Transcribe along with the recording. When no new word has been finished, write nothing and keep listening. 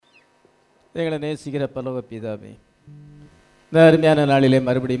எங்களை நேசிக்கிற பரலோக பிதாவே, இந்த அருமையான நாளிலே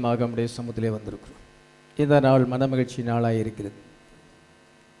மறுபடியும் நம்முடைய சமூகத்திலே வந்திருக்கிறோம். இந்த நாள் மனமகிழ்ச்சி நாளாக இருக்கிறது.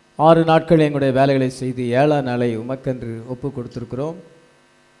 6 நாட்கள் எங்களுடைய வேலைகளை செய்து 7ஆம் நாளை உமக்கென்று ஒப்பு கொடுத்திருக்கிறோம்.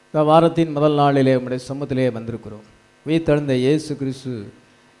 இந்த வாரத்தின் முதல் நாளிலே உம்முடைய சமூகத்திலே வந்திருக்கிறோம். உயிர்த்தெழுந்த இயேசு கிறிஸ்து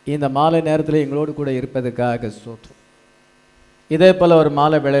இந்த மாலை நேரத்தில் எங்களோடு கூட இருப்பதற்காக ஸ்தோத்திரம். இதே போல் ஒரு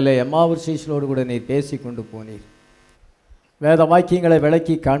மாலை வேளையில் எம்மாவூர் சீஷரோடு கூட நீர் பேசி கொண்டு போனீர். வேத வாக்கியங்களை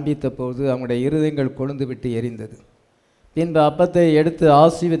விளக்கி காண்பித்த போது அவங்களுடைய இருதயங்கள் கொழுந்து விட்டு எரிந்தது. பின்பு அப்பத்தை எடுத்து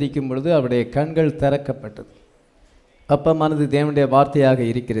ஆசீர்வதிக்கும் பொழுது அவருடைய கண்கள் திறக்கப்பட்டது. அப்பமானது தேவனுடைய வார்த்தையாக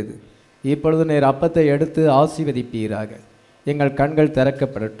இருக்கிறது. இப்பொழுது நீர் அப்பத்தை எடுத்து ஆசீர்வதிப்பீராக. எங்கள் கண்கள்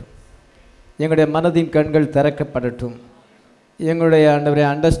திறக்கப்படட்டும், எங்களுடைய மனதின் கண்கள் திறக்கப்படட்டும், எங்களுடைய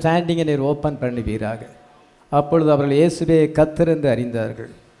அண்டர்ஸ்டாண்டிங்கை நீர் ஓப்பன் பண்ணுவீராக. அப்பொழுது அவர்கள் இயேசுவே கர்த்தர் என்று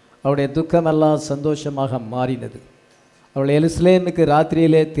அறிந்தார்கள். அவருடைய துக்கமெல்லாம் சந்தோஷமாக மாறினது. அவர்கள் எருசலேமுக்கு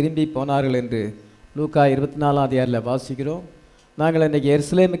ராத்திரியிலே திரும்பி போனார்கள் என்று லூக்கா 24ஆம் அதிகாரத்தில் வாசிக்கிறோம். நாங்கள் இன்றைக்கி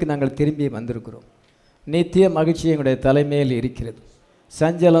எருசலேமுக்கு நாங்கள் திரும்பி வந்திருக்கிறோம். நித்திய மகிழ்ச்சி எங்களுடைய தலைமையில் இருக்கிறது.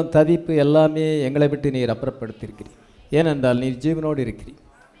 சஞ்சலம், தவிப்பு எல்லாமே எங்களை விட்டு நீர் அப்புறப்படுத்தியிருக்கிறீர். ஏனென்றால் நீர் ஜீவனோடு இருக்கிறீர்.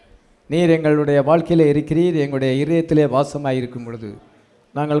 நீர் எங்களுடைய வாழ்க்கையில் இருக்கிறீர். எங்களுடைய இதயத்திலே வாசமாக இருக்கும் பொழுது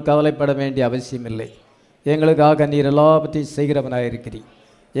நாங்கள் கவலைப்பட வேண்டிய அவசியமில்லை. எங்களுக்காக நீர் எல்லாவற்றையும் செய்கிறவனாக இருக்கிறீர்.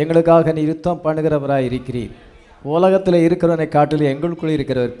 எங்களுக்காக நீர் யுத்தம் பண்ணுகிறவராக இருக்கிறீர். உலகத்தில் இருக்கிறவனை காட்டில் எங்களுக்குள்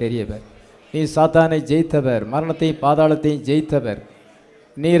இருக்கிறவர் பெரியவர். நீர் சாத்தானை ஜெயித்தவர், மரணத்தையும் பாதாளத்தையும் ஜெயித்தவர்.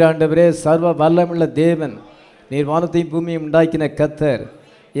 நீர் ஆண்டவரே சர்வ வல்லமுள்ள தேவன். நீர் வானத்தையும் பூமியும் உண்டாக்கின கர்த்தர்.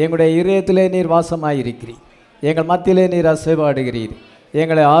 எங்களுடைய இதயத்திலே நீர் வாசமாயிருக்கிறீர். எங்கள் மத்தியிலே நீர் அசைவாடுகிறீர்.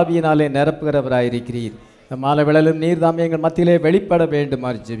 எங்களை ஆவியினாலே நிரப்புகிறவராயிருக்கிறீர். இந்த மாலை வேளையிலும் நீர் தாம் எங்கள் மத்தியிலே வெளிப்பட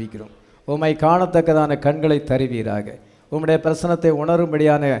வேண்டுமாறு ஜெபிக்கிறோம். உம்மை காணத்தக்கதான கண்களை தருவீராக. உம்முடைய பிரசனத்தை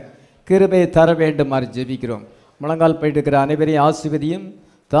உணரும்படியான கிருபையை தர வேண்டுமாறு ஜெபிக்கிறோம். முழங்கால் போயிட்டுருக்கிற அனைவரையும் ஆசீர்வதியும்.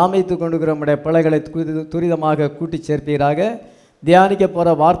 தாமைத்து கொண்டுக்கிற நம்முடைய பிள்ளைகளை துரிதமாக கூட்டி சேர்ப்பீராக. தியானிக்க போகிற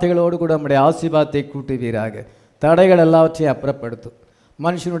வார்த்தைகளோடு கூட நம்முடைய ஆசீர்வாதத்தை கூட்டுவீராக. தடைகள் எல்லாவற்றையும் அப்புறப்படுத்தும்.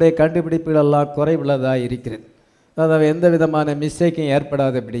 மனுஷனுடைய கண்டுபிடிப்புகள் எல்லாம் குறைவுள்ளதாக இருக்கிறது. அதாவது எந்த விதமான மிஸ்டேக்கும்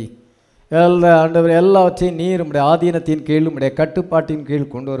ஏற்படாதபடி எல்லாவற்றையும் நீர் உம்முடைய ஆதீனத்தின் கீழ், உம்முடைய கட்டுப்பாட்டின்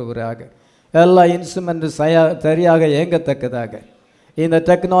கீழ் கொண்டு வருவராக. எல்லா இன்ஸ்ட்ருமெண்ட் சரியாக இயங்கத்தக்கதாக, இந்த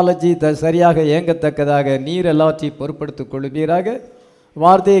டெக்னாலஜி சரியாக இயங்கத்தக்கதாக நீர் எல்லாவற்றையும் பொறுப்படுத்திக் கொள்வீராக.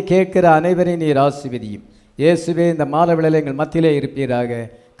 வார்த்தையை கேட்கிற அனைவரையும் நீர் ஆசீர்வதியும். இயேசுவே இந்த மாலை வேளையில் எங்கள் மத்தியிலே இருப்பீராக.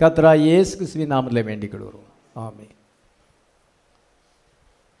 கர்த்தராகிய இயேசு கிறிஸ்துவின் நாமத்திலே வேண்டிக் கொள்கிறோம். ஆமென்.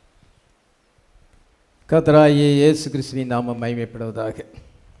 கர்த்தராகிய இயேசு கிறிஸ்துவின் நாமம் மகிமைப்படுவதாக.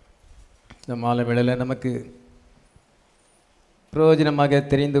 இந்த மாலை வேளையில் நமக்கு பிரயோஜனமாக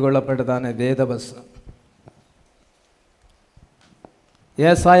தெரிந்து கொள்ளப்பட்டதான வேதவசனம்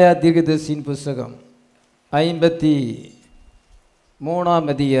ஏசாயா தீர்க்கதரிசியின் புஸ்தகம் 53ஆம்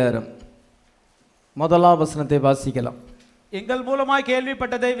அதிகாரம் 1ஆம் வசனத்தை வாசிக்கலாம். எங்கள் மூலமாய்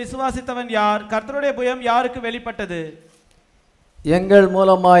கேள்விப்பட்டதை விசுவாசித்தவன் யார்? கர்த்தருடைய புயம் யாருக்கு வெளிப்பட்டது? எங்கள்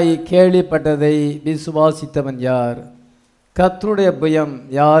மூலமாய் கேள்விப்பட்டதை விசுவாசித்தவன் யார்? கர்த்தருடைய புயம்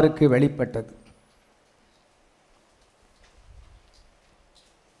யாருக்கு வெளிப்பட்டது?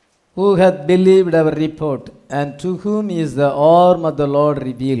 Who hath believed our report, and to whom is the arm of the Lord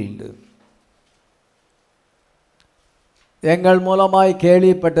revealed? எங்கள் மூலமாய்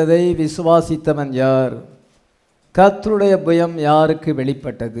கேள்விப்பட்டதை விசுவாசித்தவன் யார்? கர்த்தருடைய புயம் யாருக்கு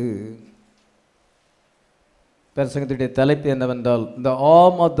வெளிப்பட்டது? பிரசங்கத்துடைய தலைப்பு என்னவென்றால் the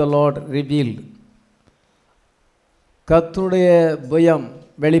arm of the Lord revealed. கர்த்தருடைய புயம்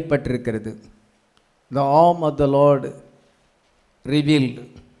வெளிப்பட்டிருக்கிறது. the arm of the Lord revealed.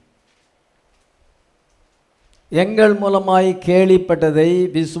 எங்கள் மூலமாய் கேள்விப்பட்டதை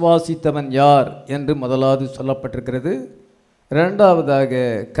விசுவாசித்தவன் யார் என்று முதலாவது சொல்லப்பட்டிருக்கிறது. இரண்டாவதாக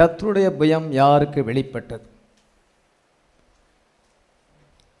கர்த்தருடைய புயம் யாருக்கு வெளிப்பட்டது?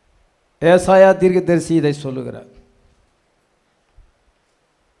 ஏசாயா தீர்க்கதரிசி இதை சொல்லுகிறார்.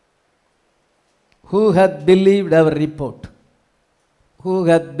 Who hath believed our report? Who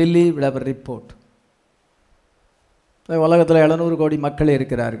hath believed our report? உலகத்தில் 700 கோடி மக்கள்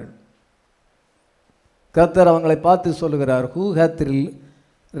இருக்கிறார்கள். கர்த்தர் அவங்களை பார்த்து சொல்லுகிறார், who hath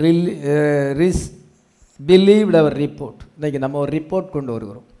believed our report. இன்றைக்கி நம்ம ஒரு ரிப்போர்ட் கொண்டு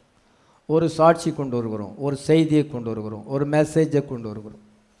வருகிறோம், ஒரு சாட்சி கொண்டு வருகிறோம், ஒரு செய்தியை கொண்டு வருகிறோம், ஒரு மெசேஜை கொண்டு வருகிறோம்.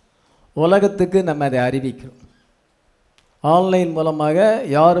 உலகத்துக்கு நம்ம அதை அறிவிக்கிறோம். ஆன்லைன் மூலமாக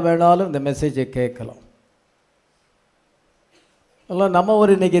யார் வேணாலும் இந்த மெசேஜை கேட்கலாம். நம்ம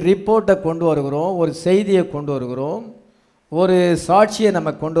ஒரு இன்றைக்கி ரிப்போர்ட்டை கொண்டு வருகிறோம், ஒரு செய்தியை கொண்டு வருகிறோம், ஒரு சாட்சியை நம்ம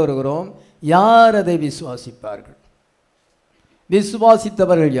கொண்டு வருகிறோம். யார் அதை விசுவாசிப்பார்கள்?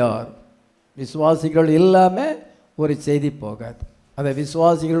 விசுவாசித்தவர்கள் யார்? விசுவாசிகள் இல்லாமல் ஒரு செய்தி போகாது. அதை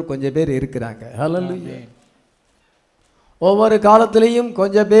விசுவாசிகள் கொஞ்சம் பேர் இருக்கிறாங்க. ஹல்லேலூயா. ஒவ்வொரு காலத்திலையும்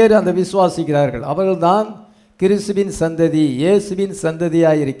கொஞ்சம் பேர் அந்த விசுவாசிக்கிறார்கள். அவர்கள்தான் கிறிஸ்துவின் சந்ததி, இயேசுவின்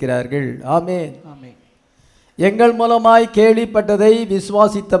சந்ததியாய் இருக்கிறார்கள். ஆமென். எங்கள் மூலமாய் கேள்விப்பட்டதை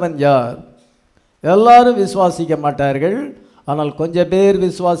விசுவாசித்தவன் யார்? எல்லாரும் விசுவாசிக்க மாட்டார்கள், ஆனால் கொஞ்சம் பேர்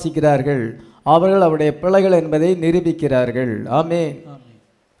விசுவாசிக்கிறார்கள். அவர்கள் அவருடைய பிள்ளைகள் என்பதை நிரூபிக்கிறார்கள். ஆமென்.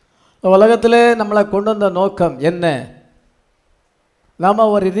 உலகத்தில் நம்மளை கொண்டு வந்த நோக்கம் என்ன? நம்ம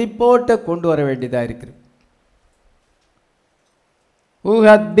ஒரு ரிப்போர்ட்டை கொண்டு வர வேண்டியதாக இருக்குது. who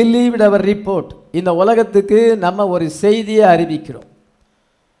had believed our report. இந்த உலகத்துக்கு நம்ம ஒரு செய்தியை அறிவிக்கிறோம்.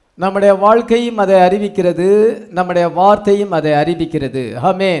 நம்முடைய வாழ்க்கையும் அதை அறிவிக்கிறது, நம்முடைய வார்த்தையும் அதை அறிவிக்கிறது.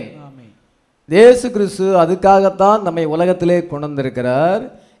 ஆமென். இயேசு கிறிஸ்து அதுக்காகத்தான் நம்மை உலகத்திலே கொண்டு வந்திருக்கிறார்.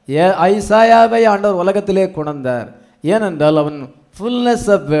 ஐசாயாவை ஆண்டவர் உலகத்திலே கொண்டு வந்தார். ஏனென்றால் அவன் ஃபுல்னஸ்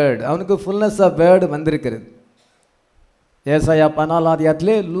ஆஃப் வேர்டு, அவனுக்கு ஃபுல்னஸ் ஆஃப் வேர்டு வந்திருக்கிறது. ஏசாயா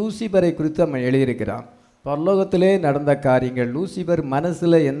 14 லூசிபரை குறித்து அவன் எழுதியிருக்கிறான். பரலோகத்திலே நடந்த காரியங்கள், லூசிபர்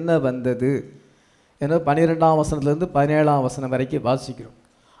மனசில் என்ன வந்தது என 12ஆம் வசனத்திலிருந்து 17ஆம் வசனம் வரைக்கும் வாசிக்கிறோம்.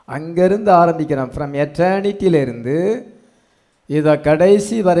 அங்கேருந்து ஆரம்பிக்கிறான். ஃப்ரம் எட்டர்னிட்டியிலிருந்து இதை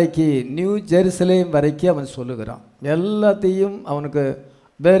கடைசி வரைக்கும் நியூ ஜெருசலேம் வரைக்கும் அவன் சொல்லுகிறான். எல்லாத்தையும் அவனுக்கு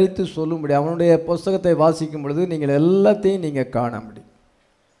விவரித்து சொல்ல முடியும். அவனுடைய புஸ்தகத்தை வாசிக்கும் பொழுது நீங்கள் எல்லாத்தையும் நீங்கள் காண முடியும்,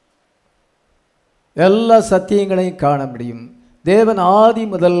 எல்லா சத்தியங்களையும் காண முடியும். தேவன் ஆதி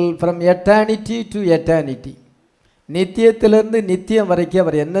முதல் ஃப்ரம் எட்டர்னிட்டி டு எட்டர்னிட்டி, நித்தியத்திலிருந்து நித்தியம் வரைக்கும்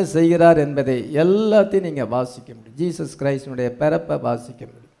அவர் என்ன செய்கிறார் என்பதை எல்லாத்தையும் நீங்கள் வாசிக்க முடியும். ஜீசஸ் கிரைஸ்டனுடைய பிறப்பை வாசிக்க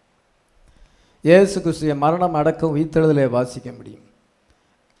முடியும். இயேசு கிறிஸ்துவின் மரணம், அடக்கம், உயிர்த்தெழுதலை வாசிக்க முடியும்.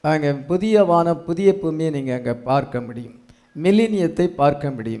 அங்கே புதிய வானம் புதிய பூமியை நீங்கள் அங்கே பார்க்க முடியும். மில்லினியத்தை பார்க்க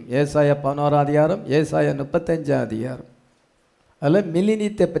முடியும். ஏசாயா 11 ஏசாயா 35 அதில்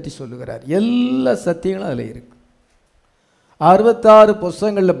மில்லினியத்தை பற்றி சொல்லுகிறார். எல்லா சத்தியங்களும் அதில் இருக்கு. 66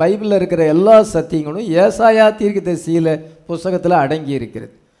 புஸ்தகங்களில் பைபிளில் இருக்கிற எல்லா சத்தியங்களும் ஏசாயா தீர்க்கதரிசியில புஸ்தகத்தில் அடங்கி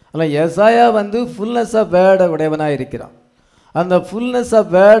இருக்கிறது. ஆனால் ஏசாயா ஃபுல்னஸ் ஆஃப் வேர்டை உடையவனாக இருக்கிறான். அந்த ஃபுல்னஸ்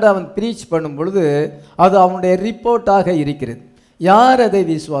ஆஃப் வேர்டை அவன் ப்ரீச் பண்ணும் பொழுது அது அவனுடைய ரிப்போர்ட்டாக இருக்கிறது. யார் அதை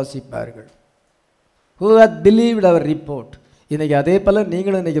விசுவாசிப்பார்கள்? who had believed our report. இன்றைக்கி அதே போல்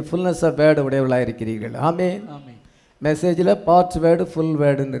நீங்களும் இன்றைக்கி ஃபுல்னஸ் ஆஃப் வேர்டு உடையவர்களாக இருக்கிறீர்கள். ஆமென். மெசேஜில் பார்ட்ஸ் வேர்டு ஃபுல்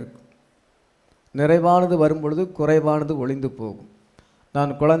வேர்டுன்னு இருக்கும். நிறைவானது வரும்பொழுது குறைவானது ஒளிந்து போகும்.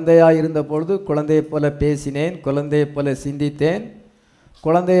 நான் குழந்தையாக இருந்த பொழுது குழந்தையைப் போல பேசினேன், குழந்தையைப் போல சிந்தித்தேன்,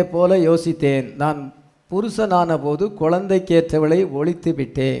 குழந்தையைப் போல யோசித்தேன். நான் புருஷனான போது குழந்தைக்கேற்றவளை ஒழித்து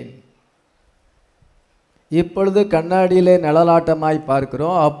விட்டேன். இப்பொழுது கண்ணாடியிலே நிழலாட்டமாய்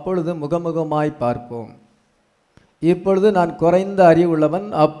பார்க்கிறோம், அப்பொழுது முகமுகமாய் பார்ப்போம். இப்பொழுது நான் குறைந்த அறிவுள்ளவன்,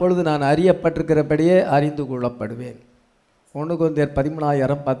 அப்பொழுது நான் அறியப்பட்டிருக்கிறபடியே அறிந்து கொள்ளப்படுவேன். 1 கொரிந்தியர்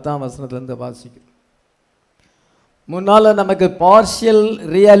 13:10 வாசிக்கிறோம். முன்னால் நமக்கு பார்ஷியல்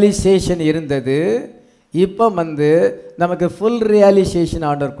ரியலைசேஷன் இருந்தது, இப்போ நமக்கு ஃபுல் ரியலைசேஷன்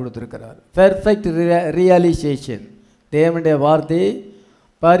ஆர்டர் கொடுத்துருக்கிறார். பெர்ஃபெக்ட் ரியலைசேஷன், தேவனுடைய வார்த்தையை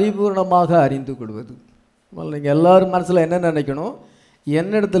பரிபூர்ணமாக அறிந்து கொள்வது. நீங்கள் எல்லோரும் மனசில் என்ன நினைக்கணும்?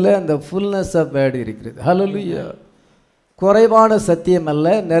 என்னிடத்துல அந்த ஃபுல்னஸ் ஆஃப் வேர்டு இருக்கிறது. ஹல்லேலூயா. குறைவான சத்தியம் அல்ல,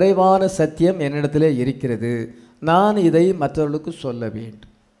 நிறைவான சத்தியம் என்னிடத்துல இருக்கிறது. நான் இதை மற்றவர்களுக்கு சொல்ல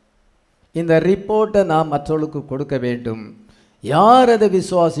வேண்டும். இந்த ரிப்போர்ட்டை நான் மற்றவர்களுக்கு கொடுக்க வேண்டும். யார் அதை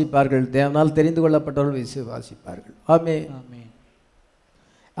விசுவாசிப்பார்கள்? தேவனால் தெரிந்து கொள்ளப்பட்டவர்கள் விசுவாசிப்பார்கள். ஆமென்.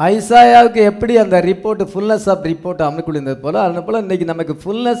 ஐசாயாவுக்கு எப்படி அந்த ரிப்போர்ட் ஃபுல்னஸ் ஆஃப் ரிப்போர்ட் அமைக்குள்ளது போல, அதே போல் இன்றைக்கி நமக்கு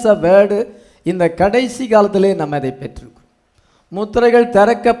ஃபுல்னஸ் ஆஃப் வேர்டு இந்த கடைசி காலத்திலே நம்ம அதை பெற்றிருக்கோம். முத்திரைகள்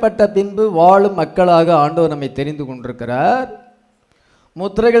திறக்கப்பட்ட பின்பு வாழும் மக்களாக ஆண்டவர் நம்மை தெரிந்து கொண்டிருக்கிறார்.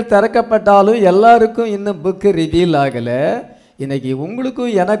 முத்திரைகள் திறக்கப்பட்டாலும் எல்லாருக்கும் இன்னும் புக்கு ரிவீல் ஆகலை. இன்றைக்கி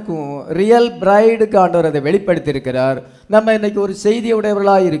உங்களுக்கும் எனக்கும் ரியல் பிரைடுக்கு ஆண்டவர் அதை வெளிப்படுத்தியிருக்கிறார். நம்ம இன்றைக்கி ஒரு செய்தியை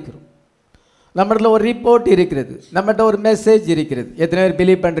உடையவர்களாக இருக்கிறோம். நம்மகிட்ட ஒரு ரிப்போர்ட் இருக்கிறது, நம்மகிட்ட ஒரு மெசேஜ் இருக்கிறது. எத்தனை பேர்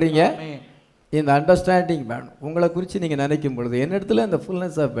பிலீவ் பண்ணுறீங்க? இந்த அண்டர்ஸ்டாண்டிங் வேணும். உங்களை குறித்து நீங்கள் நினைக்கும் பொழுது என்னிடத்துல அந்த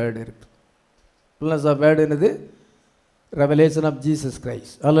ஃபுல்னஸ் ஆஃப் வேர்டு இருக்குது. ஃபுல்னஸ் ஆஃப் வேர்டு என்னது? Revelation of Jesus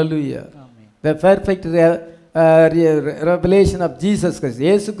Christ. Hallelujah. The perfect revelation of Jesus Christ.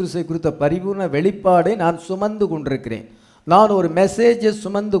 இயேசு கிறிஸ்துவை குறித்த பரிபூர்ண வெளிப்பாடை நான் சுமந்து கொண்டிருக்கிறேன். நான் ஒரு மெசேஜை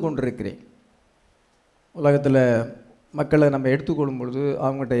சுமந்து கொண்டிருக்கிறேன். உலகத்தில் மக்களை நம்ம எடுத்துக்கொள்ளும் பொழுது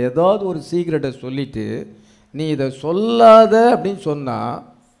அவங்ககிட்ட ஏதாவது ஒரு சீக்ரெட்டை சொல்லிவிட்டு நீ இதை சொல்லாத அப்படின்னு சொன்னால்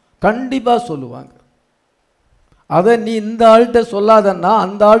கண்டிப்பாக சொல்லுவாங்க. அதை நீ இந்த ஆள்கிட்ட சொல்லாதன்னா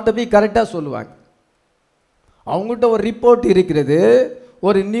அந்த ஆள்கிட்ட போய் கரெக்டாக சொல்லுவாங்க. அவங்ககிட்ட ஒரு ரிப்போர்ட் இருக்கிறது,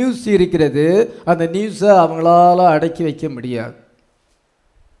 ஒரு நியூஸ் இருக்கிறது. அந்த நியூஸை அவங்களால அடக்கி வைக்க முடியாது.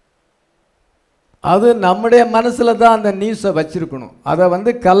 அது நம்முடைய மனசில் தான் அந்த நியூஸை வச்சுருக்கணும்.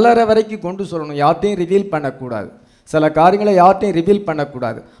 அதை கல்லறை வரைக்கும் கொண்டு சொல்லணும். யார்ட்டையும் ரிவீல் பண்ணக்கூடாது. சில காரியங்களை யார்ட்டையும் ரிவீல்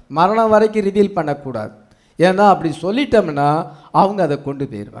பண்ணக்கூடாது, மரணம் வரைக்கும் ரிவீல் பண்ணக்கூடாது. ஏன்னா அப்படி சொல்லிட்டோம்னா அவங்க அதை கொண்டு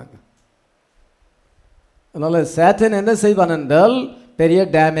போயிடுவாங்க. அதனால் சேட்டன் என்ன செய்வான் என்றால் பெரிய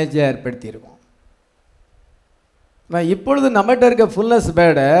டேமேஜை ஏற்படுத்திடுவோம். நான் இப்பொழுது நம்மகிட்ட இருக்க ஃபுல்னஸ்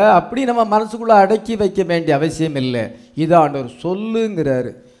பேடை அப்படி நம்ம மனசுக்குள்ளே அடக்கி வைக்க வேண்டிய அவசியம் இல்லை. இதை ஆண்டவர்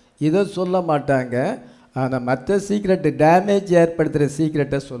சொல்லுங்கிறாரு. இதை சொல்ல மாட்டாங்க, ஆனால் மற்ற சீக்ரெட்டு டேமேஜ் ஏற்படுத்துகிற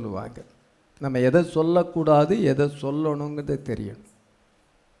சீக்ரெட்டை சொல்லுவாங்க. நம்ம எதை சொல்லக்கூடாது எதை சொல்லணுங்கிறது தெரியணும்.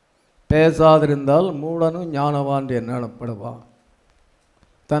 பேசாதிருந்தால் மூடனும் ஞானவான் எண்ணப்படுவான்.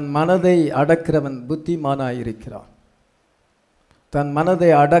 தன் மனதை அடக்கிறவன் புத்திமானாயிருக்கிறான். தன் மனதை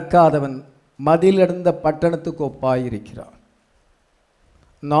அடக்காதவன் மதிலடைந்த பட்டணத்துக்கு ஒப்பாயிருக்கிறான்.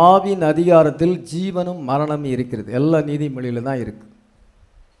 நாவின் அதிகாரத்தில் ஜீவனும் மரணமும் இருக்கிறது. எல்லா நீதிமொழியில தான் இருக்கு.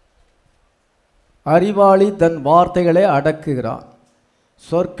 அறிவாளி தன் வார்த்தைகளை அடக்குகிறான்.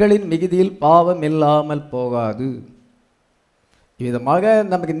 சொற்களின் மிகுதியில் பாவம் இல்லாமல் போகாது. விதமாக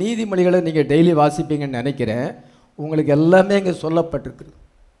நமக்கு நீதிமொழிகளை நீங்கள் டெய்லி வாசிப்பீங்கன்னு நினைக்கிறேன். உங்களுக்கு எல்லாமே இங்கே சொல்லப்பட்டிருக்குது.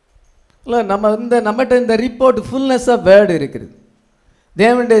 இல்லை நம்மகிட்ட இந்த ரிப்போர்ட் ஃபுல்னஸ் ஆஃப் வேர்டு இருக்குது.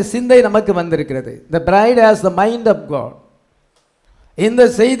 தேவனுடைய சிந்தை நமக்கு வந்திருக்கிறது. The bride has the mind of God. இந்த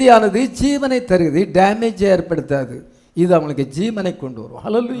செய்தியானது ஜீவனை தருகிறது, டேமேஜ் ஏற்படுத்தாது. இது அவங்களுக்கு ஜீவனை கொண்டு வரும்.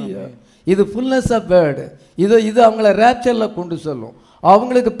 ஹல்லேலூயா. இது ஃபுல்னஸ் ஆஃப் வேர்டு. இது அவங்கள ரேப்சரில் கொண்டு சொல்லும்,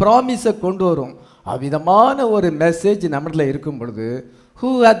 அவங்களுக்கு ப்ராமிஸை கொண்டு வரும். அவ்விதமான ஒரு மெசேஜ் நம்மள இருக்கும் பொழுது, who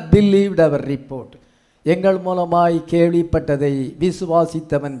hath believed our report, எங்கள் மூலமாய் கேள்விப்பட்டதை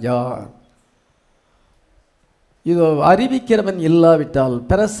விசுவாசித்தவன் யார்? இதோ அறிவிக்கிறவன் இல்லாவிட்டால்,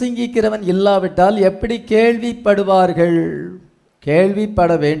 பிரசங்கிக்கிறவன் இல்லாவிட்டால் எப்படி கேள்விப்படுவார்கள்?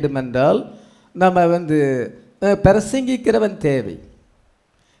 கேள்விப்பட வேண்டுமென்றால் நம்ம பிரசங்கிக்கிறவன் தேவை.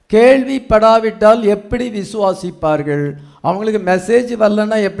 கேள்விப்படாவிட்டால் எப்படி விசுவாசிப்பார்கள்? அவங்களுக்கு மெசேஜ்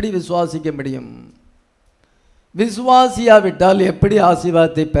வரலன்னா எப்படி விசுவாசிக்க முடியும்? விசுவாசியாவிட்டால் எப்படி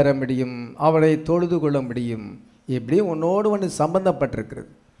ஆசீர்வாதத்தை பெற முடியும்? அவளை தொழுது கொள்ள முடியும்? எப்படி ஒன்னோடு ஒன்று சம்பந்தப்பட்டிருக்கிறது.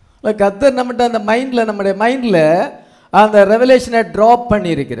 கர்த்தர் நம்மகிட்ட அந்த நம்முடைய மைண்டில் அந்த ரெவலேஷனை ட்ராப்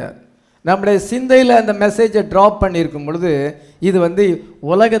பண்ணியிருக்கிறார். நம்முடைய சிந்தையில் அந்த மெசேஜை ட்ராப் பண்ணியிருக்கும் பொழுது இது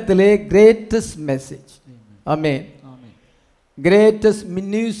உலகத்திலே கிரேட்டஸ்ட் மெசேஜ். ஆமென். கிரேட்டஸ்ட்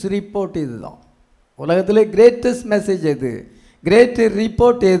நியூஸ் ரிப்போர்ட் இதுதான். உலகத்திலே கிரேட்டஸ்ட் மெசேஜ் எது? கிரேட்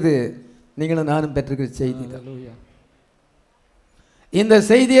ரிப்போர்ட் எது? நீங்களும் நானும் பெற்றிருக்கிற செய்தி. இந்த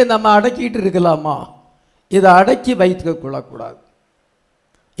செய்தியை நம்ம அடக்கிட்டு இருக்கலாமா? இதை அடக்கி வைத்துக்க கொள்ளக்கூடாது.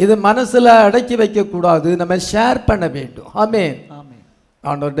 இது மனசுல அடக்கி வைக்கக்கூடாது. நம்ம ஷேர் பண்ண வேண்டும். ஆமென்.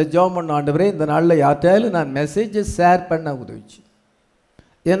 ஆண்டவர்கிட்ட ஜெபம் பண்ண, ஆண்டவரே இந்த நாளில் யார்ட்டாலும் நான் மெசேஜை ஷேர் பண்ண உதவிச்சு.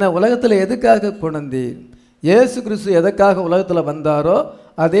 ஏன்னா உலகத்தில் எதுக்காக கொண்டீர்? இயேசு கிறிஸ்து எதற்காக உலகத்தில் வந்தாரோ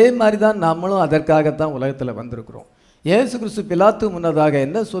அதே மாதிரி தான் நம்மளும் அதற்காகத்தான் உலகத்தில் வந்திருக்கிறோம். இயேசு கிறிஸ்து பிலாத்து முன்னதாக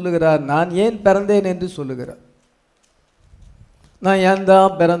என்ன சொல்லுகிறார்? நான் ஏன் பிறந்தேன் என்று சொல்லுகிறார். நான் ஏன்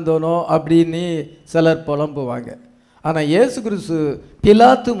தான் பிறந்தோனோ அப்படின்னு சிலர் புலம்புவாங்க. ஆனால் இயேசு கிறிஸ்து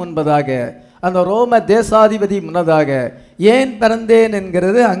பிலாத்து முன்பதாக, அந்த ரோம தேசாதிபதி முன்னதாக ஏன் பிறந்தேன்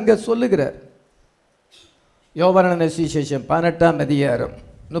என்கிறது அங்கே சொல்லுகிறார். யோவான் சுவிசேஷம் 18ஆம் அதிகாரம்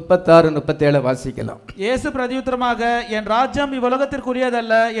 36-37 வாசிக்கலாம். இயேசு பிரதியுத்தரமாக, என் ராஜ்யம்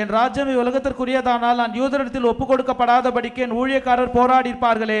இவ்வுலகத்திற்குரியதல்ல. என் ராஜ்யம் இவ்வுலகத்திற்குரியதானால் நான் யூதரிடத்தில் ஒப்புக் கொடுக்கப்படாதபடிக்கு என் ஊழியக்காரர் போராடி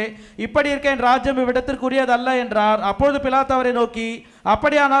இருப்பார்களே. இப்படி இருக்க என் ராஜ்யம் இவ்விடத்திற்குரியதல்ல என்றார். அப்பொழுது பிலாத்து அவரை நோக்கி,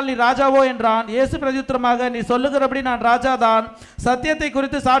 அப்படியானால் நீ ராஜாவோ என்றான். இயேசு பிரதியுத்தரமாக, நீ சொல்லுகிறபடி நான் ராஜாதான். சத்தியத்தை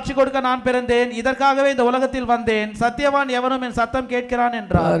குறித்து சாட்சி கொடுக்க நான் பிறந்தேன். இதற்காகவே இந்த உலகத்தில் வந்தேன். சத்தியவான் எவனும் என் சத்தம் கேட்கிறான்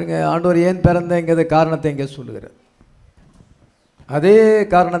என்றார். ஆண்டவர் ஏன் பிறந்தேங்கிறது காரணத்தை இங்கே சொல்லுகிறார். அதே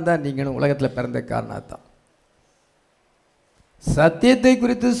காரணம் தான் நீங்களும் உலகத்தில் பிறந்த காரணத்தான். சத்தியத்தை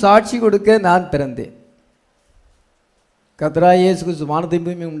குறித்து சாட்சி கொடுக்க நான் பிறந்தேன். கர்த்தராகிய இயேசு கிறிஸ்து வானத்தை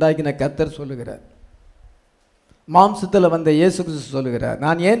பூமி உண்டாக்கின கர்த்தர் சொல்லுகிறார். மாம்சத்தில் வந்த இயேசு கிறிஸ்து சொல்லுகிறார்,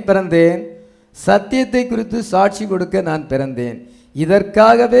 நான் ஏன் பிறந்தேன்? சத்தியத்தை குறித்து சாட்சி கொடுக்க நான் பிறந்தேன்.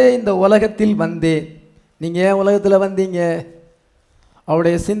 இதற்காகவே இந்த உலகத்தில் வந்தேன். நீங்கள் ஏன் உலகத்தில் வந்தீங்க?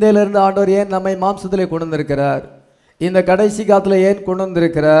 அவருடைய சிந்தையிலிருந்து ஆண்டவர் ஏன் நம்மை மாம்சத்திலே கொண்டு வந்திருக்கிறார்? இந்த கடைசி காலத்தில் ஏன் கொண்டு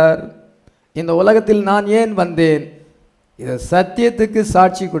வந்திருக்கிறார்? இந்த உலகத்தில் நான் ஏன் வந்தேன்? இதை சத்தியத்துக்கு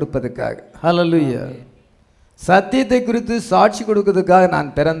சாட்சி கொடுப்பதற்காக. ஹல்லேலூயா. சத்தியத்தை குறித்து சாட்சி கொடுப்பதற்காக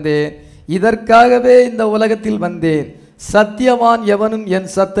நான் பிறந்தேன். இதற்காகவே இந்த உலகத்தில் வந்தேன். சத்தியவான் எவனும் என்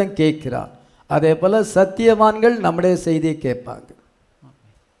சத்தம் கேட்கிறான். அதே போல் சத்தியவான்கள் நம்முடைய செய்தியை கேட்பாங்க.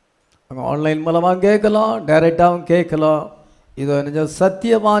 அவங்க ஆன்லைன் மூலமாக கேட்கலாம், டைரெக்டாகவும் கேட்கலாம். இதோ நிஜம்,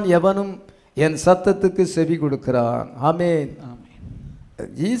 சத்தியவான் எவனும் என் சத்தத்துக்கு செவி கொடுக்கிறான். ஆமென்.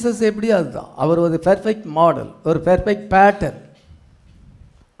 ஜீசஸ் எப்படி? அதுதான் அவர் ஒரு பெர்ஃபெக்ட் மாடல், ஒரு பெர்ஃபெக்ட் பேட்டர்ன்.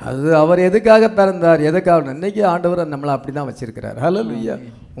 அது அவர் எதுக்காக பிறந்தார், எதுக்காக இன்னைக்கு ஆண்டவர் நம்மளை அப்படி தான் வச்சிருக்கிறார். ஹல்லேலூயா.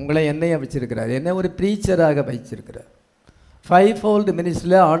 உங்களை என்னையும் வச்சிருக்கிறார், என்னை ஒரு ப்ரீச்சராக வச்சிருக்கிறார். 5-fold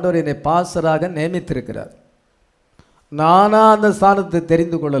மினிஸ்ட்ரியில் ஆண்டவர் என்னை பாஸ்டராக நியமித்திருக்கிறார். நானா அந்த ஸ்தானத்தை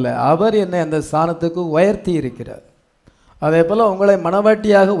தெரிந்து கொள்ளலை, அவர் என்னை அந்த ஸ்தானத்துக்கு உயர்த்தி இருக்கிறார். அதே போல் உங்களை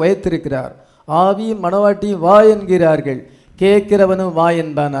மணவாட்டியாக உயர்த்திருக்கிறார். ஆவியும் மணவாட்டியும் வா என்கிறார்கள், கேட்கிறவனும் வா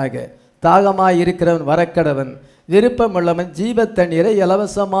என்பானாக. தாகமாய் இருக்கிறவன் வரக்கடவன், விருப்பமுள்ளவன் ஜீவ தண்ணீரை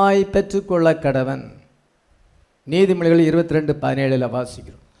இலவசமாய் பெற்றுக்கொள்ள கடவன். நீதிமொழிகள் 22:17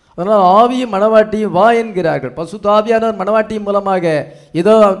 வாசிக்கிறோம். அதனால் ஆவியும் மணவாட்டியும் வா என்கிறார்கள். பசுத்த ஆவியானவர் மணவாட்டியின் மூலமாக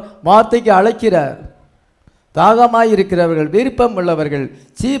இதோ வார்த்தைக்கு அழைக்கிறார். தாகமாய் இருக்கிறவர்கள், விருப்பம் உள்ளவர்கள்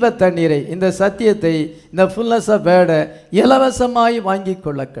ஜீவ தண்ணீரை, இந்த சத்தியத்தை, இந்த ஃபுல்னஸ் ஆஃப் வேர்டை இலவசமாய் வாங்கி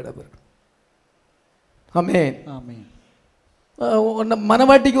கொள்ள கடவர்கள். ஆமென். ஆமென்.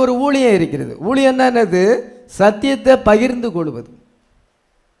 மனவாட்டிக்கு ஒரு ஊழியம் இருக்கிறது. ஊழியம் என்னது? சத்தியத்தை பகிர்ந்து கொள்வது,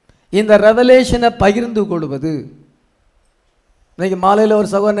 இந்த ரெவலேஷனை பகிர்ந்து கொள்வது. இன்னைக்கு மாலையில் ஒரு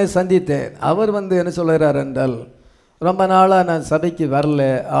சகோதரனை சந்தித்தேன். அவர் என்ன சொல்கிறார் என்றால், ரொம்ப நாளாக நான் சபைக்கு வரல,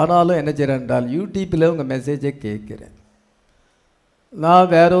 ஆனாலும் என்ன செய்கிறேன் என்றால் யூடியூப்பில் உங்கள் மெசேஜை கேட்குறேன்.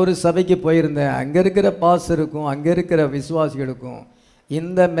 நான் வேற ஒரு சபைக்கு போயிருந்தேன், அங்கே இருக்கிற பாஸ்டருக்கும் அங்கே இருக்கிற விசுவாசிகளுக்கும்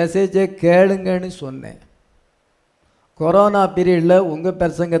இந்த மெசேஜை கேளுங்கன்னு சொன்னேன். கொரோனா பீரியடில் உங்கள்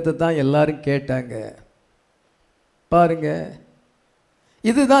பிரசங்கத்தை தான் எல்லாரும் கேட்டாங்க. பாருங்க,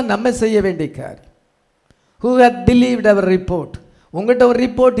 இதுதான் நம்ம செய்ய வேண்டிய காரியம். Who had believed our report? உங்கள்கிட்ட ஒரு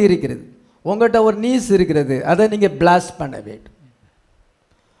ரிப்போர்ட் இருக்கிறது, உங்கள்கிட்ட ஒரு நியூஸ் இருக்கிறது, அதை நீங்கள் பிளாஸ்ட் பண்ண வேண்டும்.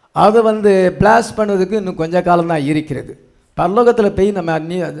 அது பிளாஸ்ட் பண்ணுறதுக்கு இன்னும் கொஞ்ச காலம் தான் இருக்கிறது. பரலோகத்தில் போய்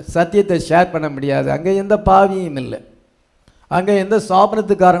நம்ம சத்தியத்தை ஷேர் பண்ண முடியாது. அங்கே எந்த பாவியும் இல்லை, அங்கே எந்த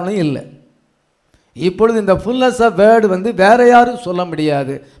சாபனத்துக்காரங்களும் இல்லை. இப்பொழுது இந்த ஃபுல்னஸ் ஆஃப் வேர்டு வேற யாரும் சொல்ல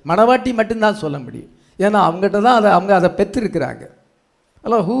முடியாது, மணவாட்டி மட்டும்தான் சொல்ல முடியும். ஏன்னா அவங்ககிட்ட தான் அவங்க அதை பெற்றிருக்கிறாங்க.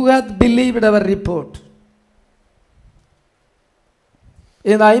 Hello, who hath believed our report?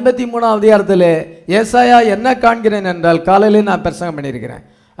 இந்த 53ஆம் அதிகாரத்தில் ஏசாயா என்ன காண்கிறேன் என்றால், காலையில் நான் பிரசங்கம் பண்ணியிருக்கிறேன்.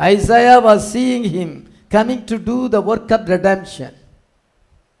 Isaiah was seeing him coming to two the work of redemption.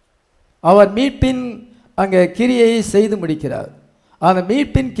 அவர் மீட்பின் அங்கே கிரியையை செய்து முடிக்கிறார். அந்த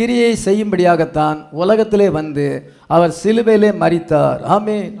மீட்பின் கிரியை செய்யும்படியாகத்தான் உலகத்திலே அவர் சிலுவையிலே மரித்தார்.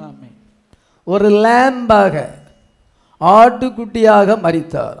 ஆமென். ஒரு லேம்பாக, ஆட்டுக்குட்டியாக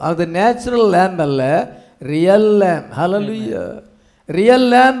மரித்தார். அது நேச்சுரல் லேம்ப் அல்ல, ரியல் லேம்ப். ஹல்லேலூயா. ரியல்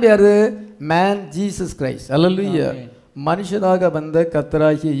லேம்ப் யாரு? Man Jesus Christ. ஹல்லேலூயா. மனுஷனாக வந்த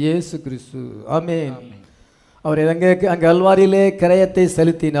கர்த்தராகிய இயேசு கிறிஸ்து. ஆமென். அவர் அங்கே கல்வாரியிலே கிரயத்தை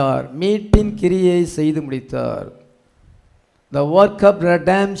செலுத்தினார், மீட்பின் கிரியை செய்து முடித்தார். The work of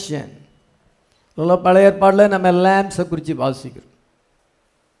redemption. பழைய ஏற்பாடில் நம்ம லேம்ப்ஸை குறித்து வாசிக்கிறோம்.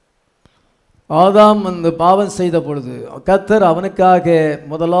 ஆதாம் பாவம் செய்த பொழுது கர்த்தர் அவனுக்காக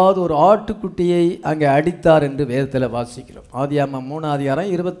முதலாவது ஒரு ஆட்டுக்குட்டியை அங்கே அடித்தார் என்று வேதத்தில் வாசிக்கிறோம். ஆதியாகமம்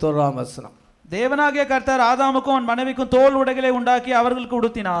 3:21. தேவனாகிய கர்த்தர் ஆதாமுக்கும் அவன் மனைவிக்கும் தோல் உடைகளை உண்டாக்கி அவர்களுக்கு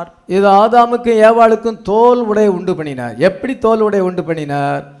உடுத்தினார். இது ஆதாமுக்கும் ஏவாளுக்கும் தோல் உடை உண்டு பண்ணினார். எப்படி தோல் உடை உண்டு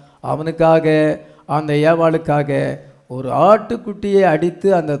பண்ணினார்? அவனுக்காக, அந்த ஏவாளுக்காக ஒரு ஆட்டுக்குட்டியை அடித்து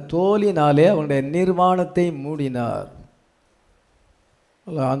அந்த தோலினாலே அவனுடைய நிர்வாணத்தை மூடினார்.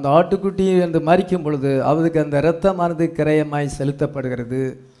 அந்த ஆட்டுக்குட்டி மரிக்கும் பொழுது அவருக்கு அந்த இரத்தமானது கிரயமாய் செலுத்தப்படுகிறது.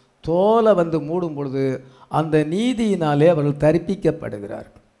 தோலை மூடும் பொழுது அந்த நீதியினாலே அவர்கள்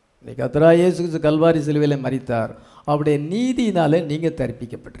தரிப்பிக்கப்படுகிறார்கள். இன்னைக்கு கர்த்தராகிய இயேசு கிறிஸ்து கல்வாரி சிலுவையில் மரித்தார், அவருடைய நீதியினாலே நீங்கள்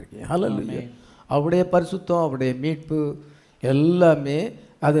தரிப்பிக்கப்பட்டிருக்கீங்க. ஹல்லேலூயா. அவருடைய பரிசுத்தம், அவருடைய மீட்பு எல்லாமே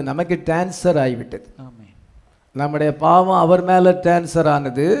அது நமக்கு டிரான்ஸ்ஃபர் ஆகிவிட்டது. நம்முடைய பாவம் அவர் மேலே டிரான்ஸ்ஃபர்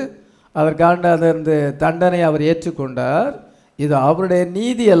ஆனது, அதற்கான அந்த தண்டனை அவர் ஏற்றுக்கொண்டார். இது அவருடைய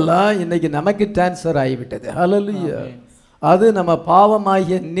நீதி எல்லாம் இன்னைக்கு நமக்கு டிரான்ஸ்ஃபர் ஆகிவிட்டது. ஹல்லேலூயா. அது நம்ம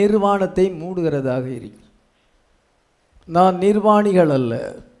பாவமாகிய நிர்வாணத்தை மூடுகிறதாக இருக்கு. நான் நிர்வாணிகள் அல்ல,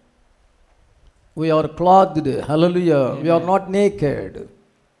 we are clothed. Hallelujah. We are not naked.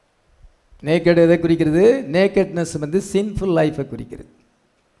 Naked எதை குறிக்கிறது? நேக்கட்னஸ் சின்ஃபுல் லைஃபை குறிக்கிறது.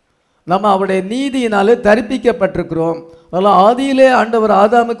 நம்ம அவருடைய நீதியினாலே தரிப்பிக்கப்பட்டிருக்கிறோம். அதனால் ஆதியிலே ஆண்டவர்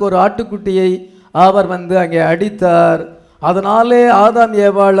ஆதாமுக்கு ஒரு ஆட்டுக்குட்டியை அவர் அங்கே அடித்தார். அதனாலே ஆதாம்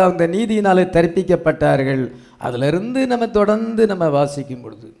ஏவாள் அந்த நீதியினாலே தரிப்பிக்கப்பட்டார்கள். அதிலிருந்து நம்ம தொடர்ந்து நம்ம வாசிக்கும்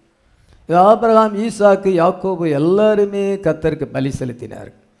பொழுது ஆபிரகாம், ஈசாக்கு, யாக்கோபு எல்லாருமே கர்த்தருக்கு பலி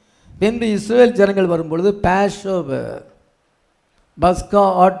செலுத்தினார்கள். பின்பு இஸ்ரவேல் ஜனங்கள் வரும்பொழுது பாஸ்ஓவர், பஸ்கா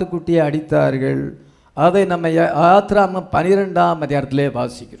ஆட்டுக்குட்டியை அடித்தார்கள். அதை நம்ம யாத்ராகமம் 12ஆம் அதிகாரத்திலே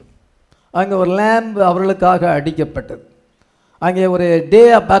வாசிக்கிறோம். அங்கே ஒரு லேம்ப் அவர்களுக்காக அடிக்கப்பட்டது. அங்கே ஒரு டே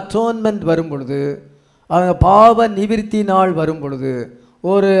ஆஃப் அட்டோன்மெண்ட் வரும் பொழுது, அங்கே பாவ நிவிர்த்தி நாள் வரும் பொழுது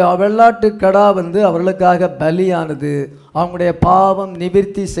ஒரு வெள்ளாட்டு கடா வந்து அவர்களுக்காக பலியானது, அவங்களுடைய பாவம்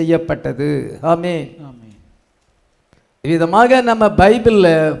நிவர்த்தி செய்யப்பட்டது. ஆமென். விதமாக நம்ம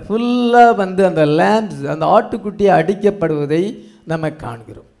பைபிளில் ஃபுல்லாக வந்து அந்த லேம்ப்ஸ், அந்த ஆட்டுக்குட்டியை அடிக்கப்படுவதை நம்ம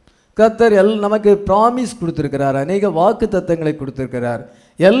காண்கிறோம். கர்த்தர் நமக்கு ப்ராமிஸ் கொடுத்துருக்கிறார், அநேக வாக்கு தத்தங்களை கொடுத்துருக்கிறார்.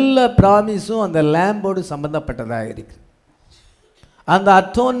 எல்லா ப்ராமிஸும் அந்த லேம்போடு சம்பந்தப்பட்டதாக இருக்குது, அந்த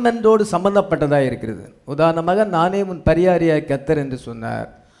அட்டோன்மெண்டோடு சம்பந்தப்பட்டதாக இருக்கிறது. உதாரணமாக, நானே முன் பரிகாரியாய் கர்த்தர் என்று சொன்னார்.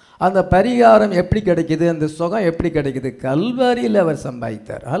 அந்த பரிகாரம் எப்படி கிடைக்குது, அந்த சுகம் எப்படி கிடைக்குது? கல்வாரியில் அவர்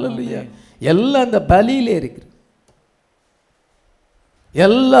சம்பாதித்தார். ஹல்லேலூயா. எல்லாம் அந்த பலியிலே இருக்குது.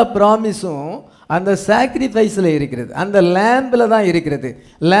 எல்லா ப்ராமிஸும் அந்த சாக்ரிஃபைஸில் இருக்கிறது, அந்த லேம்பில் தான் இருக்கிறது.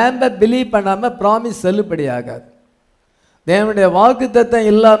 லேம்பை பிலீவ் பண்ணாமல் ப்ராமிஸ் செல்லுபடி ஆகாது. தேவனுடைய வாக்கு தத்தம்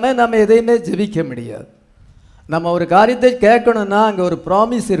இல்லாமல் நம்ம எதையுமே ஜெபிக்க முடியாது. நம்ம ஒரு காரியத்தை கேட்கணும்னா அங்கே ஒரு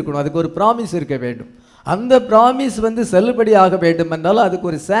ப்ராமிஸ் இருக்கணும், அதுக்கு ஒரு ப்ராமிஸ் இருக்க வேண்டும். அந்த ப்ராமிஸ் வந்து செல்லுபடி ஆக வேண்டும் என்றால் அதுக்கு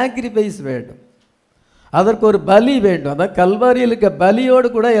ஒரு சாக்ரிஃபைஸ் வேண்டும், அதற்கு ஒரு பலி வேண்டும். அதான் கல்வாரியில் இருக்க பலியோடு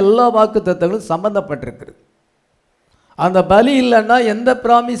கூட எல்லா வாக்கு தத்தங்களும் சம்பந்தப்பட்டிருக்கிறது. அந்த பலி இல்லைன்னா எந்த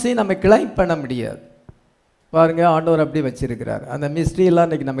ப்ராமிஸையும் நம்ம கிளைம் பண்ண முடியாது. பாருங்க, ஆண்டவர் அப்படி வச்சிருக்கிறார். அந்த மிஸ்ட்ரியெல்லாம்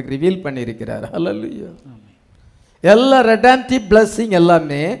இன்னைக்கு நமக்கு ரிவீல் பண்ணியிருக்கிறார். ஹல்லேலூயா. எல்லா ரெடாம்டிவ் பிளஸ்ஸிங்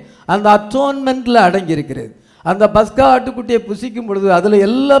எல்லாமே அந்த அட்டோன்மெண்ட்டில் அடங்கி இருக்கிறது. அந்த பஸ்கா ஆட்டுக்குட்டியை புசிக்கும் பொழுது அதில்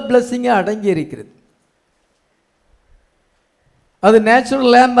எல்லா பிளஸ்ஸிங்கும் அடங்கி இருக்கிறது. அது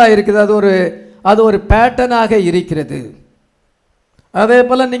நேச்சுரல் லேம்பாக இருக்குது, அது ஒரு பேட்டர்னாக இருக்கிறது. அதே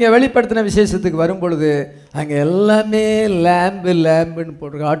போல் நீங்கள் வெளிப்படுத்தின விசேஷத்துக்கு வரும் பொழுது அங்கே எல்லாமே லேம்புன்னு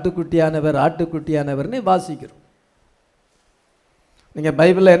போட்டு ஆட்டுக்குட்டியானவர்னு வாசிக்கிறோம். நீங்கள்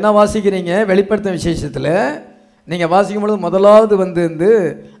பைபிளில் என்ன வாசிக்கிறீங்க? வெளிப்படுத்தின விசேஷத்தில் நீங்கள் வாசிக்கும் பொழுது முதலாவது வந்து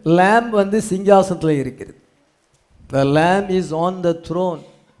லேம்ப் வந்து சிங்காசனத்தில் இருக்கிறது. The lamb is on the throne.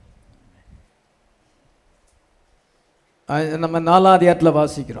 நம்ம 4ஆம் அதிகாரத்தில்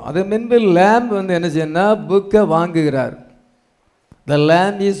வாசிக்கிறோம். அது முன்பு லேம்ப் வந்து என்ன செய்யணும்னா புக்கை வாங்குகிறார். The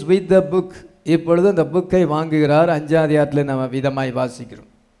lamb is with the book. இப்பொழுது அந்த புக்கை வாங்குகிறார். 5ஆம் அதிகாரத்தில் நம்ம விதமாய்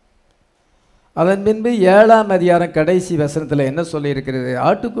வாசிக்கிறோம். அதன் பின்பு 7ஆம் அதிகாரம் கடைசி வசனத்தில் என்ன சொல்லியிருக்கிறது?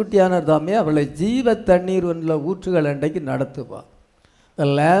 ஆட்டுக்குட்டியானவர் தாமே அவளை ஜீவ தண்ணீர் ஒன்றில் ஊற்றுகள் அண்டைக்கு நடத்துவார். இந்த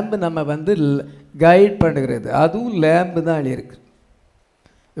லேம்பு நம்ம வந்து கைட் பண்ணுகிறது, அதுவும் லேம்பு தான் இருக்கு.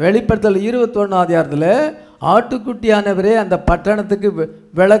 வெளிப்படுத்தல் 21ஆம் அதிகாரத்தில் ஆட்டுக்குட்டியானவரே அந்த பட்டணத்துக்கு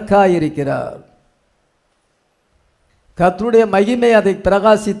விளக்காயிருக்கிறார். கர்த்தருடைய மகிமை அதை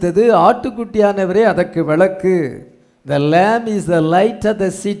பிரகாசித்தது, ஆட்டுக்குட்டியானவரே அதற்கு விளக்கு. The lamb is the light of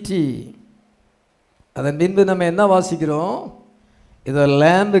the city. அதன் பின்பு நம்ம என்ன வாசிக்கிறோம்? இது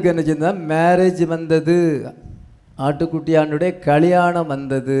லேம்புக்கு என்ன செஞ்சா மேரேஜ் வந்தது, ஆட்டுக்குட்டியானுடைய கல்யாணம்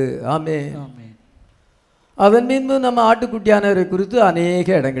வந்தது. ஆமென். அதன் பின்பு நம்ம ஆட்டுக்குட்டியானவரை குறித்து அநேக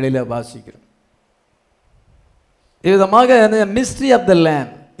இடங்களில் வாசிக்கிறோம். விதமாக மிஸ்ட்ரி ஆஃப் த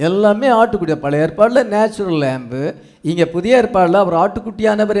லேம்ப் எல்லாமே ஆட்டுக்குட்டிய. பழைய ஏற்பாடில் நேச்சுரல் லேம்பு, இங்கே புதிய ஏற்பாடில் அவர்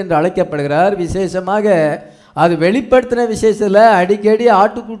ஆட்டுக்குட்டியானவர் என்று அழைக்கப்படுகிறார். விசேஷமாக அது வெளிப்படுத்தின விசேஷத்தில் அடிக்கடி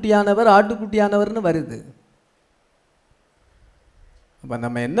ஆட்டுக்குட்டியானவர்னு வருது. அப்போ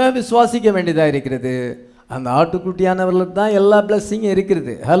நம்ம என்ன விசுவாசிக்க வேண்டியதாக இருக்கிறது? அந்த ஆட்டுக்குட்டியானவர்களுக்கு தான் எல்லா பிளஸ்ஸிங்கும்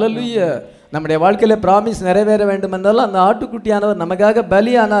இருக்கிறது. ஹல்லேலூயா. நம்முடைய வாழ்க்கையில் ப்ராமிஸ் நிறைவேற வேண்டும் என்றாலும் அந்த ஆட்டுக்குட்டியானவர் நமக்காக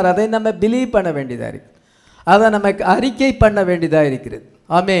பலியானார், அதை நம்ம பிலீவ் பண்ண வேண்டியதாக இருக்குது, அதை நமக்கு அறிக்கை பண்ண வேண்டியதாக இருக்கிறது.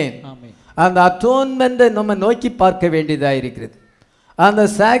 ஆமென். அந்த அட்டோன்மெண்ட்டை நம்ம நோக்கி பார்க்க வேண்டியதாக இருக்கிறது, அந்த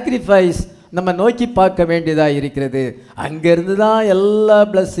சாக்ரிஃபைஸ் நம்ம நோக்கி பார்க்க வேண்டியதாக இருக்கிறது. அங்கிருந்து தான் எல்லா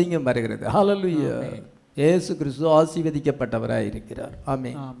பிளஸ்ஸிங்கும் வருகிறது. ஹல்லேலூயா. இயேசு கிறிஸ்து ஆசீர்வதிக்கப்பட்டவராக இருக்கிறார்.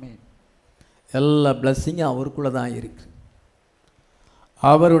 ஆமென். எல்லா பிளஸ்ஸிங்கும் அவருக்குள்ள தான் இருக்கு,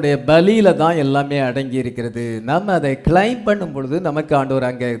 அவருடைய பலியில தான் எல்லாமே அடங்கி இருக்கிறது. நம்ம அதை கிளைம் பண்ணும் பொழுது நமக்கு ஆண்டவர்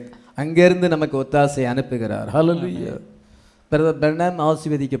அங்கிருந்து நமக்கு ஒத்தாசை அனுப்புகிறார். ஹல்லேலூயா. பிரதர் பெர்னாம்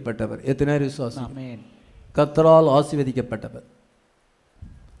ஆசீர்வதிக்கப்பட்டவர். எத்தனை விசுவாசம்? கர்த்தரால் ஆசீர்வதிக்கப்பட்டவர்.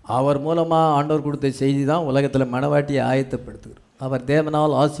 அவர் மூலமாக ஆண்டவர் கொடுத்த செய்தி தான் உலகத்தில் மனவாட்டியை ஆயத்தப்படுத்துகிறார். அவர்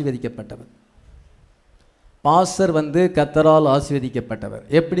தேவனால் ஆசீர்வதிக்கப்பட்டவர். பாஸ்டர் வந்து கர்த்தரால் ஆசீர்வதிக்கப்பட்டவர்.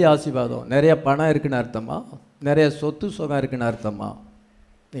 எப்படி ஆசீர்வாதம்? நிறைய பணம் இருக்குன்னு அர்த்தமா? நிறைய சொத்து சுகம் இருக்குன்னு அர்த்தமா?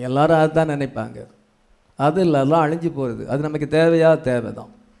 எல்லாரும் அதுதான் நினைப்பாங்க. அது இல்லை, அதெல்லாம் அழிஞ்சு போகிறது. அது நமக்கு தேவையா? தேவை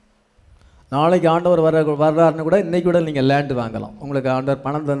தான். நாளைக்கு ஆண்டவர் வர்றாருன்னு கூட இன்றைக்கி கூட நீங்கள் லேண்டு வாங்கலாம். உங்களுக்கு ஆண்டவர்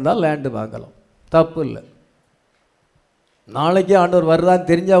பணம் தந்தால் லேண்டு வாங்கலாம், தப்பு இல்லை. நாளைக்கு ஆண்டவர் வர்றான்னு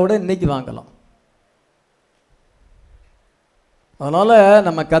தெரிஞ்சால் கூட இன்றைக்கி வாங்கலாம். அதனால்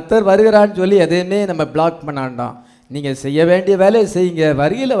நம்ம கர்த்தர் வருகிறான்னு சொல்லி எதையுமே நம்ம பிளாக் பண்ணாண்டாம். நீங்கள் செய்ய வேண்டிய வேலையை செய்யுங்க.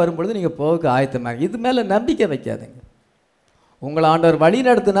 வருகையில் வரும்பொழுது நீங்கள் போக ஆயத்தமாக. இது மேலே நம்பிக்கை வைக்காதுங்க. உங்களை ஆண்டவர் வழி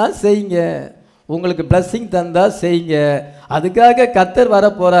நடத்தினா செய்யுங்க, உங்களுக்கு பிளஸ்ஸிங் தந்தால் செய்யுங்க. அதுக்காக கர்த்தர்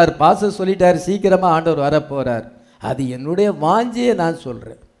வரப்போகிறார். பாஸ்டர் சொல்லிட்டார் சீக்கிரமாக ஆண்டவர் வரப்போகிறார். அது என்னுடைய வாஞ்சியை நான்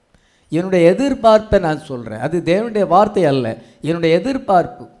சொல்கிறேன், என்னுடைய எதிர்பார்ப்பை நான் சொல்கிறேன். அது தேவனுடைய வார்த்தை அல்ல, என்னுடைய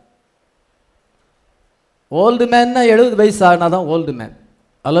எதிர்பார்ப்பு. ஓல்டு மேன்னா 70 வயசு ஆனால் தான் ஓல்டு மேன்,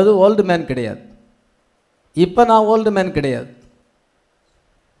 அல்லது ஓல்டு மேன் கிடையாது. இப்போ நான் ஓல்டு மேன் கிடையாது,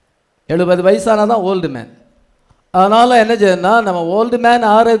 70 வயசானால் தான் ஓல்டு மேன். அதனால் என்ன செய்யணும்னா, நம்ம ஓல்டு மேன்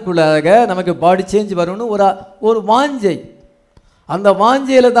ஆறக்குள்ளாக நமக்கு பாடி சேஞ்ச் வரும்னு ஒரு வாஞ்சை. அந்த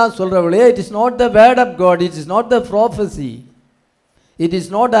வாஞ்சையில் தான் சொல்கிறவளே, it is not the word of God, it is not the prophecy, it is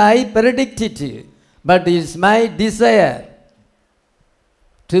not I predict it, but it's my desire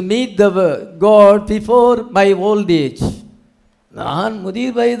to meet the God before my old age. நான்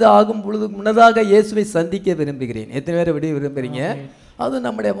முதிர் வயது ஆகும் பொழுது முன்னதாக இயேசுவை சந்திக்க விரும்புகிறேன். எத்தனை பேரை விட விரும்புகிறீங்க? அது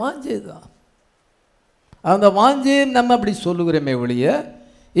நம்முடைய வாஞ்சை தான். அந்த வாஞ்சையை நம்ம அப்படி சொல்லுகிறோமே ஒழிய,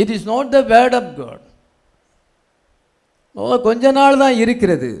 it is not the word of God. கொஞ்ச நாள் தான்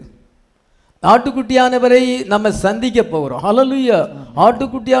இருக்கிறது. ஆட்டுக்குட்டியானவரை நம்ம சந்திக்க போகிறோம். ஹல்லேலூயா.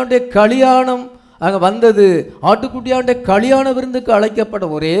 ஆட்டுக்குட்டியானுடைய கல்யாணம் அங்கே வந்தது. ஆட்டுக்குட்டியானுடைய கல்யாண விருந்துக்கு அழைக்கப்பட்ட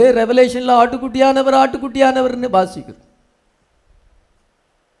ஒரே ரெவலேஷனில் ஆட்டுக்குட்டியானவர்னு வாசிக்கிறோம்.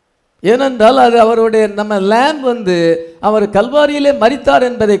 ஏனென்றால் அது அவருடைய நம்ம லேம்ப் அவர் கல்வாரியிலே மரித்தார்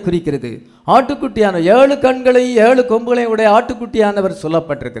என்பதை குறிக்கிறது. ஆட்டுக்குட்டியான 7 கண்களையும் 7 கொம்புகளையும் உடைய ஆட்டுக்குட்டியானவர்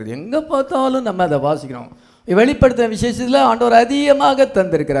சொல்லப்பட்டிருக்கிறது. எங்கே பார்த்தாலும் நம்ம அதை வாசிக்கிறோம். வெளிப்படுத்தின விசேஷத்தில் ஆண்டவர் அதிகமாக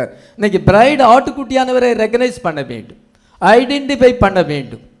தந்திருக்கிறார். இன்னைக்கு பிரைட் ஆட்டுக்குட்டியானவரை ரெகனைஸ் பண்ண வேண்டும், ஐடென்டிஃபை பண்ண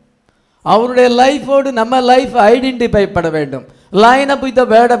வேண்டும். அவருடைய லைஃபோடு நம்ம லைஃப் ஐடென்டிஃபை பண்ண வேண்டும். Line up with the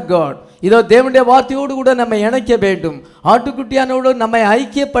word of God. இதோ தேவனுடைய வார்த்தையோடு கூட நம்ம இணைக்க வேண்டும், ஆட்டுக்குட்டியானோடு நம்மை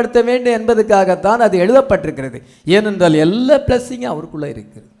ஐக்கியப்படுத்த வேண்டும் என்பதுக்காகத்தான் அது எழுதப்பட்டிருக்கிறது. ஏனென்றால் எல்லா பிளஸ்ஸிங்கும் அவருக்குள்ளே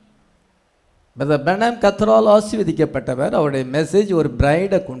இருக்குது. பிரதர் பெனாம் கர்த்தரால் ஆசீர்வதிக்கப்பட்டவர். அவருடைய மெசேஜ் ஒரு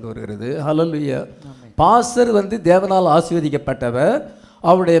பிரைடை கொண்டு வருகிறது. ஹல்லேலூயா. பாஸ்டர் தேவனால் ஆசீர்வதிக்கப்பட்டவர்.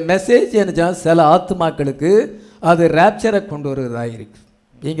 அவருடைய மெசேஜ் என்ன, சில ஆத்துமாக்களுக்கு அது ரேப்சரை கொண்டு வருவதாக இருக்கு.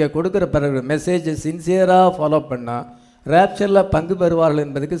 நீங்கள் கொடுக்குற பிறகு மெசேஜ் சின்சியராக ஃபாலோ பண்ணால் ரேப்சரில் பங்கு பெறுவார்கள்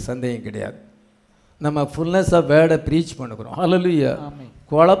என்பதுக்கு சந்தேகம் கிடையாது. நம்ம ஃபுல்னஸ் ஆஃப் வேர்டை ப்ரீச் பண்ணுகிறோம். ஹல்லேலூயா.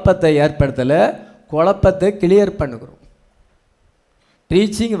 குழப்பத்தை ஏற்படுத்தலை, குழப்பத்தை கிளியர் பண்ணுகிறோம்.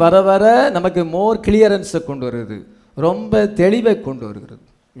 ப்ரீச்சிங் வர வர நமக்கு மோர் கிளியரன்ஸை கொண்டு வருது, ரொம்ப தெளிவை கொண்டு வருகிறது.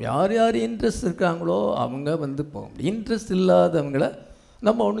 யார் யார் இன்ட்ரெஸ்ட் இருக்காங்களோ அவங்க போக முடியும். இன்ட்ரெஸ்ட் இல்லாதவங்கள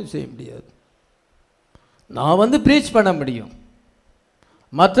நம்ம ஒன்றும் செய்ய முடியாது. நான் ப்ரீச் பண்ண முடியும்.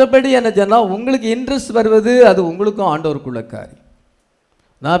 மற்றபடி என்ன சொன்னால், உங்களுக்கு இன்ட்ரெஸ்ட் வருவது அது உங்களுக்கும் ஆண்டவருக்குள்ள காரியம்.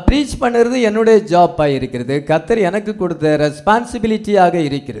 நான் ப்ரீச் பண்ணுறது என்னுடைய ஜாப்பாக இருக்கிறது, கர்த்தர் எனக்கு கொடுத்த ரெஸ்பான்சிபிலிட்டியாக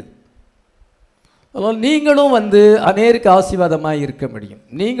இருக்கிறது. அதனால் நீங்களும் அநேருக்கு ஆசீர்வாதமாக இருக்க முடியும்.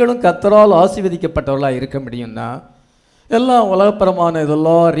 நீங்களும் கர்த்தரால் ஆசீர்வதிக்கப்பட்டவர்களாக இருக்க முடியும்னா, எல்லாம் உலகப்பரமான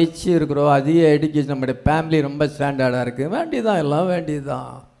இதெல்லாம் ரிச் இருக்கிறோம், அதிக எஜுகேஷன், நம்முடைய ஃபேமிலி ரொம்ப ஸ்டாண்டர்டாக இருக்குது, வேண்டியதான், எல்லாம்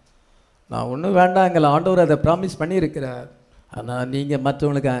வேண்டியதுதான். நான் ஒன்றும் வேண்டாங்கல்ல, ஆண்டவர் அதை ப்ராமிஸ் பண்ணியிருக்கிறார். ஆனால் நீங்கள்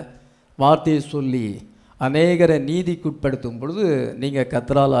மற்றவங்களுக்கு வார்த்தையை சொல்லி அநேகரை நீதிக்குட்படுத்தும் பொழுது நீங்கள்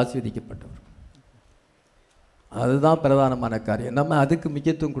கர்த்தரால் ஆசீர்வதிக்கப்பட்டவர். அதுதான் பிரதானமான காரியம். நம்ம அதுக்கு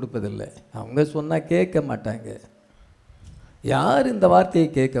முக்கியத்துவம் கொடுப்பதில்லை. அவங்க சொன்னால் கேட்க மாட்டாங்க. யார் இந்த வார்த்தையை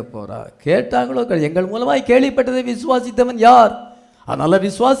கேட்க போகிறா? கேட்டாங்களோ எங்கள் மூலமாக கேள்விப்பட்டதை விசுவாசித்தவன் யார்? அதனால்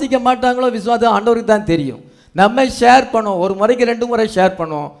விசுவாசிக்க மாட்டாங்களோ, விசுவாசம் ஆண்டவருக்கு தான் தெரியும். நம்ம ஷேர் பண்ணோம், ஒரு முறைக்கு 2 முறை ஷேர்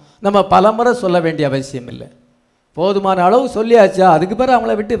பண்ணோம், நம்ம பல முறை சொல்ல வேண்டிய அவசியம் இல்லை. போதுமான அளவு சொல்லியாச்சா, அதுக்கு பிறகு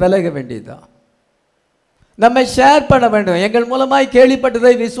அவங்கள விட்டு விலக வேண்டியதுதான். நம்ம ஷேர் பண்ண வேண்டும். எங்கள் மூலமாய்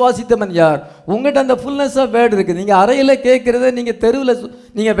கேள்விப்பட்டதை விசுவாசித்தவன் யார்? உங்கள்கிட்ட அந்த ஃபுல்னஸ் ஆஃப் வேர்டு இருக்குது. நீங்கள் அறையில் கேட்குறத நீங்கள் தெருவில்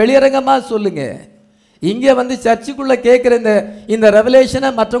நீங்கள் வெளியரங்கமாக சொல்லுங்கள். இங்கே சர்ச்சுக்குள்ளே கேட்குற இந்த ரெவலேஷனை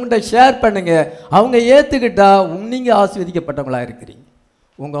மற்றவங்கள்ட்ட ஷேர் பண்ணுங்கள். அவங்க ஏற்றுக்கிட்டா நீங்கள் ஆசீர்வதிக்கப்பட்டவங்களாக இருக்கிறீங்க.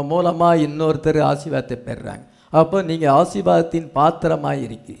 உங்கள் மூலமாக இன்னொருத்தர் ஆசீர்வாதத்தை பெறுறாங்க. அப்போ நீங்கள் ஆசீர்வாதத்தின் பாத்திரமாக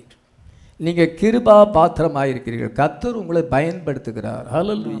இருக்கிறீர்கள். நீங்கள் கிருபா பாத்திரமாக இருக்கிறீர்கள். கர்த்தர் உங்களை பயன்படுத்துகிறார்.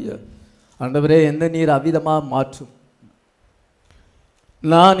 ஹல்லேலூயா. ஆண்டவரே, எந்த நீர் அவ்விதமாக மாற்றும்.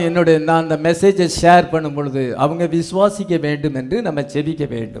 நான் அந்த மெசேஜை ஷேர் பண்ணும் பொழுது அவங்க விசுவாசிக்க வேண்டும் என்று நம்ம ஜெபிக்க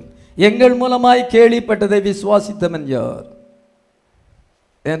வேண்டும். எங்கள் மூலமாய் கேள்விப்பட்டதை விசுவாசித்தவன் யார்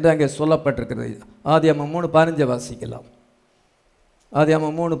என்று அங்கே சொல்லப்பட்டிருக்கிறது. ஆதியாகமம் 3:15 வாசிக்கலாம்.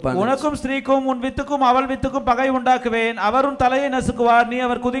 ஆதியாகமம் 3:15. உனக்கும் ஸ்திரீக்கும் உன் வித்துக்கும் அவள் வித்துக்கும் பகை உண்டாக்குவேன், அவரும் தலையை நசுக்குவார், நீ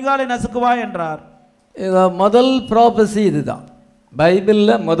அவர் குதிகாலை நசுக்குவாய் என்றார். முதல் ப்ராபசி இதுதான்.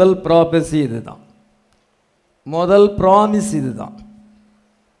 பைபிளில் முதல் ப்ராபசி இதுதான், முதல் ப்ராமிஸ் இதுதான்.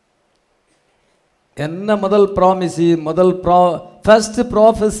 என்ன முதல் ப்ராமிசி? First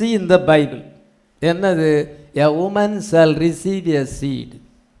prophecy in the Bible என்னது? A woman shawl receive a seat.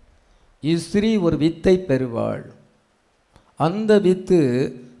 ஸ்திரீ ஒரு வித்தை பெறுவாள், அந்த வித்து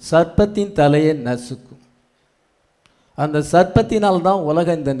சர்ப்பத்தின் தலையை நசுக்கும். அந்த சர்ப்பத்தினால் தான்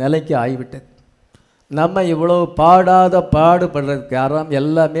உலகம் இந்த நிலைக்கு ஆகிவிட்டது. நம்ம இவ்வளோ பாடாத பாடுபடுறதுக்கு காரணம்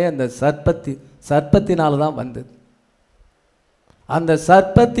எல்லாமே அந்த சர்ப்பத்தினால தான் வந்தது. அந்த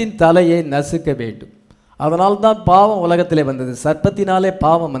சர்ப்பத்தின் தலையை நசுக்க வேண்டும். அதனால்தான் பாவம் உலகத்திலே வந்தது. சர்ப்பத்தினாலே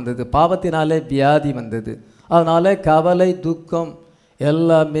பாவம் வந்தது, பாவத்தினாலே வியாதி வந்தது. அதனால கவலை, துக்கம்,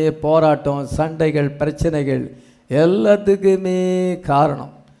 எல்லாமே போராட்டம், சண்டைகள், பிரச்சனைகள் எல்லாத்துக்குமே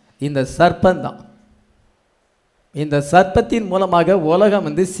காரணம் இந்த சர்ப்பந்தான். இந்த சர்ப்பத்தின் மூலமாக உலகம்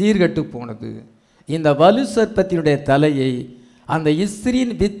சீர்கட்டு போனது. இந்த வலு சர்ப்பத்தினுடைய தலையை அந்த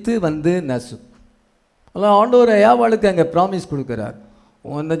இஸ்திரியின் வித்து நசுக்கும். அதான் ஆண்டவர் ஏவாளுக்கு அங்கே ப்ராமிஸ் கொடுக்குறார்.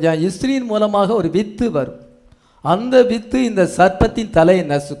 அந்த இஸ்திரியின் மூலமாக ஒரு வித்து வரும். அந்த வித்து இந்த சர்ப்பத்தின் தலையை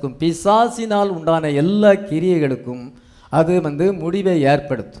நசுக்கும். பிசாசினால் உண்டான எல்லா கிரியைகளுக்கும் அது முடிவை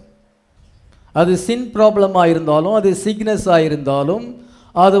ஏற்படுத்தும். அது சின் ப்ராப்ளமாக இருந்தாலும், அது சிக்னஸாக இருந்தாலும்,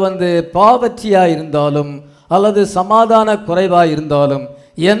 அது பாவர்ச்சியாக இருந்தாலும், அல்லது சமாதான குறைவாக இருந்தாலும்,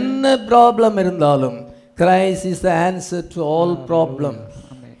 என்ன ப்ராப்ளம் இருந்தாலும், Christ is the answer to all problem.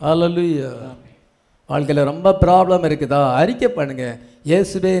 ஹல்லேலூயா. வாழ்க்கையில் ரொம்ப ப்ராப்ளம் இருக்குதா, அறிக்கை பண்ணுங்க.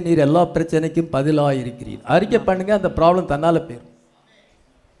 இயேசுவே நீர் எல்லா பிரச்சனைக்கும் பதிலாக இருக்கிறீர். அறிக்கை பண்ணுங்க, அந்த ப்ராப்ளம் தன்னால் போயிடும்.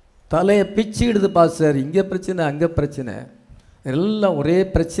 தலையை பிச்சுக்கிடுது பாஸ்டர், இங்கே பிரச்சனை அங்கே பிரச்சனை, எல்லாம் ஒரே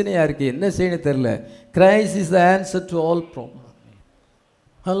பிரச்சனையாக இருக்குது, என்ன செய்யணும் தெரியல. Christ is the answer to all problem.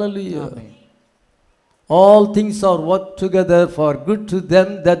 Hallelujah. All things are work together for good to them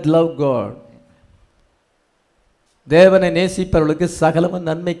that love God. தேவனை நேசிப்பவர்களுக்கு சகலமும்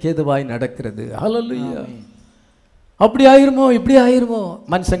நன்மைக்கு ஏதுவாய் நடக்கிறது. ஹல்லேலூயா. அப்படி ஆயிருமோ இப்படி ஆயிருமோ,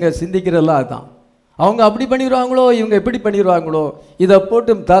 மனுஷங்க சிந்திக்கிறதெல்லாம் அதுதான். அவங்க அப்படி பண்ணிடுவாங்களோ, இவங்க எப்படி பண்ணிடுவாங்களோ, இதை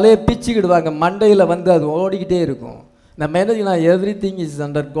போட்டு தலையை பிச்சுக்கிடுவாங்க. மண்டையில் அது ஓடிக்கிட்டே இருக்கும். நம்ம என்ன செய்யலாம்? Every thing is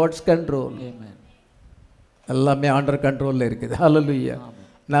under God's control. எல்லாமே அண்டர் கண்ட்ரோலில் இருக்குது. ஹல்லேலூயா.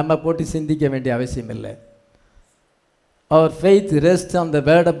 நம்ம போட்டு சிந்திக்க வேண்டிய அவசியம் இல்லை. அவர் faith rest on the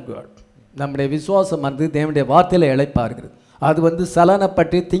word of God. நம்முடைய விசுவாசம் தேவனுடைய வார்த்தையில் இளைப்பாருகிறது. அது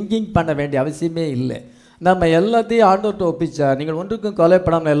சலனப்பட்டு திங்கிங் பண்ண வேண்டிய அவசியமே இல்லை. நம்ம எல்லாத்தையும் ஆண்டவர்கிட்ட ஒப்பிச்சா, நீங்கள் ஒன்றுக்கும்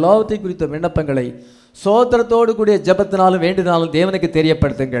கவலைப்படாமல் எல்லாத்தையும் குறித்த விண்ணப்பங்களை சோத்திரத்தோடு கூடிய ஜெபத்தினாலும் வேண்டினாலும் தேவனுக்கு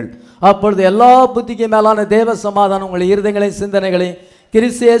தெரியப்படுத்துங்கள். அப்பொழுது எல்லா புத்திக்கு மேலான தேவ சமாதானம் உங்களை இருதயங்களையும் சிந்தனைகளையும்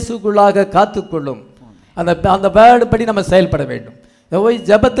கிறிஸ்து இயேசுக்குள்ளாக காத்துக்கொள்ளும். அந்த வேர்டு படி நம்ம செயல்பட வேண்டும்.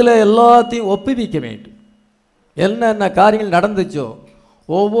 ஜெபத்தில் எல்லாத்தையும் ஒப்புவிக்க வேண்டும். என்னென்ன காரியங்கள் நடந்துச்சோ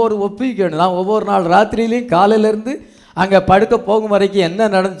ஒவ்வொரு ஒப்புவிக்கணும். நான் ஒவ்வொரு நாள் ராத்திரியிலையும் காலையிலேருந்து அங்கே படுக்க போகும் வரைக்கும் என்ன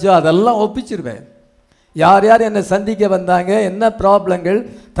நடந்துச்சோ அதெல்லாம் ஒப்பிச்சிருவேன். யார் யார் என்னை சந்திக்க வந்தாங்க, என்ன ப்ராப்ளங்கள்,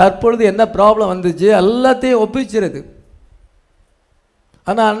 தற்பொழுது என்ன ப்ராப்ளம் வந்துச்சு, எல்லாத்தையும் ஒப்பிச்சிருது.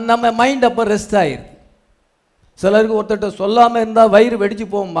 ஆனால் நம்ம மைண்ட் அப்போ ரெஸ்ட் ஆகிடுது. சிலருக்கு ஒருத்தட்ட சொல்லாமல் இருந்தால் வயிறு வெடிச்சு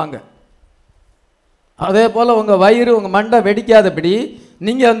போகும்பாங்க. அதே போல் உங்கள் வயிறு உங்கள் மண்டை வெடிக்காதபடி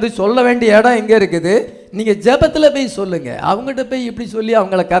நீங்கள் சொல்ல வேண்டிய இடம் எங்கே இருக்குது? நீங்கள் ஜெபத்தில் போய் சொல்லுங்கள். அவங்ககிட்ட போய் இப்படி சொல்லி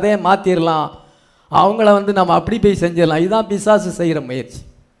அவங்கள கதையை மாற்றிடலாம், அவங்கள நம்ம அப்படி போய் செஞ்சிடலாம். இதுதான் பிசாசு செய்கிற முயற்சி.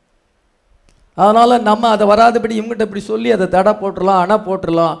 அதனால் நம்ம அதை வராதபடி இவங்ககிட்ட இப்படி சொல்லி அதை தடை போட்டுடலாம், அணை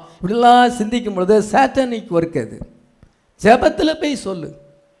போட்டுடலாம், இப்படிலாம் சிந்திக்கும் பொழுது சாட்டனிக் ஒர்க். அது ஜெபத்தில் போய் சொல்லு,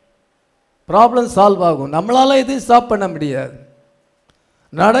 ப்ராப்ளம் சால்வ் ஆகும். நம்மளால் எதுவும் ஸ்டாப் பண்ண முடியாது.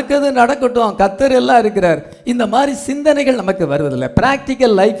 நடக்குது நடக்கட்டும், கர்த்தர் எல்லாம் இருக்கிறார். இந்த மாதிரி சிந்தனைகள் நமக்கு வருவதில்லை.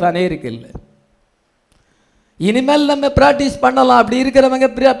 ப்ராக்டிக்கல் லைஃப் அநேருக்கு இல்லை. இனிமேல் நம்ம ப்ராக்டிஸ் பண்ணலாம். அப்படி இருக்கிறவங்க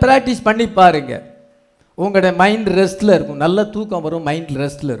ப்ராக்டிஸ் பண்ணி பாருங்க. உங்களுடைய மைண்ட் ரெஸ்ட்டில் இருக்கும், நல்ல தூக்கம் வரும், மைண்ட்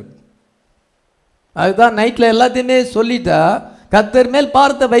ரெஸ்ட்டில் இருக்கும். அதுதான் நைட்டில் எல்லாத்தையுமே சொல்லிட்டா, கர்த்தர் மேல்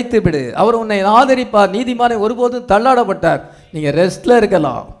பார்த்த வைத்து விடு, அவர் உன்னை ஆதரிப்பார், நீதிமானை ஒருபோதும் தள்ளாடப்பட்டார். நீங்கள் ரெஸ்ட்டில்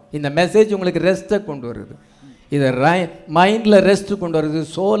இருக்கலாம். இந்த மெசேஜ் உங்களுக்கு ரெஸ்ட்டை கொண்டு வருது. இது மைண்டில் ரெஸ்ட் கொண்டு வருது,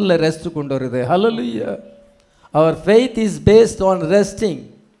 சோலில் ரெஸ்ட் கொண்டு வருது. ஹல்லேலூயா. அவர் faith is based on resting.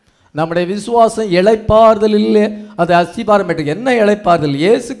 நம்முடைய விசுவாசம் இளைப்பாறுதலில் அது அஸ்திபாரமேட்டு. என்ன இளைப்பாறுதல்?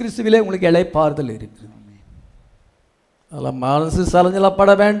 இயேசு கிறிஸ்துவிலே உங்களுக்கு இளைப்பாறுதல் இருக்குது. அதெல்லாம் மனசு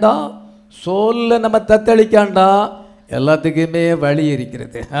சலஞ்சலப்பட வேண்டாம், சோலில் நம்ம தத்தளிக்காண்டா, எல்லாத்துக்குமே வழி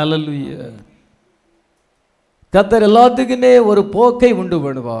இருக்கிறது. ஹல்லேலூயா. கர்த்தர் எல்லாத்துக்குமே ஒரு போக்கை உண்டு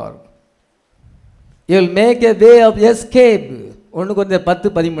பண்ணுவார். You'll make a way of escape.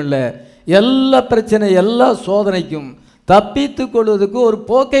 1 எல்லா பிரச்சனை எல்லா சோதனைக்கும் தப்பித்து கொள்வதற்கு ஒரு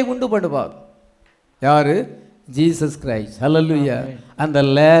போக்கை உண்டு பண்ணுவார். யாரு? Jesus Christ. ஹல்லேலூயா. அந்த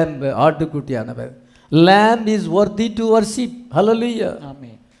lamb, ஆட்டுக்குட்டியானவர். Lamb is worthy to worship. ஹல்லேலூயா.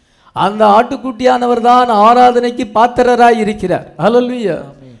 ஆமென். அந்த ஆட்டுக்குட்டியானவர் தான் ஆராதனைக்கு பாத்திரராய் இருக்கிறார். ஹல்லேலூயா.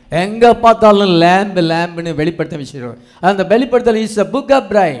 எங்க பார்த்தாலும் lamb lamப்னு வெளிப்படுத்த விஷயம். அந்த வெளிப்படுத்தல் is a book of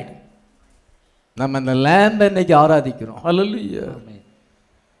bride. நம்ம அந்த லேம்பை இன்னைக்கு ஆராதிக்கிறோம். ஹல்லேலூயா.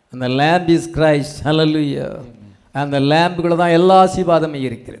 அந்த லேம்ப் இஸ் கிரைஸ்ட். ஹல்லேலூயா. அந்த லேம்புக்குள்ள தான் எல்லா ஆசீர்வாதமும்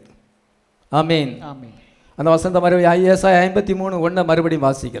இருக்கிறது. ஆமென். அந்த வசந்த மறுபடியும் ஏசாயா 53:1 மறுபடியும்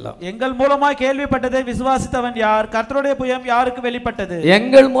வாசிக்கலாம். எங்கள் மூலமாய் கேள்விப்பட்டதை விசுவாசித்தவன் யார்? கர்த்தருடைய புயம் யாருக்கு வெளிப்பட்டது?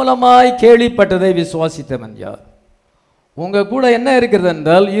 எங்கள் மூலமாய் கேள்விப்பட்டதை விசுவாசித்தவன் யார்? உங்க கூட என்ன இருக்கிறது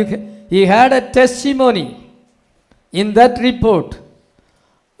என்றால், you had a testimony in that report.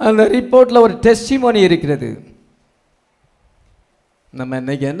 அந்த ரிப்போர்ட்ல ஒரு டெஸ்டிமோனி இருக்கிறது. நம்ம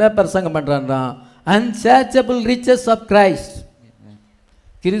இன்னைக்கு என்ன பிரசங்கம் பண்றோம்னா, unsearchable riches of Christ.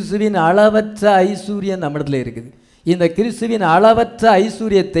 கிறிஸ்துவின் அளவற்ற ஐஸ்வர்யம் நம்மிடத்துல இருக்குது. இந்த கிறிஸ்துவின் அளவற்ற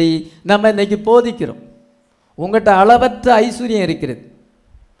ஐஸ்வர்யத்தை நம்ம இன்னைக்கு போதிக்கிறோம். உங்கள்கிட்ட அளவற்ற ஐஸ்வர்யம் இருக்கிறது.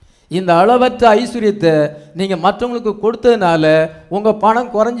 இந்த அளவற்ற ஐஸ்வர்யத்தை நீங்கள் மற்றவங்களுக்கு கொடுத்ததுனால உங்கள்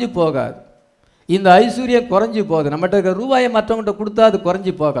பணம் குறைஞ்சி போகாது. இந்த ஐஸ்வர்யம் குறைஞ்சி போகுது. நம்மகிட்ட இருக்கிற ரூபாயை மற்றவங்கள்ட்ட கொடுத்தா அது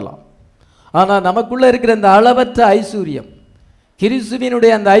குறைஞ்சி போகலாம். ஆனால் நமக்குள்ளே இருக்கிற இந்த அளவற்ற ஐஸ்வர்யம்,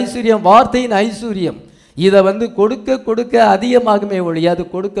 கிறிஸ்துவினுடைய அந்த ஐஸ்வர்யம், வார்த்தையின் ஐஸ்வர்யம், இதை கொடுக்க கொடுக்க அதிகமாகுமே ஒழிய அது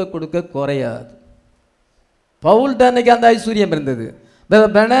கொடுக்க கொடுக்க குறையாது. பவுல்ட்ட அன்னைக்கு அந்த ஐஸ்வர்யம் இருந்தது.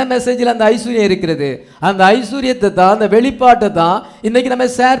 மெசேஜில் அந்த ஐஸ்வர்யம் இருக்கிறது. அந்த ஐஸ்வர்யத்தை தான், அந்த வெளிப்பாட்டை தான் இன்னைக்கு நம்ம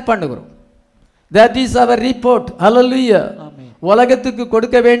ஷேர் பண்ணுகிறோம். That is our report. ஹல்லேலூயா. உலகத்துக்கு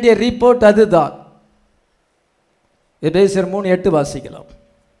கொடுக்க வேண்டிய ரிப்போர்ட் அதுதான். எபேசியர் 3:8 வாசிக்கலாம்.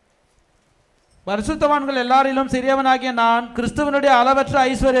 பரிசுத்தவான்கள் எல்லாரிலும் சிறியவனாகிய நான் கிறிஸ்துவனுடைய அளவற்ற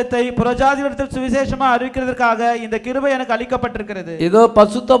ஐஸ்வர்யத்தை புறஜாதிகளிடத்தில் சுவிசேஷமாக அறிவிக்கிறதற்காக இந்த கிருபை எனக்கு அளிக்கப்பட்டிருக்கிறது. இதோ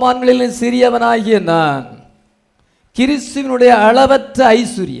பரிசுத்தவான்களிலும் சிறியவனாகிய நான் கிறிஸ்துவனுடைய அளவற்ற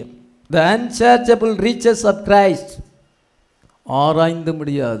ஐஸ்வர்யம், the unsearchable riches of Christ, ஆராய்ந்து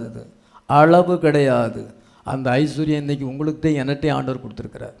முடியாதது, அளவு கிடையாது. அந்த ஐஸ்வர்யம் இன்னைக்கு உங்களுக்கு என்னட்டையும் ஆண்டவர்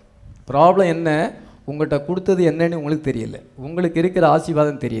கொடுத்துருக்கிறார். ப்ராப்ளம் என்ன? உங்கள்கிட்ட கொடுத்தது என்னன்னு உங்களுக்கு தெரியல. உங்களுக்கு இருக்கிற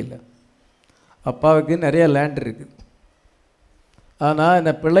ஆசீர்வாதம் தெரியல. அப்பாவுக்கு நிறைய லேண்ட் இருக்குது, ஆனால்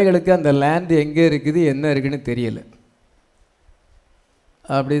இந்த பிள்ளைகளுக்கு அந்த லேண்டு எங்கே இருக்குது, என்ன இருக்குன்னு தெரியல.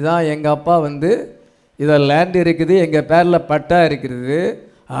 அப்படி தான் எங்கள் அப்பா இதில் லேண்ட் இருக்குது, எங்கள் பேரில் பட்டா இருக்கிறது,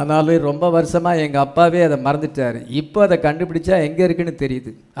 ஆனாலும் ரொம்ப வருஷமாக எங்கள் அப்பாவே அதை மறந்துட்டார். இப்போ அதை கண்டுபிடிச்சா எங்கே இருக்குன்னு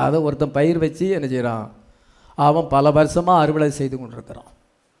தெரியுது. அதை ஒருத்தன் பயிர் வச்சு என்ன செய்கிறான், அவன் பல வருஷமாக அறுவடை செய்து கொண்டிருக்கிறான்.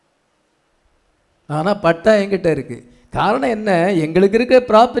 ஆனால் பட்டா எங்கிட்ட இருக்குது. காரணம் என்ன? எங்களுக்கு இருக்க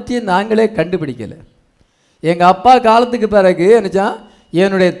ப்ராப்பர்ட்டியை நாங்களே கண்டுபிடிக்கலை. எங்கள் அப்பா காலத்துக்கு பிறகு என்னச்சான்,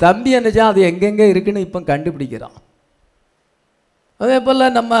 என்னுடைய தம்பி என்னச்சான் அது எங்கெங்கே இருக்குன்னு இப்போ கண்டுபிடிக்கிறான். அதே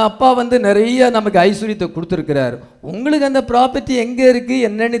போல் நம்ம அப்பா நிறைய நமக்கு ஐஸ்வர்யத்தை கொடுத்துருக்கிறார். உங்களுக்கு அந்த ப்ராப்பர்ட்டி எங்கே இருக்குது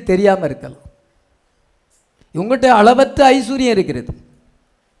என்னன்னு தெரியாமல் இருக்கலாம். உங்கள்கிட்ட அளவற்ற ஐஸ்வர்யம் இருக்கிறது.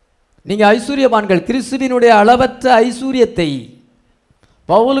 நீங்கள் ஐஸ்வர்யவான்கள். கிறிஸ்துவினுடைய அளவற்ற ஐஸ்வர்யத்தை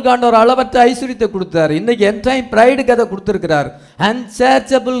பவுலுக்கான ஒரு அளவற்ற ஐஸ்வர்யத்தை கொடுத்தார். இன்னைக்கு என்டைம் பிரைடுக்கு அதை கொடுத்துருக்கிறார்.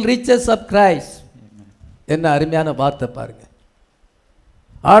 அன்சர்ச்சபிள் ரிச்சஸ் ஆஃப் கிரைஸ்ட். என்ன அருமையான வார்த்தை பாருங்க.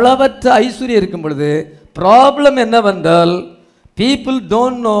 அளவற்ற ஐஸ்வர்யம் இருக்கும் பொழுது ப்ராப்ளம் என்னவென்றால், people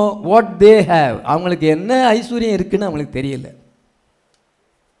don't know what they have. அவங்களுக்கு என்ன ஐஸ்வர்யம் இருக்குன்னு அவங்களுக்கு தெரியல.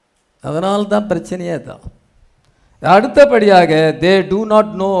 அதனால தான் பிரச்சனையே தான். அடுத்தபடியாக they do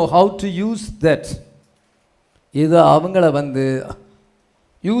not know how to use that. இது அவங்கள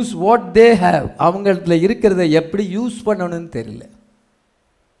யூஸ் வாட் தே ஹேவ், அவங்கள இருக்கிறத எப்படி யூஸ் பண்ணணும்னு தெரியல.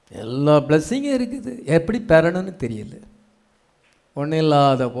 எல்லா பிளஸ்ஸிங்கும் இருக்குது, எப்படி பெறணும்னு தெரியல. ஒன்றும்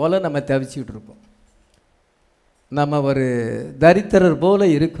இல்லாத போல் நம்ம தவிச்சிக்கிட்டு இருப்போம். நம்ம ஒரு தரித்திரர் போல்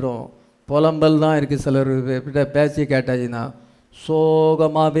இருக்கிறோம். புலம்பல் தான் இருக்குது. சிலர் எப்படி பேசி கேட்டாச்சுன்னா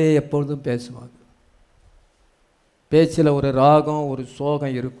சோகமாகவே எப்பொழுதும் பேசுவாங்க. பேச்சில் ஒரு ராகம், ஒரு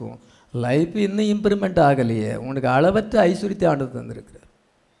சோகம் இருக்கும். லைஃப் இன்னும் இம்ப்ரூவ்மெண்ட் ஆகலையே. உனக்கு அளவற்ற ஐஸ்வர்யத்தை ஆண்டு தந்திருக்கிறார்.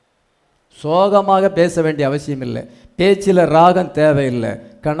 சோகமாக பேச வேண்டிய அவசியம் இல்லை. பேச்சில் ராகம் தேவையில்லை.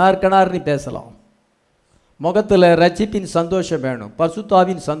 கணார் நீ பேசலாம். முகத்தில் ரட்சிப்பின் சந்தோஷம் வேணும்,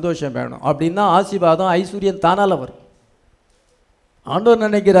 பசுத்தாவின் சந்தோஷம் வேணும். அப்படின்னா ஆசீர்வாதம் ஐஸ்வர்யம் தானால வரும். ஆண்டவர்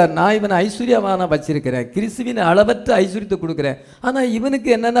நினைக்கிறார், நான் இவனை ஐஸ்வர்யமான வச்சிருக்கிறேன், கிறிஸ்துவின் அளவற்ற ஐஸ்வர்யத்தை கொடுக்குறேன். ஆனால்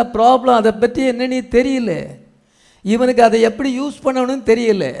இவனுக்கு என்னென்ன ப்ராப்ளம், அதை பற்றி என்னன்னு தெரியல. இவனுக்கு அதை எப்படி யூஸ் பண்ணணும்னு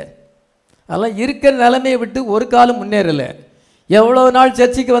தெரியல. அதெல்லாம் இருக்கிற நிலைமையை விட்டு ஒரு காலம் முன்னேறலை. எவ்வளோ நாள்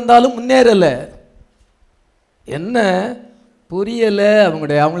சர்ச்சைக்கு வந்தாலும் முன்னேறலை. என்ன புரியலை,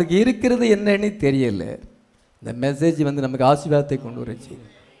 அவங்களுக்கு இருக்கிறது என்னன்னு தெரியலை. இந்த மெசேஜ் நமக்கு ஆசீர்வாதத்தை கொண்டு வரச்சு.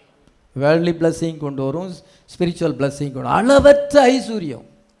 வேர்ல்ட்லி பிளஸ்ஸிங் கொண்டு வரும், ஸ்பிரிச்சுவல் பிளஸ்ஸிங் கொண்டு வரும். அளவற்ற ஐஸ்வர்யம்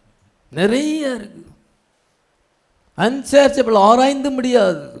நிறைய இருக்கு. அன்சர்ச்சபிள், ஆராய்ந்து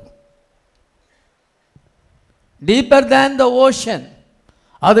முடியாது. டீப்பர் தேன் த ஓஷன்,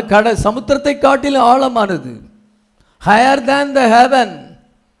 அது சமுத்திரத்தை காட்டிலும் ஆழமானது. ஹையர் தேன் த ஹெவன்,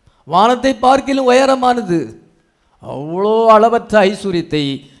 வானத்தை பார்க்கிலும் உயரமானது. அவ்வளோ அளவற்ற ஐஸ்வர்யத்தை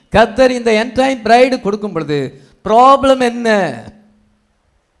கர்த்தர் இந்த என்டைம் பிரைடு கொடுக்கும் பொழுது ப்ராப்ளம் என்ன?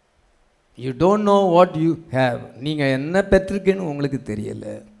 You don't know what you have. நீங்கள் என்ன பெற்றிருக்கீன்னு உங்களுக்கு தெரியல.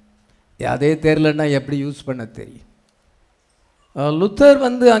 அதே தெரியலன்னா எப்படி யூஸ் பண்ண தெரியும். லுத்தர்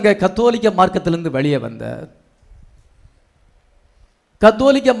வந்து அங்கே கத்தோலிக்க மார்க்கத்திலிருந்து வெளியே வந்தார்.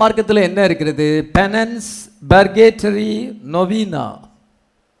 கத்தோலிக்க மார்க்கத்தில் என்ன இருக்கிறது? Penance, purgatory, நொவீனா.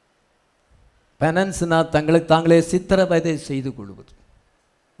 பெனன்ஸ்னா தங்களுக்கு தாங்களே சித்திரவதை செய்து கொள்வது,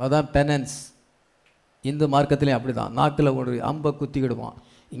 அதான் பெனன்ஸ். இந்து மார்க்கத்திலையும் அப்படி தான். நாக்கில் ஒரு அம்பை குத்திக்கிடுவான்,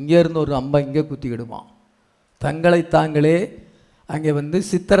 இங்கே இருந்து ஒரு அம்பை இங்கே குத்திக்கிடுவான். தங்களை தாங்களே அங்கே வந்து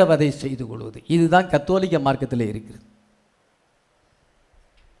சித்திரவதை செய்து கொள்வது, இதுதான் கத்தோலிக்க மார்க்கத்தில் இருக்குது.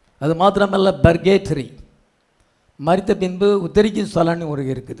 அது மாத்திரமல்ல, பர்கேட்டரி, மரித்த பின்பு உத்தரிக்கும் ஸ்தலம்னு ஒரு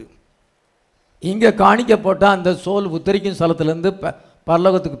இருக்குது. இங்கே காணிக்க போட்டால் அந்த சோல் உத்தரிக்கும் ஸ்தலத்திலேருந்து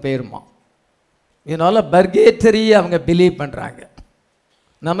பரலோகத்துக்கு போயிருமா. இதனால் பர்கேட்டரி அவங்க பிலீவ் பண்ணுறாங்க.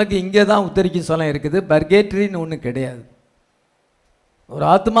 நமக்கு இங்கே தான் உத்தரிக்கும் ஸ்தலம் இருக்குது, பர்கேட்டரின்னு ஒன்று கிடையாது. ஒரு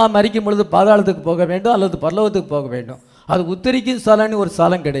ஆத்மா மரிக்கும் பொழுது பாதாளத்துக்கு போக வேண்டும் அல்லது பரலோகத்துக்கு போக வேண்டும். அது உத்தரிக்கும் ஸ்தலம்னு ஒரு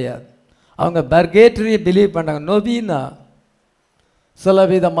ஸ்தலம் கிடையாது. அவங்க பர்கேட்டரியை பிலீவ் பண்ணாங்க. நொபீனா சில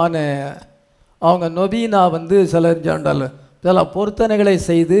விதமான அவங்க நொபீனா வந்து சில பொருத்தனைகளை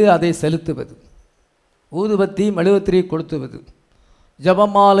செய்து அதை செலுத்துவது, ஊதுபத்தி மெழுகுத்திரி கொளுத்துவது,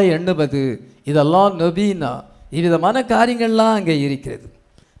 ஜபமாலை எண்ணுவது, இதெல்லாம் நொபீனா. இவ்விதமான காரியங்கள்லாம் அங்கே இருக்கிறது.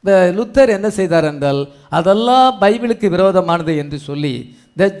 இந்த லுத்தர் என்ன செய்தார் என்றால், அதெல்லாம் பைபிளுக்கு விரோதமானது என்று சொல்லி,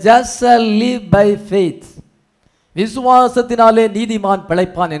 the just shall live by faith, விசுவாசத்தினாலே நீதிமான்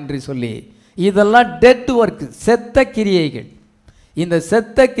பிழைப்பான் என்று சொல்லி, இதெல்லாம் டெட் ஒர்க், செத்த கிரியைகள். இந்த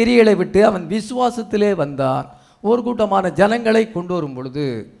செத்த கிரியைகளை விட்டு அவன் விசுவாசத்திலே வந்தான். ஒரு கூட்டமான ஜனங்களை கொண்டு வரும் பொழுது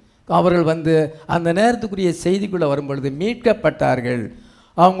அவர்கள் வந்து அந்த நேரத்துக்குரிய செய்திக்குள்ளே வரும் பொழுது மீட்கப்பட்டார்கள்.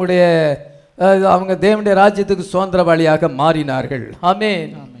 அவங்க தேவனுடைய ராஜ்யத்துக்கு சுதந்திரவாளியாக மாறினார்கள்.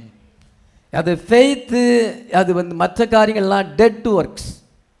 ஆமென். அது ஃபெய்த்து. அது வந்து மற்ற காரியங்கள்லாம் டெட் ஒர்க்ஸ்.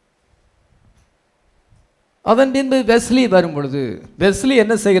 அதன் பின்பு வெஸ்லி வரும் பொழுது, வெஸ்லி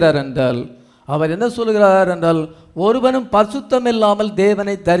என்ன செய்கிறார் என்றால், அவர் என்ன சொல்கிறார் என்றால், ஒருவனும் பரிசுத்தம் இல்லாமல்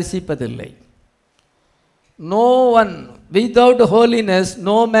தேவனை தரிசிப்பதில்லை. No one without holiness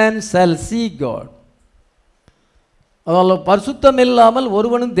no man shawl see God. அதனால் பரிசுத்தம் இல்லாமல்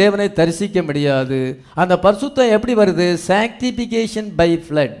ஒருவனும் தேவனை தரிசிக்க முடியாது. அந்த பரிசுத்தம் எப்படி வருது? Sanctification by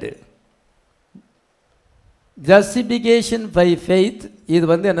flood, justification by faith. இது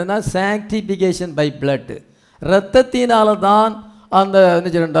வந்து என்னென்னா சாங்டிஃபிகேஷன் பை பிளட், இரத்தத்தினால தான் அந்த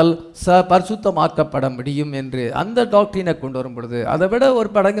என்றால் பரிசுத்தமாக்கப்பட முடியும் என்று அந்த டாக்டரினை கொண்டு வரும் பொழுது அதை விட ஒரு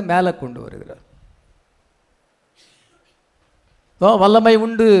படங்கு மேலே கொண்டு வருகிறார். வல்லமை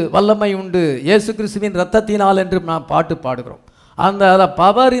உண்டு, வல்லமை உண்டு இயேசு கிறிஸ்துவின் இரத்தத்தினால் என்று நாம் பாட்டு பாடுகிறோம். அந்த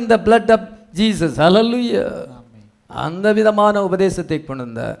power in the blood of Jesus. ஹல்லேலூயா. அந்த விதமான உபதேசத்தை கொண்டு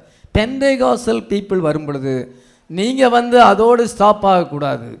வந்த பெந்தேகாஸ்டல் பீப்புள் வரும் பொழுது நீங்கள் வந்து அதோடு ஸ்டாப்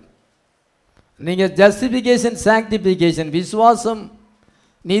ஆகக்கூடாது. நீங்கள் ஜஸ்டிஃபிகேஷன், சாங்டிஃபிகேஷன், விசுவாசம்,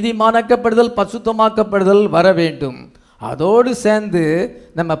 நீதிமானாக்கப்படுதல், பரிசுத்தமாக்கப்படுதல் வர வேண்டும். அதோடு சேர்ந்து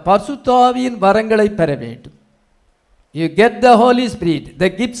நம்ம பரிசுத்தாவியின் வரங்களை பெற வேண்டும். You get the Holy spirit, the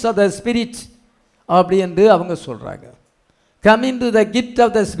gifts of the spirit அப்படி என்று அவங்க சொல்கிறாங்க. Coming to the gift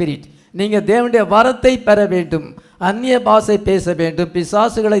of the spirit. நீங்கள் தேவனுடைய வரத்தை பெற வேண்டும், அந்நிய பாஷை பேச வேண்டும்,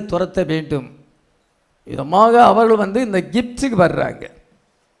 பிசாசுகளை துரத்த வேண்டும். விதமாக அவர்கள் வந்து இந்த கிஃப்ட்ஸுக்கு வர்றாங்க.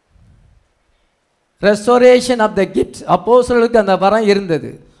 Restoration of the gifts. அப்போஸ்தலர்களுக்கு அந்த வரம் இருந்தது,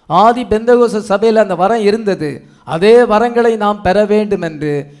 ஆதி பெந்தகோஸ்து சபையில் அந்த வரம் இருந்தது. அதே வரங்களை நாம் பெற வேண்டும்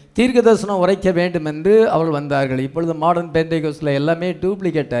என்று, தீர்க்கதரிசனம் உரைக்க வேண்டும் என்று அவர்கள் வந்தார்கள். இப்பொழுது மாடர்ன் பெந்தகோஸ்டில் எல்லாமே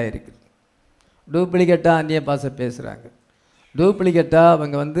டூப்ளிகேட்டாக இருக்குது. டூப்ளிகேட்டாக அந்நிய பாஷை பேசுகிறாங்க, டூப்ளிகேட்டாக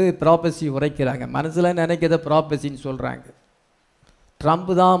அவங்க வந்து ப்ராப்பசி உரைக்கிறாங்க, மனசில் நினைக்கிறத ப்ராப்பசின்னு சொல்கிறாங்க.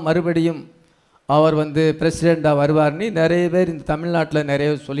 ட்ரம்ப் தான் மறுபடியும் அவர் வந்து பிரசிடெண்ட்டாக வருவார்னு நிறைய பேர் இந்த தமிழ்நாட்டில்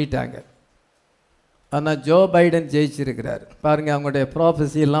நிறைய சொல்லிட்டாங்க. ஆனால் ஜோ பைடன் ஜெயிச்சிருக்கிறார் பாருங்கள். அவங்களுடைய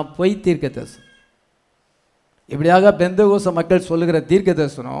ப்ராஃபஸி எல்லாம் பொய் தீர்க்க தரிசனம். இப்படியாக பெந்தகோஸ்து மக்கள் சொல்லுகிற தீர்க்க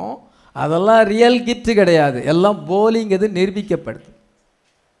தரிசனம் அதெல்லாம் ரியல் கிஃப்ட் கிடையாது, எல்லாம் போலிங்கிறது நிரூபிக்கப்படுது.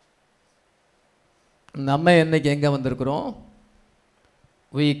 நம்ம என்னைக்கு எங்கே வந்திருக்கிறோம்?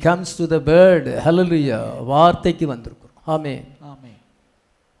 we comes to the word. ஹல்லேலூயா. வார்த்தைக்கு வந்திருக்கிறோம். ஆமென். ஆமென்.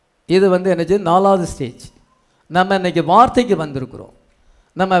 இது வந்து என்னது? 4வது ஸ்டேஜ். நம்ம இன்னைக்கு வார்த்தைக்கு வந்திருக்கிறோம்.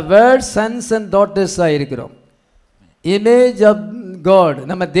 நம்ம வேர்ட் சன்ஸ் அண்ட் டாட்டர்ஸாக இருக்கிறோம். இமேஜ் ஆஃப் காட்,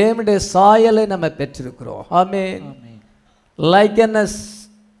 நம்ம தேவனுடைய சாயலை நம்ம பெற்றிருக்கிறோம். ஆமென். லைக்கனஸ்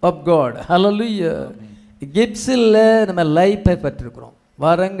ஆஃப் காட். ஹல்லேலூயா. கிஃப்ட்ஸ் இல்லை, நம்ம லைஃபை பெற்றிருக்கிறோம்.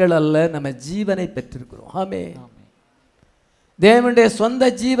 வரங்கள் அல்ல, நம்ம ஜீவனை பெற்றிருக்கிறோம். ஆமென். தேவனுடைய சொந்த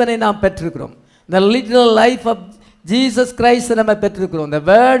ஜீவனை நாம் பெற்றிருக்கிறோம். இந்த literal life of Jesus Christ நம்ம பெற்றிருக்கிறோம். இந்த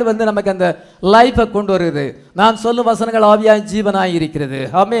வேர்டு வந்து நமக்கு அந்த லைஃபை கொண்டு வருது. நான் சொல்லும் வசனங்கள் ஆவியாய் ஜீவனாய் இருக்கிறது.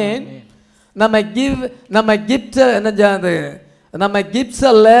 ஆமென். நம்ம கிஃப்ட் என்னது? நம்ம கிஃப்ட்ஸ்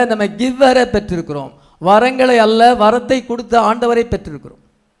அல்ல, நம்ம கிவ்வரை பெற்றிருக்கிறோம். வரங்களை அல்ல, வரத்தை கொடுத்த ஆண்டவரை பெற்றிருக்கிறோம்.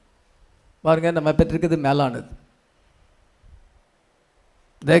 பாருங்க, நம்ம பெற்றிருக்கிறது மேலானது.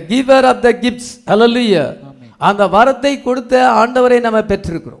 the giver of the gifts, hallelujah. அந்த வரத்தை கொடுத்த ஆண்டவரை நம்ம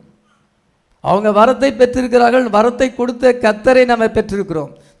பெற்றிருக்கிறோம். அவங்க வரத்தை பெற்றிருக்கிறார்கள், வரத்தை கொடுத்த கர்த்தரை நம்ம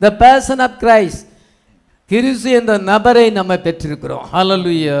பெற்றிருக்கிறோம். the person of Christ, கிறிஸ்து என்ற நபரை நம்ம பெற்றிருக்கிறோம்.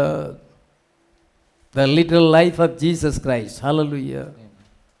 hallelujah. the little life of Jesus Christ, hallelujah.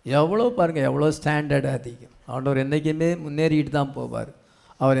 எவ்வளோ பாருங்க, எவ்வளோ ஸ்டாண்டர்ட் அதிகம். ஆண்டவர் என்றைக்குமே முன்னேறிட்டு தான் போவார்.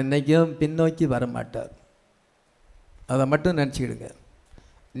 அவர் என்றைக்கும் பின்னோக்கி வரமாட்டார். அதை மட்டும் நினச்சிக்கிடுங்க.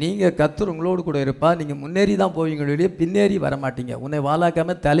 நீங்கள் கர்த்தர் உங்களோடு கூட இருப்பா, நீங்கள் முன்னேறி தான் போவீங்களுடைய, பின்னேறி வரமாட்டீங்க. உன்னை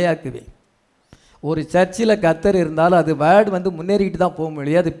வாழாக்காமல் தலையாக்குவேன். ஒரு சர்ச்சில் கர்த்தர் இருந்தாலும் அது வேர்டு வந்து முன்னேறிக்கிட்டு தான் போக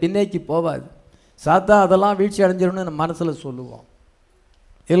முடியாது, அது பின்னேக்கி போகாது. சாத்தா அதெல்லாம் வீழ்ச்சி அடைஞ்சிடணும்னு நம்ம மனசில் சொல்லுவோம்.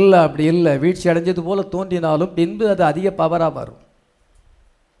 இல்லை, அப்படி இல்லை. வீழ்ச்சி அடைஞ்சது போல் தோன்றினாலும் பின்பு அது அதிக பவராக வரும்.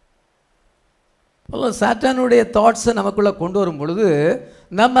 சாத்தானுடைய தாட்ஸை நமக்குள்ளே கொண்டு வரும் பொழுது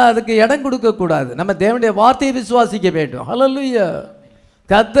நம்ம அதுக்கு இடம் கொடுக்கக்கூடாது. நம்ம தேவனுடைய வார்த்தையை விசுவாசிக்க வேண்டும். ஹல்லேலூயா.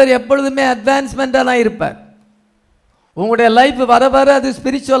 கர்த்தர் எப்பொழுதுமே அட்வான்ஸ்மெண்ட்டாக தான் இருப்பார். உங்களுடைய லைஃப் வர வர அது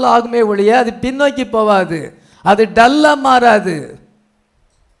ஸ்பிரிச்சுவல் ஆகுமே ஒழிய அது பின்னோக்கி போவாது, அது டல்லாக மாறாது.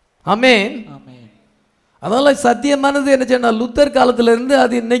 ஆமென். அதனால் சத்தியமானது என்ன சொன்னால், லுத்தர் காலத்திலிருந்து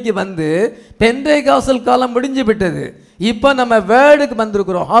அது இன்னைக்கு வந்து பெந்தேகாஸ்தல் காலம் முடிஞ்சு விட்டது. இப்போ நம்ம வேர்டுக்கு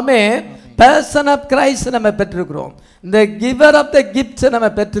வந்திருக்கிறோம். ஆமென். பர்சன் ஆஃப் கிரைஸ்ட் நம்ம பெற்றிருக்கிறோம். இந்த கிவர் ஆஃப் த கிஃப்ட்ஸ் நம்ம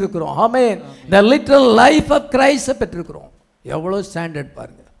பெற்றிருக்கிறோம். ஆமென். The little life of Christ பெற்றிருக்கிறோம். எவ்வளோ ஸ்டாண்டர்ட்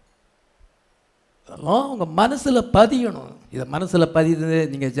பாருங்க. அதெல்லாம் உங்கள் மனசில் பதியணும். இதை மனசில் பதிது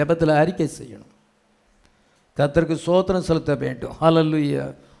நீங்கள் ஜெபத்தில் அறிக்கை செய்யணும். கர்த்தருக்கு ஸ்தோத்திரம் செலுத்த வேண்டும். ஹல்லேலூயா.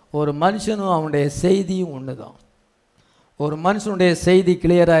 ஒரு மனுஷனும் அவனுடைய செய்தியும் ஒன்று தான். ஒரு மனுஷனுடைய செய்தி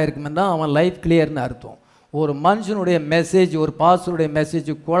கிளியராக இருக்குமென்னா அவன் லைஃப் கிளியர்னு அர்த்தம். ஒரு மனுஷனுடைய மெசேஜ், ஒரு பாஸ்டருடைய மெசேஜ்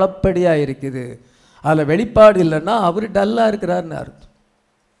குழப்படியாக இருக்குது, அதில் வெளிப்பாடு இல்லைன்னா அவர் டல்லாக இருக்கிறாருன்னு அர்த்தம்.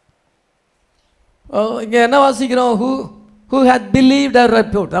 இங்கே என்ன வாசிக்கிறோம்? who had believed our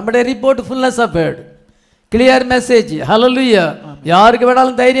report. நம்முடைய report fullness of word, clear message. ஹல்லேலூயா. யாருக்கு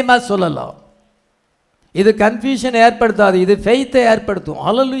வேணாலும் தைரியமாக சொல்லலாம். இது கன்ஃபியூஷன் ஏற்படுத்தாது, இது ஃபெய்த்தை ஏற்படுத்தும்.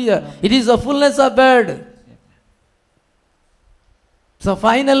 ஹல்லேலூயா. It is a fullness of word. So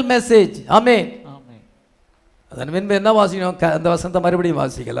final message. ஆமென். அதன் பின்பு என்ன வாசிக்கணும்? அந்த வசனத்தை மறுபடியும்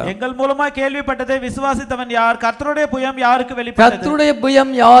வாசிக்கலாம். எங்கள் மூலமா கேள்விப்பட்டதை விசுவாசித்தவன் யார்? கர்த்தருடைய புயம் யாருக்கு வெளிப்பட்டது? கர்த்தருடைய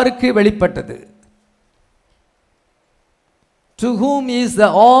புயம் யாருக்கு வெளிப்பட்டது? To whom is the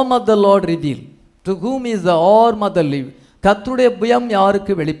arm of the Lord revealed? To whom is the arm of the Lord? கர்த்தருடைய புயம்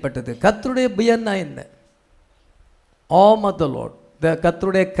யாருக்கு வெளிப்பட்டது? கர்த்தருடைய புயம்னா என்ன? arm of the Lord,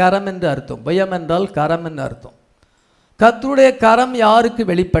 கர்த்தருடைய கரம் என்று அர்த்தம். புயம் என்றால் கரம் என்று அர்த்தம். கர்த்தருடைய கரம் யாருக்கு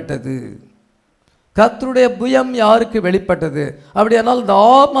வெளிப்பட்டது? கர்த்தருடைய புயம் யாருக்கு வெளிப்பட்டது? அப்படியானால் the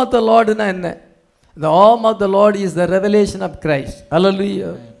arm of the Lord னா என்ன? The arm of the Lord is the revelation of Christ.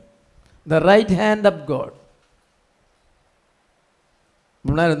 Hallelujah. The right hand of God.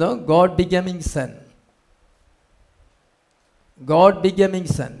 முன்னாடி இருந்தோம் God becoming son. God becoming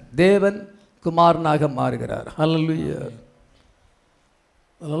son. தேவன் குமாரனாக மாறுகிறார். ஹல்லேலூயா.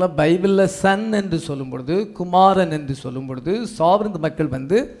 அதனால் பைபிளில் சன் என்று சொல்லும் பொழுது, குமாரன் என்று சொல்லும் பொழுது, சாவரன் மக்கள்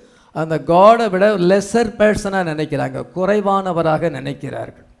வந்து அந்த காடை விட லெஸர் பர்சனாக நினைக்கிறாங்க, குறைவானவராக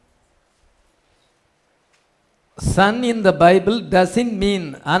நினைக்கிறார்கள். Son in the Bible doesn't mean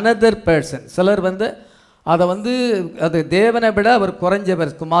another person. சிலர் வந்து அதை வந்து அது தேவனை விட அவர்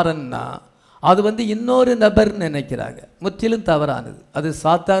குறைஞ்சவர் குமாரன்னா அது வந்து இன்னொரு நபர்னு நினைக்கிறாங்க. முற்றிலும் தவறானது. அது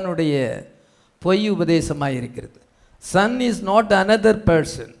சாத்தானுடைய பொய் உபதேசமாக இருக்கிறது. Sun is not another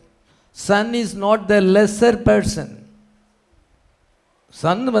person. Sun is not the lesser person.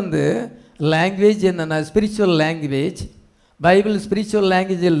 Sun வந்து லாங்குவேஜ் என்னென்னா ஸ்பிரிச்சுவல் லாங்குவேஜ். பைபிள் ஸ்பிரிச்சுவல்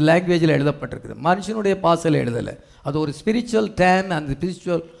லாங்குவேஜில் எழுதப்பட்டிருக்குது, மனுஷனுடைய பாசையில் எழுதலை. அது ஒரு ஸ்பிரிச்சுவல் டேம், அந்த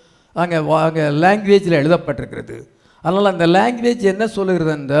ஸ்பிரிச்சுவல் அங்கே லாங்குவேஜில் எழுதப்பட்டிருக்கிறது. அதனால் அந்த லாங்குவேஜ் என்ன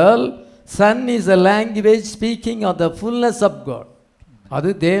சொல்லுகிறது என்றால், Sun is a language speaking of the fullness of God. அது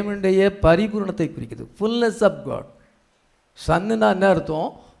தேவனுடைய பரிபூர்ணத்தை குறிக்குது. Fullness of God. சன்னுனா என்ன அர்த்தம்?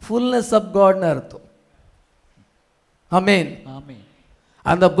 ஃபுல்னஸ் ஆஃப் காட்னு அர்த்தம். ஆமென்.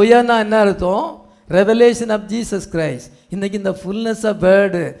 அந்த புயனா என்ன அர்த்தம்? Revelation of Jesus Christ. இன்னைக்கு இந்த ஃபுல்னஸ் ஆஃப்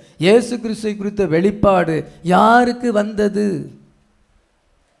வேர்டு, இயேசு கிறிஸ்துவை குறித்த வெளிப்பாடு யாருக்கு வந்தது?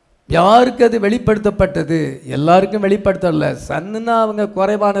 யாருக்கு அது வெளிப்படுத்தப்பட்டது? எல்லாருக்கும் வெளிப்படுத்தல. சன்னுன்னா அவங்க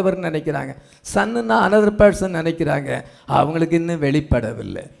குறைவானவர்னு நினைக்கிறாங்க, சன்னுன்னா அனதர் பர்சன் நினைக்கிறாங்க. அவங்களுக்கு இன்னும்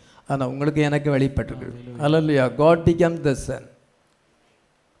வெளிப்படவில்லை. ஆனால் உங்களுக்கு எனக்கு வெளிப்பட்டிருக்கு. ஹல்லேலூயா. God became the son,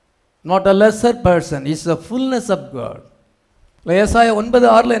 not a lesser person. It's the fullness of God. ஏசாயா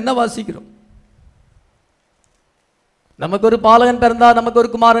 9:6 என்ன வாசிக்கிறோம்? நமக்கு ஒரு பாலகன் பிறந்தார், நமக்கு ஒரு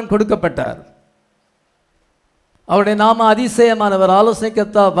குமாரன் கொடுக்கப்பட்டார். அவருடைய நாம அதிசயமானவர்,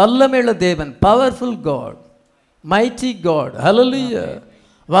 ஆலோசனைக்கர்த்தா, வல்லமையுள்ள தேவன், பவர்ஃபுல் காட், மைட்டி காட். ஹல்லேலூயா.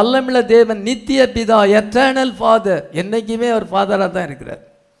 வல்லமையுள்ள தேவன், நித்திய பிதா, எட்டர்னல் ஃபாதர். என்னைக்குமே அவர் ஃபாதராக தான் இருக்கிறார்,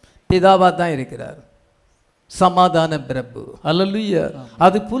 பிதாவாக தான் இருக்கிறார். சமாதான பிரபு. ஹல்லேலூயா.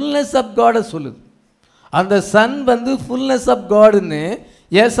 அது ஃபுல்னஸ் ஆஃப் காடை சொல்லுது. அந்த சன் வந்து ஃபுல்னஸ் ஆஃப் காடுன்னு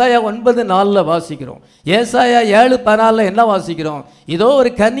ஏசாயா 9:4 வாசிக்கிறோம். ஏசாயா 7:14 என்ன வாசிக்கிறோம்? இதோ ஒரு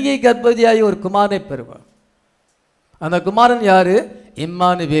கன்னிகை கர்ப்பவதியாகி ஒரு குமாரனை பெறுவார். அந்த குமாரன் யாரு?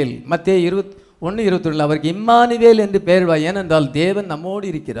 இம்மானுவேல். மத்தேயு 21:21 அவருக்கு இம்மானுவேல் என்று பெயர். ஏனென்றால் தேவன் நம்மோடு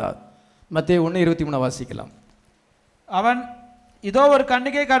இருக்கிறார். மத்தேயு 1:23 வாசிக்கலாம். அவன் இதோ ஒரு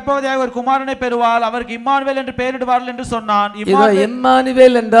கன்னிகை கர்ப்பவதியாக ஒரு குமாரனை பெறுவாள், அவருக்கு இம்மானுவேல் என்று பெயரிடுவார்கள் என்று சொன்னான்.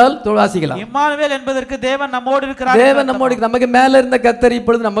 இம்மானுவேல் என்றால் வாசிக்கலாம். இம்மானுவேல் என்பதற்கு தேவன் நம்மோடு இருக்கிறார். தேவன் நம்மோடு, நமக்கு மேல இருந்த கர்த்தர்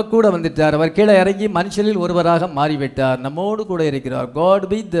இப்பொழுது நம்ம கூட வந்துட்டார். அவர் கீழே இறங்கி மனுஷனில் ஒருவராக மாறிவிட்டார். நம்மோடு கூட இருக்கிறார். God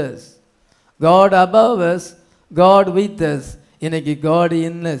with us, God above us, God with us. இன்னைக்கு God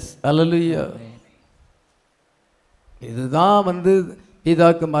in us. Hallelujah. இதுதான் வந்து பிதா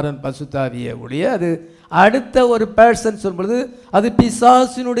குமாரன் பசுத்தாவிய உடைய அது அடுத்த ஒரு பர்சன் சொல்லும்போது அது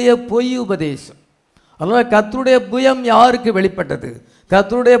பிசாசினுடைய பொய் உபதேசம். அதனால் கர்த்தருடைய புயம் யாருக்கு வெளிப்பட்டது?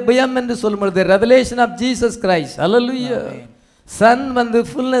 கர்த்தருடைய புயம் என்று சொல்லும்பொழுது revelation of Jesus Christ. Hallelujah. Sun வந்து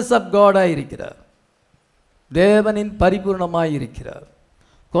ஃபுல்னஸ் ஆஃப் காடாக இருக்கிறார், தேவனின் பரிபூர்ணமாய் இருக்கிறார்.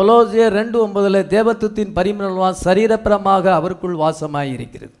 கொலோசியர் 2:9 தேவத்துவத்தின் பரிபூர்ணமாக சரீரப்பிரமாக அவருக்குள் வாசமாய்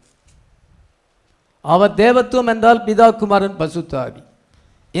இருக்கிறது. அவர் தேவத்துவம் என்றால் பிதா குமாரன் பசுத்தாவி.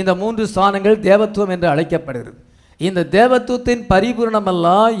 இந்த 3 ஸ்தானங்கள் தேவத்துவம் என்று அழைக்கப்படுகிறது. இந்த தேவத்துவத்தின்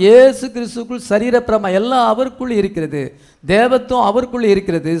பரிபூர்ணமெல்லாம் இயேசு கிறிஸ்துக்குள் சரீரப்பிரமா எல்லாம் அவருக்குள் இருக்கிறது. தேவத்துவம் அவருக்குள்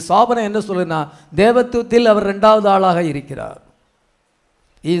இருக்கிறது. சாபனம் என்ன சொல்லுன்னா தேவத்துவத்தில் அவர் 2வது ஆளாக இருக்கிறார்.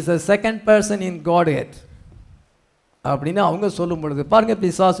 Is a second person in Godhead அப்படின்னு அவங்க சொல்லும் பொழுது பாருங்க,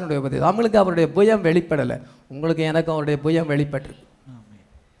 பிசாசினுடைய உபதேசம். அவங்களுக்கு அவருடைய புயம் வெளிப்படலை, உங்களுக்கு எனக்கும் அவருடைய புயம் வெளிப்பட்டிருக்கு.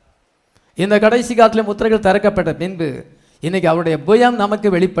 இந்த கடைசி காலத்தில் முத்திரைகள் திறக்கப்பட்ட பின்பு இன்னைக்கு அவருடைய புயம் நமக்கு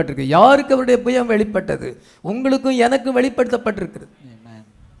வெளிப்பட்டிருக்கு. யாருக்கு அவருடைய புயம் வெளிப்பட்டது? உங்களுக்கும் எனக்கும் வெளிப்படுத்தப்பட்டிருக்கிறது.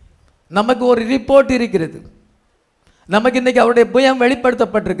 நமக்கு ஒரு ரிப்போர்ட் இருக்கிறது. நமக்கு இன்னைக்கு அவருடைய புயம்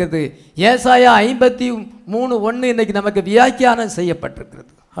வெளிப்படுத்தப்பட்டிருக்கிறது. ஏசாயா 53:1 இன்னைக்கு நமக்கு வியாக்கியானம்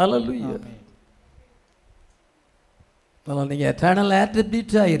செய்யப்பட்டிருக்கிறது. ஹல்லேலூயா. நீங்க எட்டர்னல்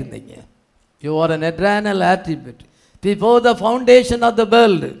ஆட்ரிபியூட்டா இருந்தீங்க. You are an eternal attribute before the foundation of the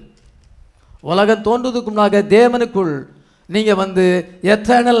world. உலகம் தோன்றுவதற்கு முன்னாக தேவனுக்குள் நீங்க வந்து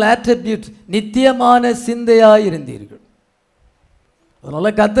எட்டர்னல் ஆட்ரிபியூட், நித்தியமான சிந்தையாக இருந்தீர்கள்.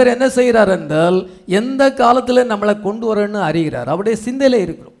 அதனால கர்த்தர் என்ன செய்கிறார் என்றால் எந்த காலத்தில் நம்மளை கொண்டு வரணும்னு அறிகிறார். அவருடைய சிந்தையில்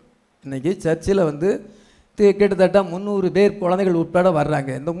இருக்கிறோம். இன்னைக்கு சர்ச்சில் வந்து கிட்டத்தட்ட 300 பேர் குழந்தைகள் உட்பட வர்றாங்க.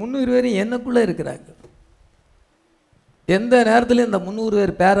 இந்த 300 பேரும் என்னக்குள்ளே இருக்கிறாங்க. எந்த நேரத்தில் இந்த 300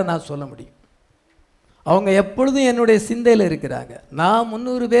 பேர் பேரை நான் சொல்ல முடியும்? அவங்க எப்பொழுதும் என்னுடைய சிந்தையில் இருக்கிறாங்க. நான்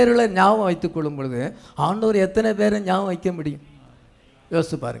 300 பேர்களை ஞாபகம் வைத்துக் கொள்ளும் பொழுது ஆண்டவர் எத்தனை பேரை ஞாபகம் வைக்க முடியும்?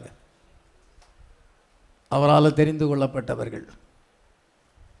 யோசிச்சு பாருங்க. அவரால் தெரிந்து கொள்ளப்பட்டவர்கள்.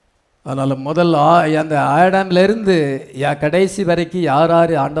 அதனால் முதல் அந்த ஆடாமிலிருந்து கடைசி வரைக்கும் யார்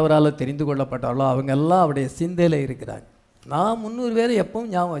யார் ஆண்டவரால் தெரிந்து கொள்ளப்பட்டார்களோ அவங்க எல்லாம் அவருடைய சிந்தையில் இருக்கிறாங்க. நான் 300 பேரை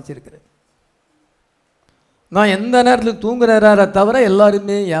எப்பவும் ஞாபகம் வச்சிருக்கிறேன். நான் எந்த நேரத்தில் தூங்குறார தவிர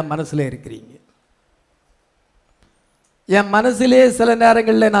எல்லாருமே என் மனசில் இருக்கிறீங்க. என் மனசிலே சில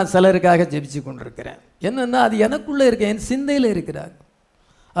நேரங்களில் நான் சிலருக்காக ஜெபிச்சு கொண்டிருக்கிறேன். என்னென்னா அது எனக்குள்ளே இருக்க, என் சிந்தையில் இருக்கிறாங்க.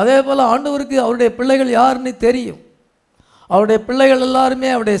 அதே போல் ஆண்டவருக்கு அவருடைய பிள்ளைகள் யாருன்னு தெரியும். அவருடைய பிள்ளைகள் எல்லாருமே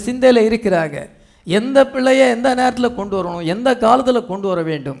அவருடைய சிந்தையில் இருக்கிறாங்க. எந்த பிள்ளையை எந்த நேரத்தில் கொண்டு வரணும், எந்த காலத்தில் கொண்டு வர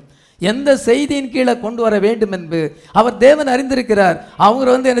வேண்டும், எந்த செய்தியின் கீழே கொண்டு வர வேண்டும் என்று அவர் தேவன் அறிந்திருக்கிறார்.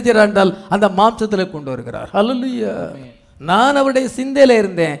 அவங்க வந்து என்ன செய்கிறார் என்றால் அந்த மாம்சத்தில் கொண்டு வருகிறார். ஹல்லேலூயா. நான் அவருடைய சிந்தையில்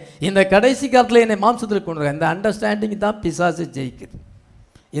இருந்தேன். இந்த கடைசி காலத்தில் என்னை மாம்சத்தில் கொண்டு வரேன். இந்த அண்டர்ஸ்டாண்டிங் தான் பிசாசு ஜெயிக்குது.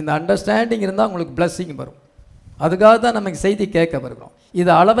 இந்த அண்டர்ஸ்டாண்டிங் இருந்தால் உங்களுக்கு பிளஸ்ஸிங் வரும். அதுக்காக தான் நமக்கு செய்தி கேட்க வருகிறோம்.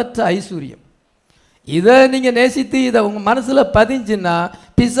 இது அளவற்ற ஐஸ்வர்யம். இதை நீங்கள் நேசித்து இதை உங்கள் மனசில் பதிஞ்சுன்னா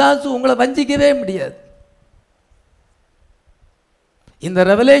பிசாசு உங்களை வஞ்சிக்கவே முடியாது. இந்த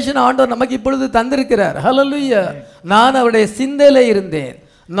ரெவலேஷன் ஆண்டவர் நமக்கு இப்பொழுது தந்திருக்கிறார். ஹல்லேலூயா. நான் அவருடைய சிந்தையில் இருந்தேன்.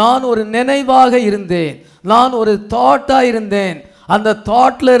 நான் ஒரு நினைவாக இருந்தேன். நான் ஒரு தாட்டாக இருந்தேன். அந்த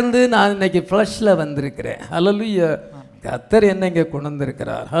தாட்ல இருந்து நான் இன்னைக்கு ஃப்ளஷில் வந்திருக்கிறேன். ஹல்லேலூயா. கர்த்தர் என்ன இங்கே கொண்டு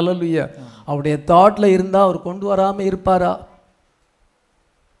வந்திருக்கிறார். ஹல்லேலூயா. அவருடைய தாட்டில் இருந்தால் அவர் கொண்டு வராமல் இருப்பாரா?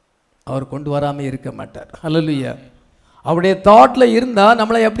 அவர் கொண்டு வராமல் இருக்க மாட்டார். ஹல்லேலூயா. அவருடைய தாட்டில் இருந்தால்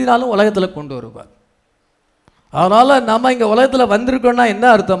நம்மளை எப்படினாலும் உலகத்தில் கொண்டு வருவார். அதனால் நம்ம இங்கே உலகத்தில் வந்திருக்கோம்னா என்ன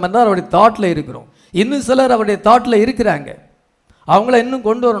அர்த்தம் என்றால் அவருடைய தாட்டில் இருக்கிறோம். இன்னும் சிலர் அவருடைய தாட்டில் இருக்கிறாங்க. அவங்கள இன்னும்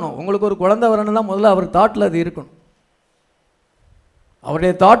கொண்டு வரணும். உங்களுக்கு ஒரு குழந்தை வரணும்னா முதல்ல அவர் தாட்டில் அது இருக்கணும்.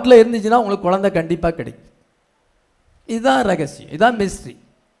 அவருடைய தாட்டில் இருந்துச்சுன்னா உங்களுக்கு குழந்தை கண்டிப்பாக கிடைக்கும். இதுதான் ரகசியம், இதுதான் மிஸ்ட்ரி.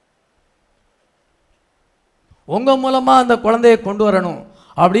 உங்கள் மூலமாக அந்த குழந்தையை கொண்டு வரணும்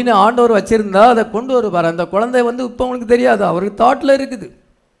அப்படின்னு ஆண்டவர் வச்சிருந்தா அதை கொண்டு வருவார். அந்த குழந்தை இப்போ உங்களுக்கு தெரியாது, அவருக்கு தாட்டில் இருக்குது.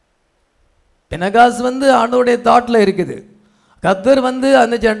 பெனகாஸ் ஆண்டவருடைய தாட்டில் இருக்குது. கர்த்தர்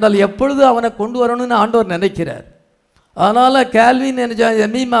அந்த ஜெண்டால் எப்பொழுது அவனை கொண்டு வரணும்னு ஆண்டவர் நினைக்கிறார். அதனால் கேல்வின்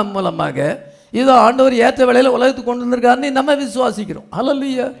எமீமா மூலமாக இதோ ஆண்டவர் ஏற்ற வேளையில் உலகத்துக்கு கொண்டு வந்திருக்காருன்னு நம்ம விசுவாசிக்கிறோம்.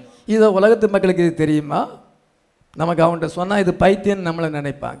 ஹல்லேலூயா. இதை உலகத்து மக்களுக்கு இது தெரியுமா? நமக்கு அவன்கிட்ட சொன்னால் இது பைத்தியன்னு நம்மளை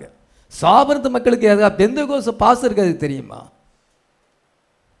நினைப்பாங்க. சாபனத்து மக்களுக்கு எதாவது பெந்தகோஸ்த பாஸ்டருக்கு அது தெரியுமா?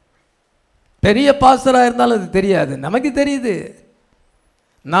 பெரிய பாஸ்டராக இருந்தாலும் அது தெரியாது. நமக்கு தெரியுது.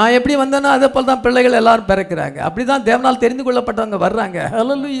 நான் எப்படி வந்தேன்னா அதே போல் தான் பிள்ளைகள் எல்லாரும் பிறக்கிறாங்க. அப்படி தான் தேவனால் தெரிந்து கொள்ளப்பட்டவங்க வர்றாங்க.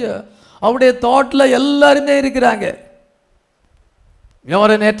 ஹல்லேலூயா. அவருடைய தாட்டில் எல்லாருமே இருக்கிறாங்க. You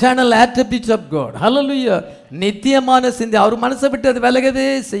are an eternal attribute of God. Hallelujah. நித்தியமான சிந்தை அவர் மனசை விட்டு அது விலகவே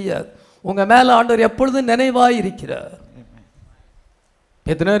செய்யாது. உங்க மேல ஆண்டவர் எப்பொழுதும் நினைவாய் இருக்கிறார்.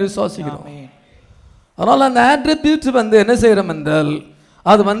 எத்தனை விசுவாசிக்கிறோம்? அதனால் அந்த attribute என்ன செய்கிறோம் என்றால்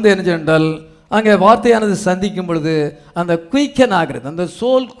அது என்ன சென்றால் அங்கே வார்த்தையானது சந்திக்கும் பொழுது அந்த குயிக்கன் ஆகிறது, அந்த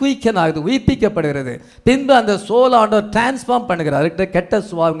சோல் குயிக்கன் ஆகுது, உயிர்ப்பிக்கப்படுகிறது. பின்பு அந்த சோல் ஆண்டவர் டிரான்ஸ்ஃபார்ம் பண்ணுகிறார். அதுக்கிட்ட கெட்ட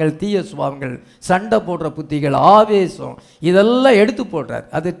சுபாவங்கள், தீய சுபாவங்கள், சண்டை போடுற புத்திகள், ஆவேசம் இதெல்லாம் எடுத்து போடுறார்.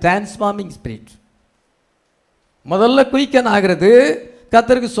 அது டிரான்ஸ்ஃபார்மிங் ஸ்பிரிட். முதல்ல குயிக்கன் ஆகிறது.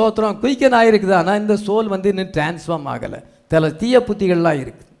 கர்த்தருக்கு ஸ்தோத்திரம், குயிக்கன் ஆகிருக்குது. ஆனால் இந்த சோல் இன்னும் டிரான்ஸ்ஃபார்ம் ஆகலை. தீய புத்திகள்லாம்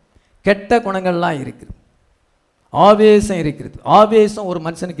இருக்குது, கெட்ட குணங்கள்லாம் இருக்குது, ஆவேசம் இருக்கிறது. ஆவேசம் ஒரு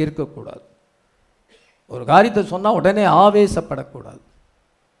மனுஷனுக்கு இருக்கக்கூடாது. ஒரு காரியத்தை சொன்னால் உடனே ஆவேசப்படக்கூடாது.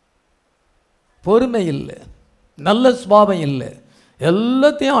 பொறுமை இல்லை, நல்ல சுபாவம் இல்லை.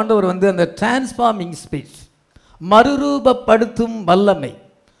 எல்லாத்தையும் ஆண்டவர் அந்த டிரான்ஸ்ஃபார்மிங் ஸ்பீச், மறுரூபப்படுத்தும் வல்லமை,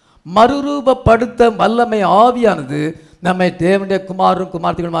 மறுரூபப்படுத்த வல்லமை ஆவியானது நம்மை தேவனுடைய குமாரும்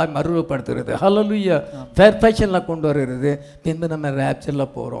குமார்த்திகளுமாக மறுரூபப்படுத்துகிறது. ஹல்லேலூயா. பெர்ஃபெக்ஷனில் கொண்டு வருகிறது. பின்பு நம்ம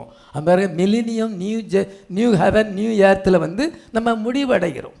ரேப்சரில் போகிறோம். அந்த மாதிரி மில்லினியம், நியூ ஹெவன், நியூ எர்த்தில் நம்ம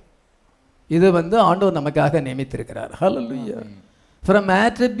முடிவடைகிறோம். இது ஆண்டவர் நமக்காக நியமித்திருக்கிறார். ஹல்லேலூயா. ஃப்ரம்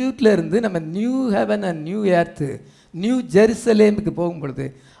ஆட்ரிபியூட்ல இருந்து நம்ம new heaven and new earth, new ஜெருசலேமுக்கு போகும்பொழுது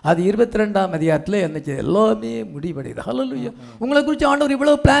அது 22ஆம் அதிகாரத்தில் என்னச்சு எல்லாமே முடிவடையுது. ஹல்லேலூயா. உங்களை குறித்து ஆண்டவர்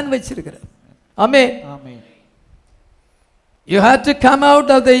இவ்வளவு பிளான் வச்சிருக்கிறார். ஆமென். You have to come out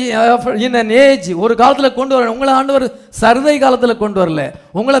of the in an age. ஒரு காலத்தில் கொண்டு வரல. உங்களை ஆண்டவர் சர்தை காலத்தில் கொண்டு வரல,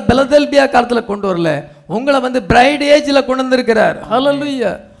 உங்களை பெலதெல்பியா காலத்தில் கொண்டு வரல, உங்களை பிரைட் ஏஜில் கொண்டு வந்திருக்கிறார்.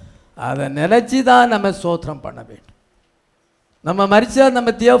 ஹல்லேலூயா. அதை நினைச்சு தான் நம்ம ஸ்தோத்திரம் பண்ண வேண்டும். நம்ம மரிச்சா நம்ம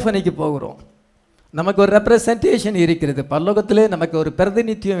தியோஃபனிக்கு போகிறோம். நமக்கு ஒரு ரெப்ரசன்டேஷன் இருக்கிறது. பரலோகத்திலே நமக்கு ஒரு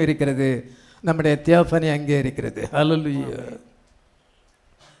பிரதிநித்தியம் இருக்கிறது. நம்முடைய தியோஃபனி அங்கே இருக்கிறது. ஹல்லேலூயா.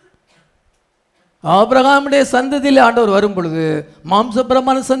 ஆபிரகாமுடைய சந்ததியில் ஆண்டவர் வரும் பொழுது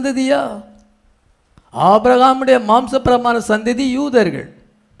மாம்சப்பிரமாண சந்ததியா? ஆபிரகாமுடைய மாம்சப்பிரமாண சந்ததி யூதர்கள்,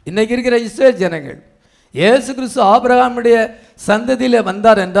 இன்னைக்கு இருக்கிற இஸ்ரேல் ஜனங்கள். இயேசு கிறிஸ்து ஆபிரகாமுடைய சந்ததியில்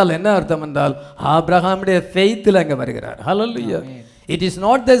வந்தார் என்றால் என்ன அர்த்தம் என்றால் ஆபிரகாமுடைய ஃபெய்த்தில் அங்கே வருகிறார். ஹல்லேலூயா. It is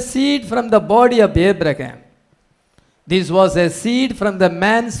not the seed from the body of Abraham. This was a seed from the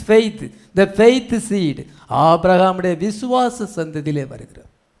man's faith, the faith seed. ஆபிரகாமுடைய விசுவாச சந்ததியிலே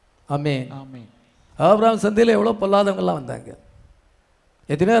வருகிறார். ஆமென். ஆபிரகாம் சந்ததியில் எவ்வளோ பொல்லாதவங்களாம் வந்தாங்க.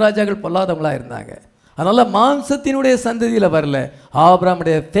 எத்தனையோ ராஜாக்கள் பொல்லாதவங்களாக இருந்தாங்க. அதனால் மாம்சத்தினுடைய சந்ததியில் வரல,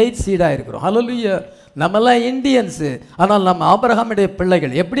 ஆபிரகாமுடைய ஃபெய்த் சீடாக இருக்கிறோம். ஹல்லேலூயா. நம்மெல்லாம் இந்தியன்ஸு, ஆனால் நம்ம ஆபிரகாமுடைய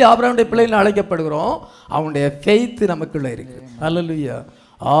பிள்ளைகள். எப்படி ஆபிரகாமுடைய பிள்ளைகள் அழைக்கப்படுகிறோம்? அவனுடைய ஃபெய்த் நமக்குள்ளே இருக்கு. ஹல்லேலூயா.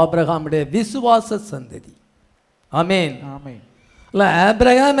 ஆபிரகாமுடைய விசுவாச சந்ததி. ஆமென். இல்லை,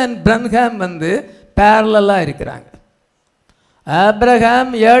 ஆபிரகாம் அண்ட் பிரன்ஹாம் பேரலாக இருக்கிறாங்க.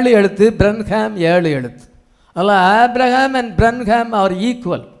 ஆபிரகாம் 7 எழுத்து, பிரன்ஹாம் 7 எழுத்து. அதில் Abraham and Branham R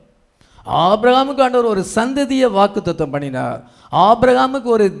equal. ஆபிரகாமுக்கு ஆண்டவர் ஒரு சந்ததியை வாக்குத்தத்தம் பண்ணினார். ஆபிரகாமுக்கு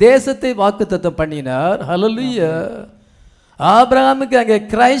ஒரு தேசத்தை வாக்குத்தத்தம் பண்ணினார். ஹல்லேலூயா. ஆபிரகாமுக்கு அங்கே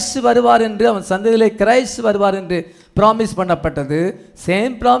கிரைஸ்ட் வருவார் என்று, அவன் சந்ததியிலே கிரைஸ்ட் வருவார் என்று ப்ராமிஸ் பண்ணப்பட்டது.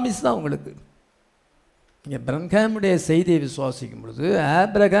 சேம் ப்ராமிஸ் தான் உங்களுக்கு. இங்கே பிரன்ஹாமுடைய செய்தியை விசுவாசிக்கும் பொழுது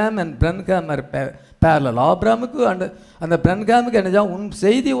Abraham and Branham R parallel. ஆபிரகாமுக்கு அந்த பிரன்ஹாமுக்கு என்ன, உன்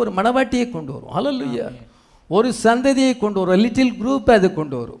செய்தி ஒரு மனவாட்டியை கொண்டு வரும். ஹல்லேலூயா. ஒரு சந்ததியை கொண்டு வரும், லிட்டில் குரூப் அது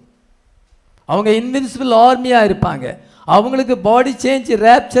கொண்டு வரும். அவங்க இன்வின்சிபிள் ஆர்மியாக இருப்பாங்க. அவங்களுக்கு பாடி சேஞ்ச்,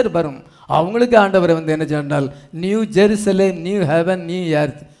 ரேப்சர் வரும். அவங்களுக்கு ஆண்டவர் என்ன சொன்னால் new Jerusalem, new heaven, new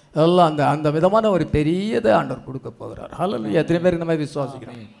earth எல்லாம் அந்த விதமான ஒரு பெரியதை ஆண்டவர் கொடுக்க போகிறார். ஹல்லேலூயா. எத்தனை பேருக்கு நம்ம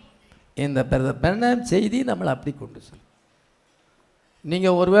விசுவாசிக்கிறோம்? இந்த பிரன்ஹாம் செய்தி நம்மளை அப்படி கொண்டு செல்லும்.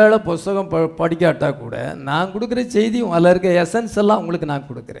 நீங்கள் ஒருவேளை புஸ்தகம் படிக்காட்டா கூட நான் கொடுக்குற செய்தி அதில் இருக்க எசன்ஸ் எல்லாம் உங்களுக்கு நான்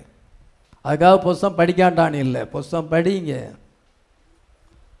கொடுக்குறேன். அதுக்காக புஸ்தகம் படிக்காட்டான்னு இல்லை, புஸ்தகம் படிங்க.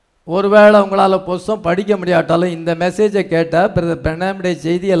 ஒருவேளை உங்களால் புஸ்தகம் படிக்க முடியாட்டாலும் இந்த மெசேஜை கேட்டால் பிரதர் பிரணாமுடைய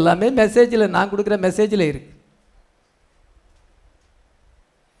செய்தி எல்லாமே மெசேஜில் நான் கொடுக்குற மெசேஜில் இருக்கு.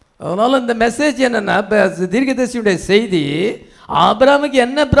 அதனால் இந்த மெசேஜ் என்னென்னா, தீர்க்கதரிசியுடைய செய்தி ஆபிரகாமுக்கு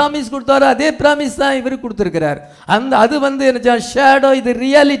என்ன ப்ராமிஸ் கொடுத்தாரோ அதே ப்ராமிஸ் தான் இவர் கொடுத்துருக்கிறார். அது என்ன ஷேடோ, இது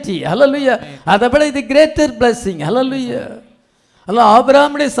ரியாலிட்டி. ஹல்லேலூயா. அதை விட இது கிரேட்டர் பிளஸிங். ஹல்லேலூயா. அல்ல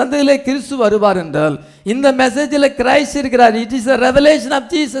ஆபிரகாமுடைய சந்ததியிலே கிறிஸ்து வருவார் என்றால் இந்த மெசேஜில் கிரைஸ்ட் இருக்கிறார். It is a revelation of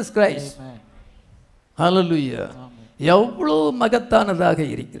Jesus Christ. Hallelujah. எவ்வளவு மகத்தானதாக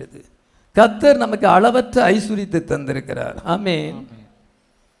இருக்கிறது. கர்த்தர் நமக்கு அளவற்ற ஐஸ்வரியத்தை தந்திருக்கிறார். ஆமென்.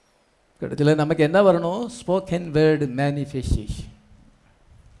 கடைசியில் நமக்கு என்ன வரணும்? Spoken word manifestation.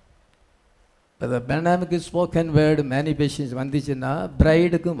 பெனாமுக்கு ஸ்போக்கன் வேர்டு மேனிஃபெஸ்டேஷன் வந்துச்சுன்னா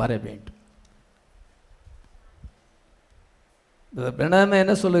பிரைடுக்கும் வர வேண்டும். பெனாம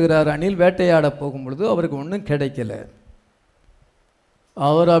என்ன சொல்லுகிறார்? அணில் வேட்டையாட போகும்பொழுது அவருக்கு ஒன்றும் கிடைக்கல.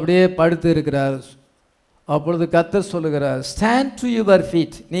 அவர் அப்படியே படுத்து இருக்கிறார். அப்பொழுது கர்த்தர் சொல்லுகிறார், ஸ்டாண்ட் டு யுவர்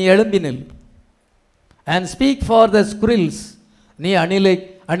ஃபீட், நீ எழும்பி நில். And speak for the squirrels, நீ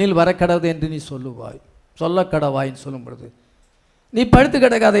அணில் வரக்கடவுது என்று நீ சொல்ல கடவாயின்னு சொல்லும் பொழுது நீ படுத்து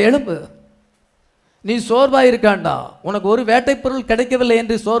கிடக்காத, எழும்பு. நீ சோர்வாய் இருக்காண்டா, உனக்கு ஒரு வேட்டை பொருள் கிடைக்கவில்லை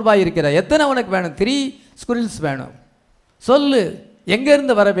என்று சோர்வாய் இருக்கிற. எத்தனை உனக்கு வேணும்? 3 ஸ்குரில்ஸ் வேணும். சொல்லு,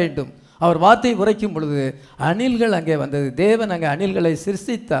 எங்கேருந்து வர வேண்டும்? அவர் வார்த்தை உரைக்கும் பொழுது அணில்கள் அங்கே வந்தது. தேவன் அங்கே அணில்களை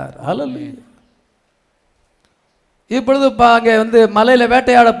சிருஷ்டித்தார். ஹல்லேலூயா. இப்பொழுது அங்கே மலையில்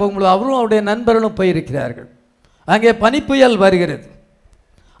வேட்டையாட போகும்பொழுது அவரும் அவருடைய நண்பர்களும் போயிருக்கிறார்கள். அங்கே பனிப்புயல் வருகிறது.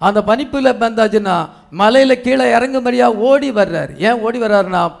 அந்த பனிப்புயல் வந்தாச்சுன்னா மலையில் கீழே இறங்கும்படியாக ஓடி வர்றார். ஏன் ஓடி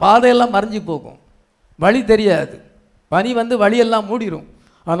வர்றாருன்னா பாதையெல்லாம் மறைஞ்சு போகும், வழி தெரியாது. பனி வழியெல்லாம் மூடிடும்.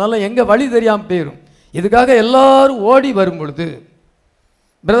 அதனால் எங்கே வழி தெரியாமல் போயிடும். இதுக்காக எல்லாரும் ஓடி வரும் பொழுது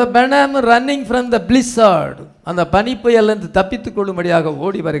brother Branham running from the blizzard, அந்த பனிப்புயலிருந்து தப்பித்துக் கொள்ளும்படியாக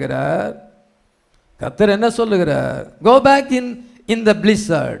ஓடி வருகிறார். கர்த்தர் என்ன சொல்லுகிறார்? Go back in the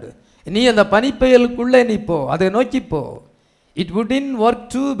blizzard, நீ அந்த பனிப்புயலுக்குள்ளே நீ போ, அதை நோக்கி போ. It wouldn't work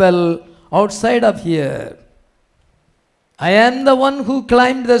too well outside of here. I am the one who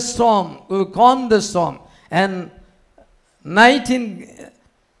claimed the storm, who calm the storm and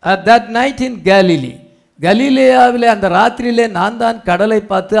that night in Galilee, கலிலேயாவிலே அந்த ராத்திரியிலே நான் தான் கடலை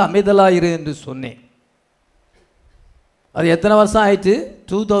பார்த்து அமைதலாயிரு என்று சொன்னேன். அது எத்தனை வருஷம் ஆயிடுச்சு?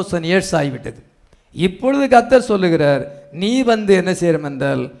 2000 years ஆகிவிட்டது. இப்பொழுது கர்த்தர் சொல்லுகிறார், நீ என்ன செய்யணும்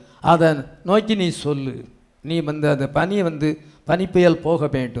என்றால் அதை நோக்கி நீ சொல்லு. நீ அந்த பனிப்புயல் போக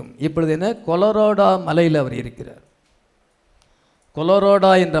வேண்டும். இப்பொழுது என்ன? கொலரோடா மலையில் அவர் இருக்கிறார்.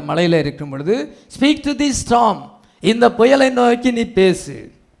 கொலரோடா என்ற மலையில் இருக்கும் பொழுது ஸ்பீக் டு தி ஸ்டார்ம், இந்த புயலை நோக்கி நீ பேசு.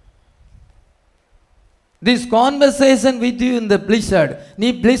 This conversation with you in the blizzard, நீ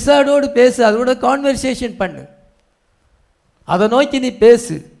பிளிஸார்டோடு பேசு, அதோட கான்வர்சேஷன் பண்ணு, அதை நோக்கி நீ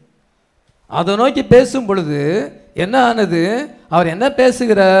பேசு. அதை நோக்கி பேசும் பொழுது என்ன ஆனது? அவர் என்ன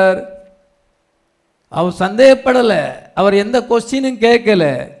பேசுகிறார்? அவர் சந்தேகப்படலை, அவர் எந்த கொஸ்டினும் கேட்கல.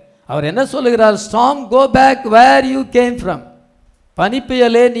 அவர் என்ன சொல்லுகிறார்? Storm go back where you came from,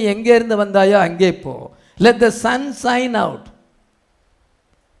 பனிப்புயலே நீ எங்கே இருந்து வந்தாயோ அங்கே போ. Let the sun shine out,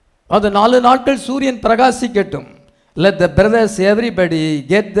 அது 4 நாட்கள் சூரியன் பிரகாசிக்கட்டும். Let the brothers everybody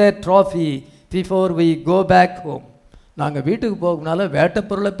get their trophy before we go back home. நாங்கள் வீட்டுக்கு போகணும்னால வேட்டை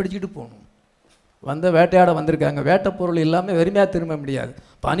பொருளை பிடிச்சிட்டு போகணும். வேட்டையாட வந்திருக்காங்க, வேட்டை பொருள் இல்லாமல் வெறுமையாக திரும்ப முடியாது.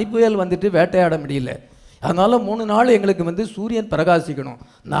 பனிப்புயல் வேட்டையாட முடியல. அதனால் 3 நாள் எங்களுக்கு சூரியன் பிரகாசிக்கணும்.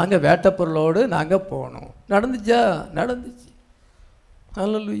 நாங்கள் வேட்டை பொருளோடு நாங்கள் போகணும். நடந்துச்சா? நடந்துச்சு.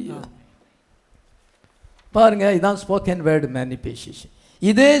 ஹல்லேலூயா. பாருங்க, இதுதான் ஸ்போக்கன் வேர்டு மேனிஃபெஸ்டேஷன்.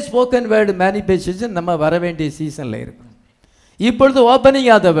 இதே ஸ்போக்கன் வேர்டு மேனிஃபெஸ்டேஷன் நம்ம வர வேண்டிய சீசனில் இருக்கும். இப்பொழுது ஓப்பனிங்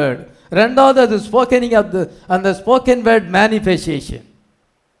ஆஃப் த வேர்டு, ரெண்டாவது அது ஸ்போக்கனிங் ஆஃப் அந்த ஸ்போக்கன் வேர்டு மேனிஃபெஸ்டேஷன்,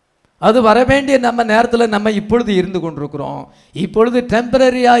 அது வர வேண்டிய நம்ம நேரத்தில் நம்ம இப்பொழுது இருந்து கொண்டிருக்கிறோம். இப்பொழுது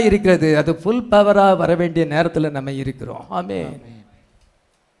டெம்பரரியாக இருக்கிறது, அது ஃபுல் பவராக வர வேண்டிய நேரத்தில் நம்ம இருக்கிறோம். ஆமென்.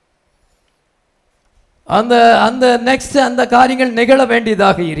 அந்த அந்த நெக்ஸ்ட் அந்த காரியங்கள் நிகழ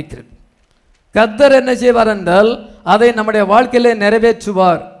வேண்டியதாக இருக்கிறது. கர்த்தர் என்ன செய்வார் என்றால் அதை நம்முடைய வாழ்க்கையிலே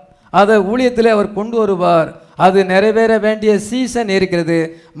நிறைவேற்றுவார். அதை ஊழியத்திலே அவர் கொண்டு வருவார். அது நிறைவேற வேண்டிய சீசன் இருக்கிறது.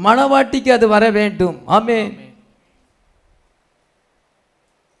 மணவாட்டிக்கு அது வர வேண்டும். ஆமென்.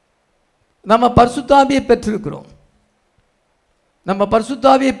 நம்ம பரிசுத்தாவியை பெற்றிருக்கிறோம். நம்ம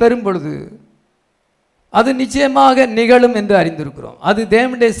பரிசுத்தாவியை பெறும் பொழுது அது நிச்சயமாக நிகழும் என்று அறிந்திருக்கிறோம். அது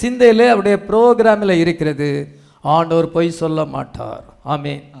தேவனுடைய சிந்தையிலே அவருடைய புரோகிராமில் இருக்கிறது. ஆண்டவர் பொய் சொல்ல மாட்டார்.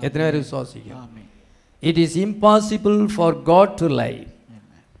 ஆமென். எத்தனை பேர் விசுவாசிக்கிறோம்? It is impossible for God to lie.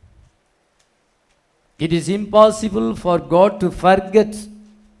 It is impossible for God to forget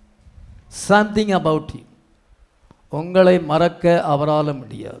something about you. உங்களை மறக்க அவரால்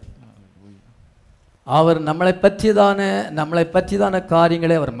முடியாது. அவர் நம்மளை பற்றிதான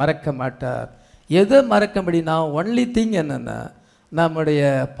காரியங்களை அவர் மறக்க மாட்டார். எதை மறக்கும்படினா ஒன்லி திங் என்னென்னா நம்முடைய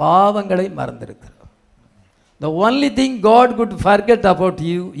பாவங்களை மறந்திருக்கிறோம். The only thing God could forget about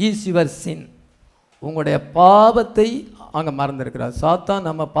you is your sin. உங்களுடைய பாவத்தை அங்கே மறந்துருக்கிறார். சாத்தான்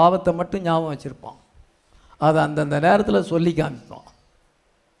நம்ம பாவத்தை மட்டும் ஞாபகம் வச்சுருப்பான், அதை அந்தந்த நேரத்தில் சொல்லி காமிப்பான்.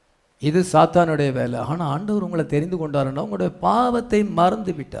 இது சாத்தானுடைய வேலை. ஆனால் ஆண்டவர் உங்களை தெரிந்து கொண்டாருன்னா உங்களுடைய பாவத்தை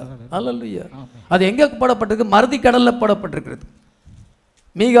மறந்து விட்டார். அல்லேலூயா. அது எங்கே போடப்பட்டிருக்கு? மறதி கடலில் போடப்பட்டிருக்கிறது.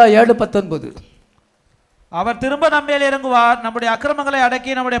 மீகா 7:19. அவர் திரும்ப நம்மேல் இறங்குவார், நம்முடைய அக்கிரமங்களை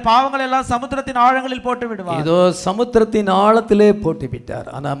அடக்கி நம்முடைய பாவங்களை எல்லாம் சமுத்திரத்தின் ஆழங்களில் போட்டு விடுவார். இதோ சமுத்திரத்தின் ஆழத்திலே போட்டு விட்டார்.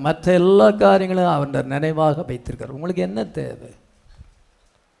 ஆனால் மற்ற எல்லா காரியங்களும் அவர் நினைவாக வைத்திருக்கார். உங்களுக்கு என்ன தேவை?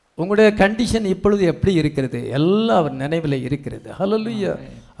 உங்களுடைய கண்டிஷன் இப்பொழுது எப்படி இருக்கிறது? எல்லாம் அவர் நினைவில் இருக்கிறது. ஹல்லேலூயா.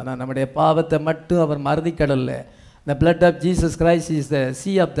 ஆனால் நம்முடைய பாவத்தை மட்டும் அவர் மறதி கடல்ல, the blood of Jesus Christ is the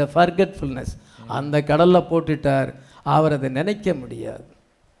sea of the forgetfulness, அந்த கடலில் போட்டுட்டார். அவர் அதை நினைக்க முடியாது.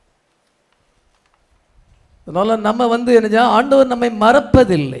 அதனால நம்ம என்ன ஆண்டவர் நம்மை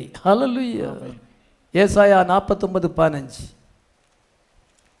மறப்பதில்லை. ஹல்லேலூயா. ஏசாயா 49:15.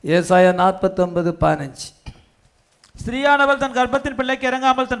 ஏசாயா 49:15. ஸ்திரீயானவள் தன் கர்ப்பத்தின் பிள்ளைக்கு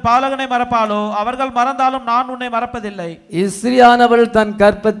இறங்காமல் தன் பாலகனை மறப்பாளோ? அவர்கள் மறந்தாலும் நான் உன்னை மறப்பதில்லை. ஸ்திரீயானவள் தன்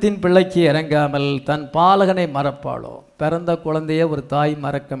கர்ப்பத்தின் பிள்ளைக்கு இறங்காமல் தன் பாலகனை மறப்பாளோ? பிறந்த குழந்தைய ஒரு தாய்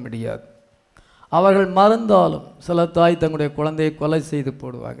மறக்க முடியாது. அவர்கள் மறந்தாலும் சில தாய் தங்களுடைய குழந்தையை கொலை செய்து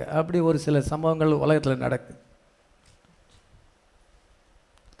போடுவாங்க. அப்படி ஒரு சில சம்பவங்கள் உலகத்தில் நடக்குது.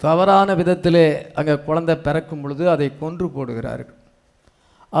 தவறான விதத்திலே அங்கே குழந்தை பிறக்கும் பொழுது அதை கொன்று போடுகிறார்கள்.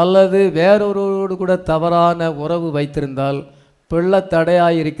 அல்லது வேறொருவரோடு கூட தவறான உறவு வைத்திருந்தால் பிள்ளை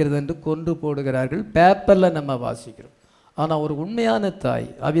தடையாக இருக்கிறது என்று கொன்று போடுகிறார்கள். பேப்பரில் நம்ம வாசிக்கிறோம். ஆனால் ஒரு உண்மையான தாய்,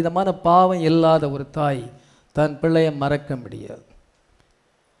 அவ்விதமான பாவம் இல்லாத ஒரு தாய் தன் பிள்ளையை மறக்க முடியாது.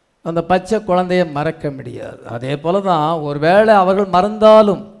 அந்த பச்சை குழந்தையை மறக்க முடியாது. அதே போல தான் ஒருவேளை அவர்கள்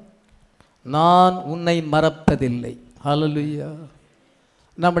மறந்தாலும் நான் உன்னை மறப்பதில்லை. ஹல்லேலூயா.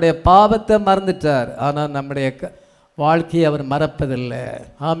 நம்முடைய பாவத்தை மறந்துட்டார், ஆனால் நம்முடைய வாழ்க்கையை அவர் மறப்பதில்லை.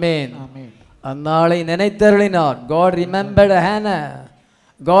 ஆமென். அந்நாளை நினைத்தருளினார். God remembered Hannah.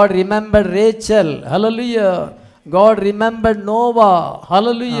 God remembered Rachel. Hallelujah. God remembered Noah.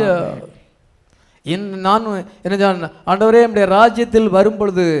 Hallelujah. நான் ஆண்டவரே நம்முடைய ராஜ்யத்தில் வரும்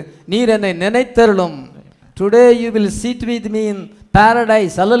பொழுது நீர் என்னை நினைத்தருளும். Today you will sit with me in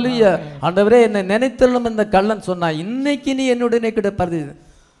paradise. Hallelujah. ஆண்டவரே என்னை நினைத்தருளும் இந்த கள்ளன் சொன்னா, இன்னைக்கு நீ என்னுடனே கிட்ட பரதி.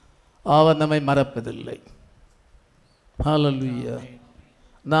 அவர் நம்மை மறப்பதில்லை. ஹல்லேலூயா.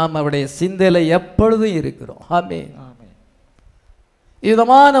 நாம் அவருடைய சிந்தையில் எப்பொழுதும் இருக்கிறோம். ஆமென்.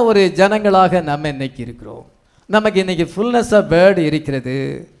 விதமான ஒரு ஜனங்களாக நம்ம இன்னைக்கு இருக்கிறோம். நமக்கு இன்னைக்கு ஃபுல்னஸ் ஆஃப் வேர்டு இருக்கிறது.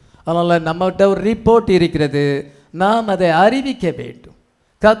 அதனால் நம்மகிட்ட ஒரு ரிப்போர்ட் இருக்கிறது. நாம் அதை அறிவிக்க வேண்டும்.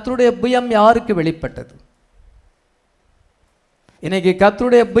 கர்த்தருடைய புயம் யாருக்கு வெளிப்பட்டது? இன்னைக்கு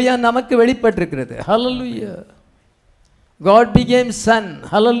கர்த்தருடைய புயம் நமக்கு வெளிப்பட்டிருக்கிறது. ஹல்லேலூயா. God became son.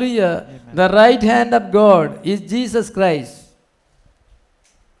 Hallelujah. The right hand of God is Jesus Christ.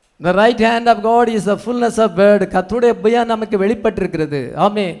 The right hand of God is the fullness of word. கர்த்தருடைய புயம் நமக்கு வெளிப்பட்டிருக்கிறது.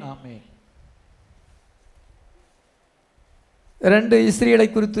 ஆமென். ரெண்டு இஸ்ரவேலை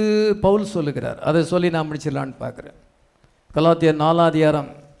குறித்து பவுல் சொல்லுகிறார். அதை சொல்லி நான் முடிச்சிடலான்னு பார்க்குறேன். கலாத்தியர் 4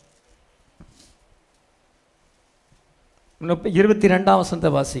 22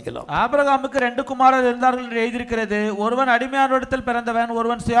 வாசிக்கலாம். ஆபிரகாமுக்கு 2 குமாரர் இருந்தார்கள் என்று எழுதியிருக்கிறது. ஒருவன் அடிமையானவரிடத்தில் பிறந்தவன்,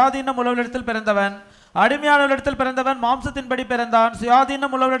 ஒருவன் சுயாதீனம் உள்ளவரிடத்தில் பிறந்தவன். அடிமையானவரிடத்தில் பிறந்தவன் மாம்சத்தின்படி பிறந்தான்,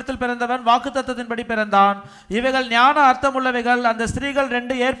 சுயாதீனம் உள்ளவரிடத்தில் பிறந்தவன் வாக்குத்தத்தத்தின்படி பிறந்தான். இவைகள் ஞான அர்த்தம் உள்ளவைகள். அந்த ஸ்திரீகள்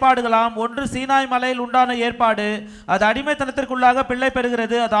 2 ஏற்பாடுகளாம். ஒன்று சீனாய் மலையில் உண்டான ஏற்பாடு, அது அடிமைத்தனத்திற்குள்ளாக பிள்ளை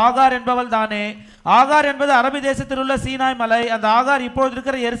பெறுகிறது. அது ஆகார் என்பவள் தானே. ஆகார் என்பது அரபி தேசத்தில் உள்ள சீனாய் மலை. அந்த ஆகார் இப்பொழுது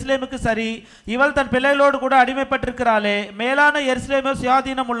இருக்கிற எருசலேமுக்கு சரி. இவள் தன் பிள்ளைகளோடு கூட அடிமைப்பட்டிருக்கிறாளே. மேலான எருசலேமோ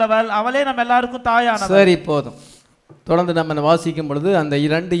சுயாதீனம் உள்ளவள், அவளே நம்ம எல்லாருக்கும் தாயானவள். சரி, போதும். தொடர்ந்து நம்ம வாசிக்கும் பொழுது அந்த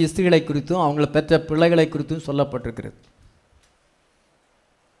 2 இஸ்திரிகளை குறித்தும் அவங்கள பெற்ற பிள்ளைகளை குறித்தும் சொல்லப்பட்டிருக்கிறது.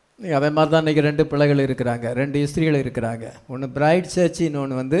 அதே மாதிரி தான் இன்றைக்கி 2 பிள்ளைகள் இருக்கிறாங்க, 2 இஸ்திரிகள் இருக்கிறாங்க. ஒன்று பிரைட் சர்ச்,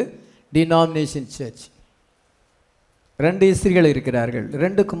 இன்னொன்று டினாமினேஷன் சர்ச். 2 இஸ்திரிகள் இருக்கிறார்கள்,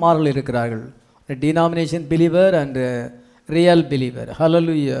 2 குமார்கள் இருக்கிறார்கள். Denomination believer and real believer.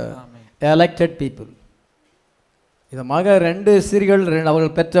 Hallelujah. Elected people. இதமாக 2 இஸ்திரிகள்,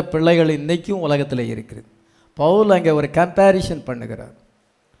 அவர்கள் பெற்ற பிள்ளைகள் இன்றைக்கும் உலகத்தில் இருக்குது. பவுல் அங்கே ஒரு கம்பேரிஷன் பண்ணுகிறார்.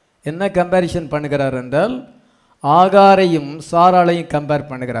 என்ன கம்பேரிஷன் பண்ணுகிறார் என்றால், ஆகாரையும் சாராளையும் கம்பேர்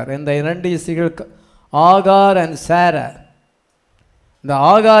பண்ணுகிறார். இந்த 2 இஸ்திரிகள் ஆகார் அண்ட் சாரா. இந்த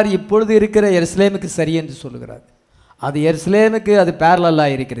ஆகார் இப்பொழுது இருக்கிற எருசலேமுக்கு சரி என்று சொல்லுகிறார். அது எருசலேமுக்கு அது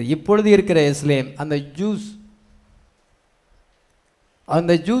பேரலாக இருக்கிறது. இப்பொழுது இருக்கிற எருசலேம் அந்த ஜூஸ்,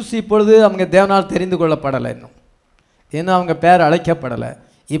 அந்த ஜூஸ் இப்பொழுது அவங்க தேவனால் தெரிந்து கொள்ளப்படலை, இன்னும் அவங்க பேர் அழைக்கப்படலை.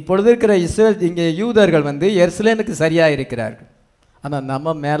 இப்பொழுது இருக்கிற இஸ்ரேல் இங்கே யூதர்கள் வந்து எருசலேமுக்கு சரியாக இருக்கிறார்கள். ஆனால்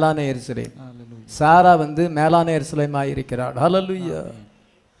நம்ம மேலான எருசலேம், சாரா வந்து மேலான எருசலேமாக இருக்கிறாள். ஹல்லேலூயா.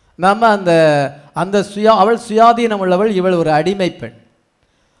 நம்ம அந்த அவள் சுயாதீனம் உள்ளவள், இவள் ஒரு அடிமை பெண்.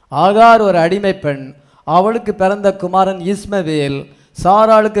 ஆகார் ஒரு அடிமை பெண். அவளுக்கு பிறந்த குமாரன் இஸ்மவேல்,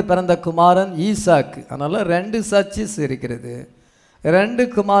 சாராளுக்கு பிறந்த குமாரன் ஈசாக்கு. அதனால் 2 சர்ச்சஸ் இருக்கிறது, 2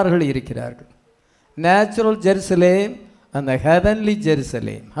 குமார்கள் இருக்கிறார்கள். நேச்சுரல் ஜெருசலேம் அந்த heavenly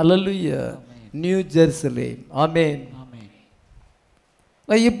Jerusalem. Hallelujah. New Jerusalem. ஆமென்.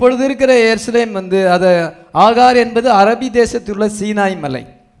 இப்பொழுது இருக்கிற எருசலேம் வந்து அது ஆகார் என்பது அரபி தேசத்தில் உள்ள சீனாய் மலை.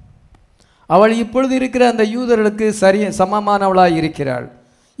 அவள் இப்பொழுது இருக்கிற அந்த யூதர்களுக்கு சமமானவளாய் இருக்கிறாள்.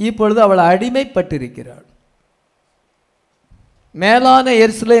 இப்பொழுது அவள் அடிமைப்பட்டிருக்கிறாள். மேலான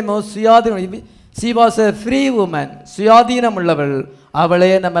எருசலேமோ சுயாதீனம், she was a free woman, சுயாதீனம் உள்ளவள்.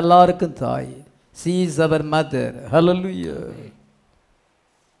 அவளே நம்ம எல்லாருக்கும் தாய். she is our mother. hallelujah.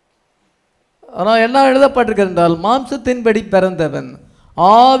 ஆனால் என்ன எழுதப்பட்டிருக்கிறது என்றால், மாம்சத்தின்படி பிறந்தவன்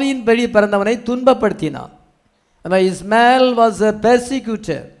ஆவியின்படி பிறந்தவனை துன்பப்படுத்தினான். Ismail was a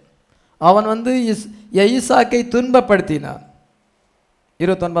persecutor. அவன் வந்து ஈசாக்கை துன்பப்படுத்தினான்.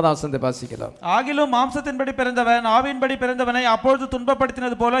 29ஆம் வசனத்தை வாசிக்கலாம். ஆகிலும் மாம்சத்தின்படி பிறந்தவன் ஆவியின்படி பிறந்தவனை அப்பொழுது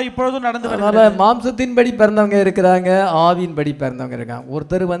துன்பப்படுத்தினது போல இப்பொழுது நடந்து வருகிறது. மாம்சத்தின்படி பிறந்தவங்க இருக்கிறாங்க, ஆவியின்படி பிறந்தவங்க இருக்காங்க.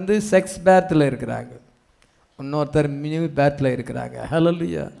 ஒருத்தர் வந்து செக்ஸ் பேர்த்தில் இருக்கிறாங்க, இன்னொருத்தர் நியூ பேர்த்தில் இருக்கிறாங்க.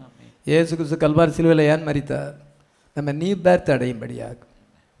 ஹல்லேலூயா. இயேசு கிறிஸ்து கல்வாரி சிலுவையில் ஏன் மரித்தார்? நம்ம நியூ பேர்த் அடையும்படியாக.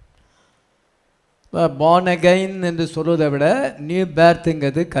 born again என்று சொல்வதை விட நியூ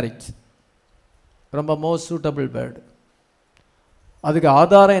பேர்த்துங்கிறது கரெக்ட், ரொம்ப மோஸ்ட் சூட்டபிள் வேர்டு. அதுக்கு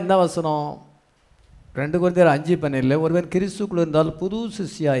ஆதாரம் என்ன வசனம்? 2 கொரிந்தியர் 5:12, ஒருவன் கிறிஸ்துக்குள் இருந்தால் புது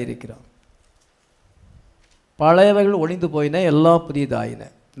சிஷ்யாக இருக்கிறான், பழையவைகள் ஒளிந்து போயின எல்லாம் புதியதாயின.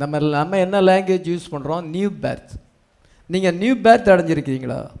 நம்ம என்ன லாங்குவேஜ் யூஸ் பண்ணுறோம்? New birth. நீங்கள் நியூ பேர்த்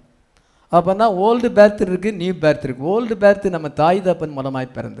அடைஞ்சிருக்கீங்களா? அப்போனா ஓல்டு பேர்த் இருக்குது, நியூ பேர்த் இருக்குது. ஓல்டு பேர்த் நம்ம தாய் தப்பன்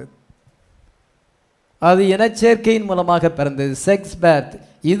மூலமாக பிறந்தது, அது இனச்சேர்க்கையின் மூலமாக பிறந்தது, செக்ஸ் பேர்த்.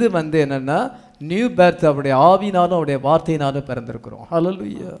 இது வந்து என்னென்னா நியூ பேர்த், அவருடைய ஆவினாலும் அவருடைய வார்த்தையினாலும் பிறந்திருக்கிறோம்.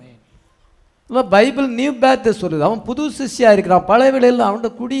 ஹல்லேலூயா. பைபிள் நியூ பேர்த்தை சொல்லுது. அவன் புது சிஷ்யாக இருக்கிறான். பழையவிலையில் அவனோட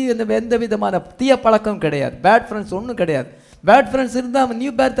குடி எந்த விதமான தீய பழக்கம் கிடையாது, பேட் ஃப்ரெண்ட்ஸ் ஒன்றும் கிடையாது. பேட் ஃப்ரெண்ட்ஸ் இருந்தால் அவன்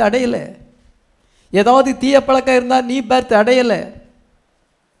நியூ பேர்த் அடையலை. ஏதாவது தீய பழக்கம் இருந்தால் நியூ பேர்த் அடையலை.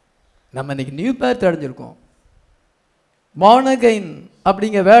 நம்ம இன்னைக்கு நியூ பேர்த் அடைஞ்சிருக்கோம். born again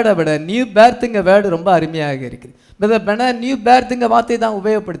அப்படிங்கிற வேர்டை விட நியூ பேர்த்துங்க வேர்டு ரொம்ப அருமையாக இருக்குது. நியூ பேர்த்துங்க வார்த்தை தான்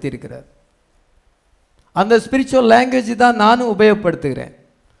உபயோகப்படுத்தி இருக்கிறார். அந்த ஸ்பிரிச்சுவல் லாங்குவேஜ் தான் நானும் உபயோகப்படுத்துகிறேன்.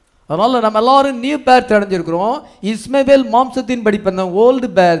 அதனால் நம்ம எல்லாரும் நியூ பேர்த் அடைஞ்சிருக்கிறோம். இஸ்மவேல் மாம்சத்தின் படி பிறந்தவன், ஓல்டு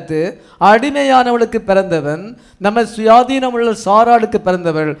பேர்த்து அடிமையானவளுக்கு பிறந்தவன். நம்ம சுயாதீனம் உள்ள சாராளுக்கு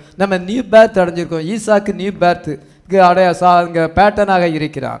பிறந்தவள். நம்ம நியூ பேர்த் அடைஞ்சிருக்கோம். ஈசாக்கு நியூ பேர்த்து இங்கே பேட்டர்னாக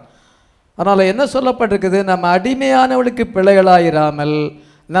இருக்கிறான். அதனால் என்ன சொல்லப்பட்டிருக்குது? நம்ம அடிமையானவளுக்கு பிள்ளைகளாயிராமல்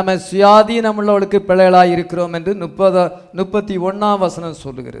நம்ம சுயாதீனம் உள்ளவளுக்கு பிள்ளைகளாக இருக்கிறோம் என்று 31ஆம் வசனம்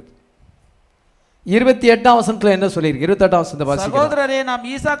சொல்லுகிறது. 28ஆம் வசனத்தில் என்ன சொல்லியிருக்கு? 28ஆம் வசனத்தை வாசிக்கிறோம். சகோதரரே, நாம்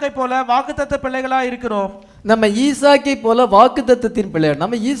ஈசாக்கை போல வாக்குத்தத்த பிள்ளைகளாக இருக்கிறோம். நம்ம ஈசாக்கை போல வாக்குத்தத்தத்தின் பிள்ளைகள்.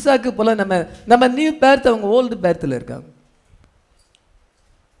 நம்ம ஈசாக்கு போல நம்ம நியூ பேர்த், அவங்க ஓல்டு பேர்த்தில் இருக்காங்க.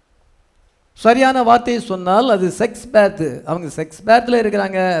 சரியான வார்த்தையை சொன்னால் அது செக்ஸ் பேர்த்து. அவங்க செக்ஸ் பேர்த்தில்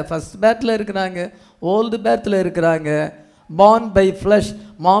இருக்கிறாங்க, ஃபர்ஸ்ட் பேர்த்தில் இருக்கிறாங்க, ஓல்டு பேர்த்தில் இருக்கிறாங்க. born by flesh,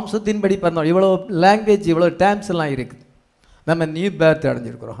 மாம்சத்தின்படி பிறந்தோம். இவ்வளோ லாங்குவேஜ், இவ்வளோ டேர்ம்ஸ் எல்லாம் இருக்குது. நம்ம நியூ பேர்த்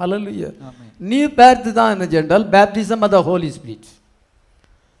அடைஞ்சிருக்கிறோம். ஹல்லேலூயா. நியூ பேர்த் தான் என்ன general baptism of the Holy spirit.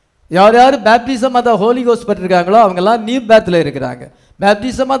 யார் யார் baptism of the Holi cost பெற்றிருக்காங்களோ அவங்கெல்லாம் நியூ பேர்த்தில் இருக்கிறாங்க.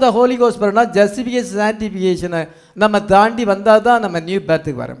 Baptism of the Holi cost பெறனா justification சான்டிஃபிகேஷனை நம்ம தாண்டி வந்தால் தான் நம்ம நியூ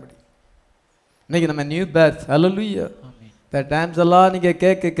பேர்த்துக்கு வர முடியும். இன்னைக்கு நம்ம நியூ பேர்த். ஹல்லேலூயா. இந்த டைம்ஸ் எல்லாம் நீங்கள்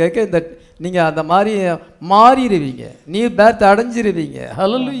கேட்க இந்த நீங்கள் அந்த மாதிரி மாறிடுவீங்க, நியூ பேர்த் அடைஞ்சிருவீங்க.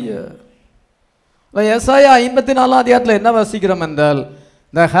 ஹல்லேலூயா. எசாயா 54ஆம் அதிகாரத்தில் என்ன வாசிக்கிறோம் என்றால்,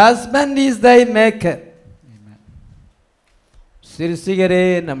 the husband is thy maker. சிருஷ்டிகரே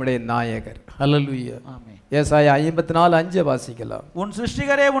நம்முடைய நாயகர். ஹல்லேலூயா. எசாயா 54:5 வாசிக்கலாம். உன்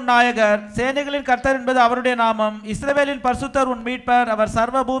சிருஷ்டிகரே உன் நாயகர், சேனைகளின் கர்த்தர் என்பது அவருடைய நாமம். இஸ்ரவேலின் பரிசுத்தர் உன் மீட்பர், அவர்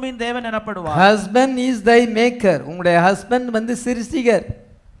சர்வ பூமியின் தேவன் எனப்படுவார். husband is thy maker. உங்களுடைய ஹஸ்பண்ட் வந்து சிருஷ்டிகர்.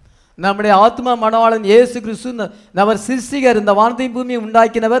 நம்முடைய ஆத்மா மணவாளன் இயேசு கிறிஸ்து அவர் சிருஷ்டிகர். இந்த வானத்தையும் பூமியை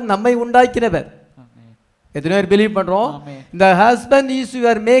உண்டாக்கினவர், நம்மை உண்டாக்கினவர். எத்தனை பேர் பிலீவ் பண்றோம்? இந்த ஹஸ்பண்ட் இஸ்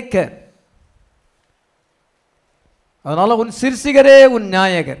யுவர் மேக்கர். அதனால உன் சிருஷ்டிகரே உன்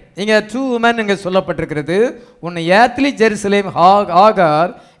நாயகர். இங்க 2 women இங்க சொல்லப்பட்டிருக்கிறது. உன்னை ஏர்த்லி ஜெருசலேம்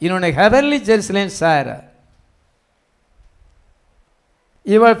ஆகார், இன்னொன்னு ஹெவன்லி ஜெருசலேம் சாரா.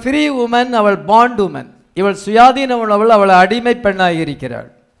 இவள் ஃப்ரீ உமன், அவள் பாண்ட் உமன். இவள் சுயாதீனம் உள்ளவள், அவள் அடிமை பெண்ணாக இருக்கிறாள்.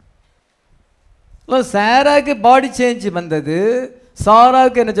 சாராக்கு பாடி சேஞ்ச் வந்தது.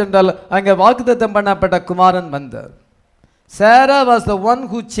 சாராவுக்கு என்ன சொன்னால் அங்கே வாக்குத்தத்தம் பண்ணப்பட்ட குமாரன் வந்தார். சாரா was the one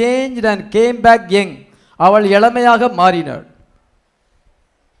who changed and came back young. அவள் இளமையாக மாறினாள்.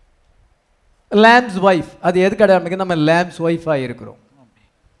 லேம்ஸ் ஒய்ஃப், அது எதுக்கு அடையாளம்? நம்ம லேம்ஸ் ஒய்ஃபாக இருக்கிறோம்.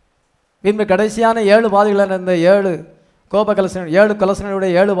 பின்பு கடைசியான 7 வாதிகளால் இருந்த 7 கோப கலசங்கள், 7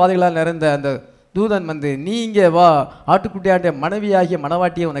 கலசங்களுடைய 7 வாதிகளால் நிறைந்த அந்த தூதன் வந்து, நீ இங்கே வா, ஆட்டுக்குட்டியாண்டிய மனைவியாகிய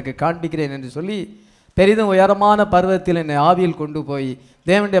மணவாட்டியை உனக்கு காண்பிக்கிறேன் என்று சொல்லி பெரிதும் உயரமான பர்வத்தில் என்னை ஆவியில் கொண்டு போய்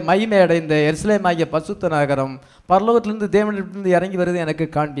தேவனுடைய மகிமை அடைந்த எருசலேம் ஆகிய பசுத்த நகரம் பரலோகத்திலிருந்து தேவனிடத்திலிருந்து இறங்கி வருது எனக்கு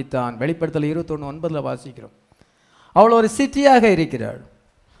காண்பித்தான். வெளிப்படுத்தல் 21:9 வாசிக்கிறோம். அவள் ஒரு சிட்டியாக இருக்கிறாள்.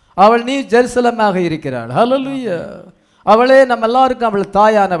 அவள் நியூ ஜெருசலமாக இருக்கிறாள். ஹல்லேலூயா. அவளே நம்ம எல்லாருக்கும் அவள்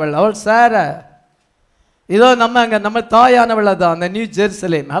தாயானவள். அவள் சாரா. இதோ நம்ம தாயானவள் தான் அந்த நியூ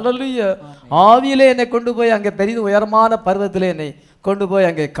ஜெருசலேம். ஹல்லேலூயா. ஆவியிலே என்னை கொண்டு போய் அங்கே பெரிதும் உயரமான பர்வத்திலே என்னை கொண்டு போய்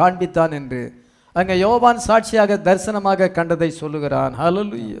அங்கே காண்பித்தான் என்று அங்கே யோவான் சாட்சியாக தரிசனமாக கண்டதை சொல்லுகிறான்.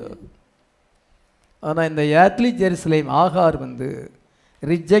 ஹல்லேலூயா. ஆனால் இந்த ஏர்த்லி ஜெருசலேம் ஆகார் வந்து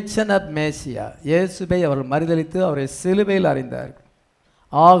ரிஜெக்ஷன் ஆஃப் மேசியா, இயேசுவை அவர்கள் மறுதலித்து அவரை சிலுவையில் அறைந்தார்கள்.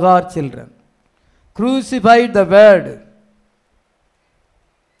 ஆகார் சில்ட்ரன் crucified the word.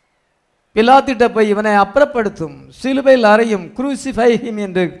 பிலாத்திட்ட போய் இவனை அப்புறப்படுத்தும், சிலுவையில் அறையும், crucify him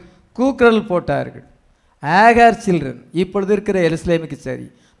என்று கூக்குரல் போட்டார்கள். ஆகார் சில்ட்ரன். இப்பொழுது இருக்கிற எருசலேமுக்கு சரி,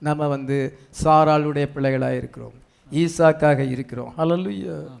 நம்ம வந்து சாராளுடைய பிள்ளைகளாக இருக்கிறோம், ஈசாக்காக இருக்கிறோம்.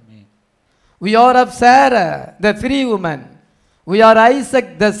 ஹல்லேலூயா. we are of Sarah the free woman, we are Isaac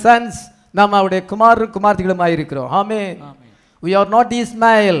the sons. நம்ம அவருடைய குமார்த்திகளுமாய் இருக்கிறோம். ஆமென். we are not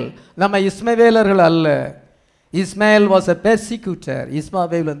Ismail, நம்ம இஸ்மவேலர்கள் அல்ல. Ismail was a persecutor.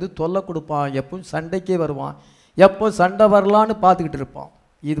 இஸ்மாவேல் வந்து தொல்லை கொடுப்பான், எப்பவும் சண்டைக்கே வருவான், எப்போ சண்டை வரலான்னு பார்த்துக்கிட்டு இருப்பான்.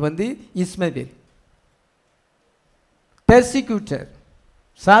 இது வந்து இஸ்மவேல் பெர்சிக்யூட்டர்.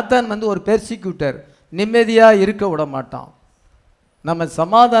 சாத்தான் வந்து ஒரு பெர்சிக்யூட்டர், நிம்மதியாக இருக்க விட மாட்டான். நம்ம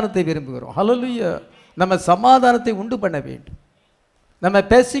சமாதானத்தை விரும்புகிறோம். ஹல்லேலூயா. நம்ம சமாதானத்தை உண்டு பண்ண வேண்டும். நம்ம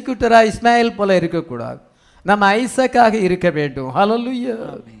பெர்சிக்யூட்டராக இஸ்மாயில் போல இருக்கக்கூடாது, நம்ம ஐசக்காக இருக்க வேண்டும். ஹல்லேலூயா.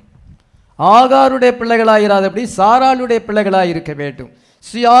 ஆகாருடைய பிள்ளைகளாயிராதபடி சாராளுடைய பிள்ளைகளாக இருக்க வேண்டும்.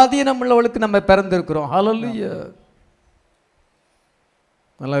 சுயாதீனம் உள்ளவளுக்கு நம்ம பிறந்திருக்கிறோம். ஹல்லேலூயா.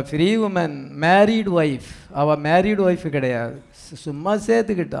 நல்ல ஃப்ரீ உமன், மேரீடு ஒய்ஃப். அவள் மேரீடு ஒய்ஃபு கிடையாது, சும்மா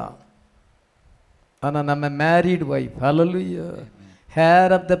சேர்த்துக்கிட்டான். ஆனால் நம்ம married wife. Hallelujah.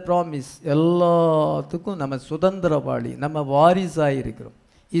 Hair of the promise. எல்லாத்துக்கும் நம்ம சுதந்திரவாளி, நம்ம வாரிசாக இருக்கிறோம்.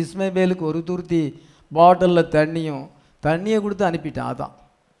 இஸ்மவேலுக்கு ஒரு துருத்தி பாட்டிலில் தண்ணியை கொடுத்து அனுப்பிட்டான். அதான்,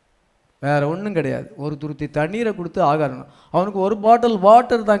 வேறு ஒன்றும் கிடையாது. ஒரு துருத்தி தண்ணீரை கொடுத்து ஆகாரம், அவனுக்கு ஒரு பாட்டில்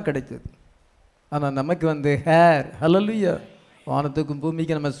வாட்டர் தான் கிடைச்சது. ஆனால் நமக்கு வந்து ஹேர். ஹல்லேலூயா. வானத்துக்கும்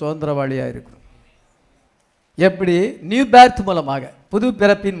பூமிக்கு நம்ம சுதந்திரவாளியாக இருக்கிறோம். எப்படி? நியூ பேர்த் மூலமாக, புது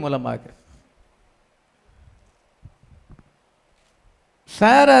பிறப்பின் மூலமாக.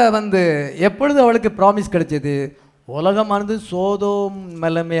 சாரா வந்து எப்பொழுது அவளுக்கு ப்ராமிஸ் கிடைச்சது? உலகமானது சோதோம்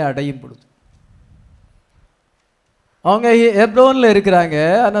நிலைமை அடையும் பொழுது. அவங்க எப்ரோனில் இருக்கிறாங்க,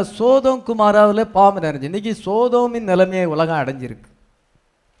 ஆனால் சோதோம் குமாராவில் பாவம் நிறைஞ்சு. இன்றைக்கி சோதோமின் நிலைமையை உலகம் அடைஞ்சிருக்கு.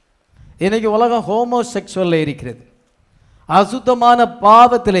 இன்றைக்கி உலகம் ஹோமோசெக்சுவலில் இருக்கிறது, அசுத்தமான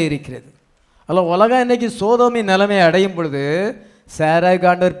பாவத்தில் இருக்கிறது. அதில் உலகம் இன்றைக்கி சோதோமின் நிலைமையை அடையும் பொழுது சாரா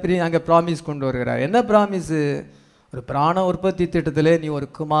காண்டர் அங்கே ப்ராமிஸ் கொண்டு வருகிறார். என்ன ப்ராமிஸு? ஒரு பிராண உற்பத்தி திட்டத்திலே நீ ஒரு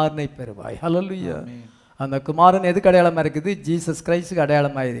குமாரனை பெறுவாய். ஹல்லேலூயா. அந்த குமாரன் எதுக்கு அடையாளமாக இருக்குது? ஜீசஸ் கிரைஸ்டுக்கு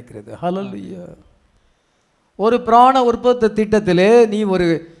அடையாளமாக இருக்கிறது. ஹல்லேலூயா. ஒரு பிராண உற்பத்தி திட்டத்திலே நீ ஒரு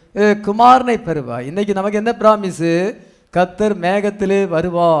குமாரனை பெறுவாய். இன்னைக்கு நமக்கு என்ன ப்ராமிஸு? கர்த்தர் மேகத்திலே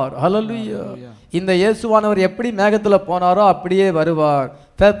வருவார். ஹல்லேலூயா. இந்த இயேசுவானவர் எப்படி மேகத்தில் போனாரோ அப்படியே வருவார்.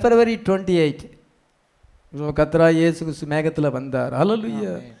 February 28 கர்த்தராகிய இயேசு கிறிஸ்து மேகத்தில் வந்தார்.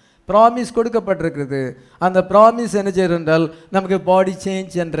 ஹல்லேலூயா. ப்ராமிஸ் கொடுக்கப்பட்டிருக்கிறது. அந்த ப்ராமிஸ் என்ன செய்யறது என்றால் நமக்கு பாடி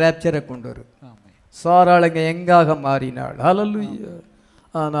சேஞ்ச் அண்ட் ரேப்சரை கொண்டு வரும். சாராள் அங்கே எங்காக மாறினாள். ஹல்லேலூயா.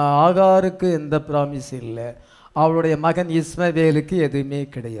 ஆனால் ஆகாருக்கு எந்த ப்ராமிஸ் இல்லை. அவளுடைய மகன் இஸ்மவேலுக்கு எதுவுமே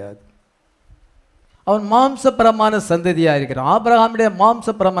கிடையாது. அவன் மாம்சபரமான சந்ததியாக இருக்கிறான். ஆபிரகாமுடைய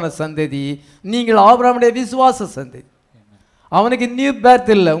மாம்சபரமான சந்ததி, நீங்கள் ஆபிரகாமுடைய விசுவாச சந்ததி. அவனுக்கு நியூ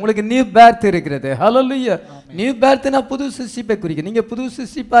பேர்த் இல்லை, உங்களுக்கு நியூ பேர்த் இருக்கிறது. ஹல்லேலூயா. நியூ பேர்த்னா புது சிருஷ்டிப்பை குறிக்க. நீங்கள் புது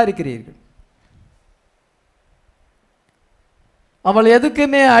சிருஷ்டிப்பாக இருக்கிறீர்கள். அவள்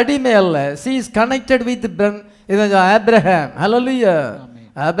எதுக்குமே அடிமை அல்ல. she is connected with Abraham. Hallelujah.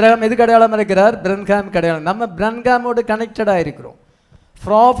 Abraham எதுக்கு அடையாளம் இருக்கிறார்? பிரன்காம் அடையாளம். நம்ம பிரன்காமோடு கனெக்டடாக இருக்கிறோம்,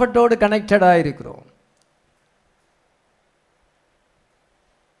 ப்ராஃபட்டோடு கனெக்டடாக இருக்கிறோம்.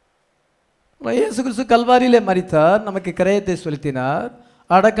 இயேசு கிறிஸ்து கல்வாரியிலே மரித்தார், நமக்கு கிரயத்தை செலுத்தினார்.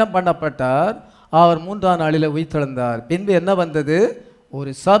 அடக்கம் பண்ணப்பட்டார். அவர் 3ஆம் நாளில் உயிர்த்தெழுந்தார். பின்பு என்ன வந்தது?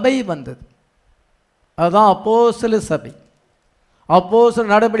 ஒரு சபை வந்தது. அதுதான் அப்போஸ்தல சபை.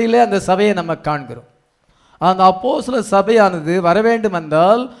 அப்போஸ்தல நடபடியிலே அந்த சபையை நம்ம காண்கிறோம். அந்த அப்போஸ்தல சபையானது வர வேண்டும்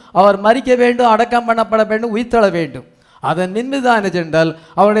என்றால் அவர் மரிக்க வேண்டும், அடக்கம் பண்ணப்பட வேண்டும், உயிர்த்தெழ வேண்டும். அதன் நின்றுதான் என்ன சென்றால்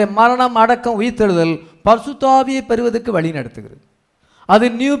அவருடைய மரணம், அடக்கம், உயிர்த்தெழுதல் பரிசுத்த ஆவியை பெறுவதற்கு வழி நடத்துகிறது. அது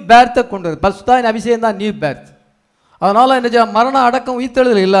நியூ பேர்த்தை கொண்டு வருது. பரிசுத்த அபிஷேகம் தான் நியூ பேர்த். அதனால் என்ன மரணம், அடக்கம்,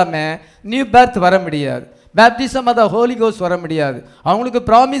 உயிர்த்தெழுதல் இல்லாமல் நியூ பேர்த் வர முடியாது. Baptism of the Holy Ghost வர முடியாது. அவங்களுக்கு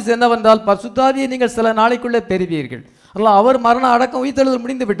ப்ராமிஸ் என்னவென்றால் பரிசுத்த ஆவியை நீங்கள் சில நாளைக்குள்ளே பெறுவீர்கள். அதனால் அவர் மரணம், அடக்கம், உயிர்த்தெழுதல்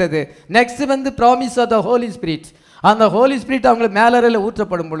முடிந்து விட்டது. நெக்ஸ்ட் வந்து promise of the Holy Spirit. அந்த ஹோலி ஸ்பிரிட் அவங்களுக்கு மேலறையில்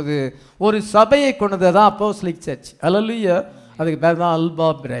ஊற்றப்படும் பொழுது ஒரு சபையை கொண்டது தான் அப்போஸ்தலிக் சர்ச். ஹல்லேலூயா. அதுக்கு பேர் தான் அல்பா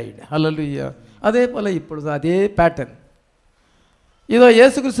பிரைட். ஹல்லேலூயா. அதே போல் இப்பொழுது அதே பேட்டர்ன். இதோ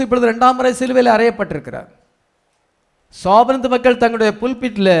இயேசு கிறிஸ்து இப்பொழுது 2ஆம் முறை சிலுவையில் அறையப்பட்டிருக்கிறார். சாபனத்து மக்கள் தங்களுடைய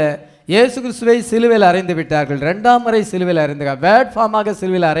புல்பிட்டில் இயேசு கிறிஸ்துவை சிலுவையில் அறைந்து விட்டார்கள். 2ஆம் முறை சிலுவையில் அறைந்தார். வேர்ட் ஃபார்மாக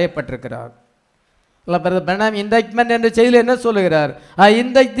சிலுவையில் அறையப்பட்டிருக்கிறார். இண்டக்ட்மெண்ட் என்ற செய்தியில் என்ன சொல்லுகிறார்? I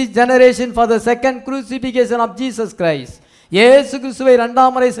induct this generation for the second crucifixion of Jesus Christ. இயேசு கிறிஸ்துவை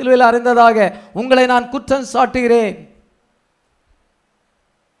 2ஆம் முறை சிலுவையில் அறைந்ததாக உங்களை நான் குற்றம் சாட்டுகிறேன்.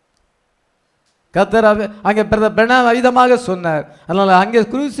 கர்த்தர் அங்கே விதமாக சொன்னார். அதனால் அங்கே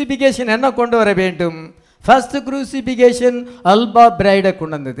க்ரூசிஃபிகேஷன் என்ன கொண்டு வர வேண்டும்? ஃபர்ஸ்ட் க்ரூசிஃபிகேஷன் அல்பா பிரைடை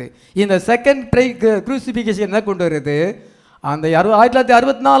கொண்டு வந்தது. இந்த செகண்ட் க்ரூசிஃபிகேஷன் என்ன கொண்டு வருது? அந்த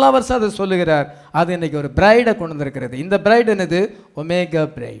 1964ஆம் வருஷம் அதை சொல்லுகிறார். அது இன்னைக்கு ஒரு பிரைடை கொண்டு வந்திருக்கிறது. இந்த பிரைடு என்னது? Omega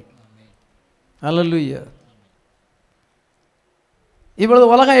bride. ஹல்லேலூயா.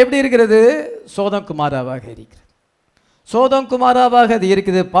 இவ்வளவு உலகம் எப்படி இருக்கிறது? சோதம் குமாராவாக இருக்கிறது. சோதம் குமாராவாக அது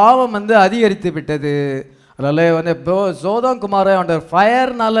இருக்குது. பாவம் வந்து அதிகரித்து விட்டது. அதனால் வந்து சோதம் குமாரை அந்த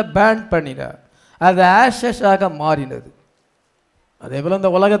ஃபயர்னால பேர்ன் பண்ணினார். அது ஆஷஸாக மாறினது. அதே போல்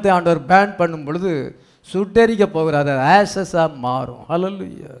இந்த உலகத்தை ஆண்டவர் பேர்ன் பண்ணும் பொழுது சுட்டெரிக்க போகிறார். அது ஆஷஸாக மாறும்.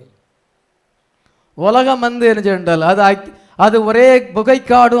 ஹல்லேலூயா. உலகம் வந்து என்ன சென்றால் அது ஒரே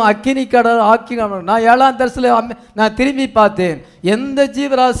புகைக்காடும் அக்கினி கடல் ஆக்கி. நான் 7ஆம் தரிசனத்தில் நான் திரும்பி பார்த்தேன். எந்த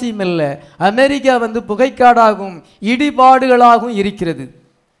ஜீவராசியும் இல்லை. அமெரிக்கா வந்து புகைக்காடாகவும் இடிபாடுகளாகவும் இருக்கிறது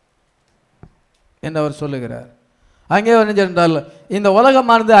என்று அவர் சொல்லுகிறார். அங்கே என்ன சென்றால் இந்த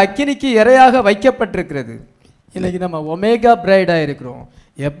உலகமானது அக்கினிக்கு இரையாக வைக்கப்பட்டிருக்கிறது. இன்னைக்கு நம்ம ஒமேகா பிரைடாக இருக்கிறோம்.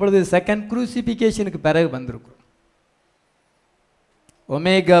 எப்பொழுது? செகண்ட் க்ரூசிஃபிகேஷனுக்கு பிறகு வந்திருக்கிறோம்.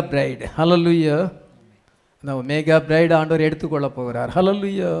 Omega bride. ஹல்லேலூயா. இந்த ஒமேகா பிரைடு ஆண்டவர் எடுத்துக்கொள்ள போகிறார்.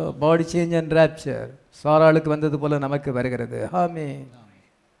 Hallelujah. Body change and rapture சாராளுக்கு வந்தது போல நமக்கு வருகிறது. ஆமென்.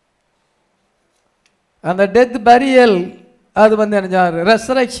 அந்த டெத் பரியல் அது வந்து என்ன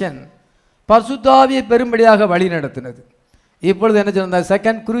ரெசரக்ஷன் பரிசுத்த ஆவியை பெரும்படியாக வழி நடத்தினது. இப்பொழுது என்ன சொன்ன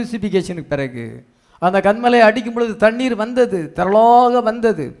செகண்ட் க்ரூசிஃபிகேஷனுக்கு பிறகு அந்த கண்மலை அடிக்கும் பொழுது தண்ணீர் வந்தது, திரளாக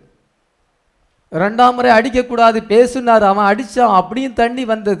வந்தது. 2ஆம் முறை அடிக்கக்கூடாது பேசுனார். அவன் அடித்தான், அப்படியும் தண்ணி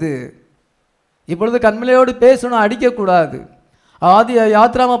வந்தது. இப்பொழுது கண்மலையோடு பேசணும், அடிக்கக்கூடாது. ஆதி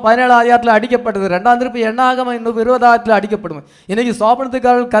யாத்ராம 17ஆம் அதிகாரத்தில் அடிக்கப்பட்டது. 2ஆம் திருப்பு எண்ணாகமம் 20ஆம் அடிக்கப்படும். இன்னைக்கு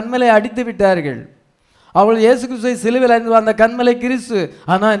சாபனத்துக்காரர்கள் கண்மலை அடித்து விட்டார்கள். அவள் இயேசு கிறிஸ்துவை சிலுவையில் அறைந்து அந்த கண்மலை கிறிஸ்து.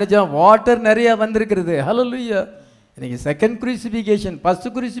 ஆனால் என்ன வாட்டர் நிறைய வந்திருக்கிறது. ஹல்லேலூயா. இன்னைக்கு செகண்ட் க்ரூசிஃபிகேஷன், ஃபர்ஸ்ட்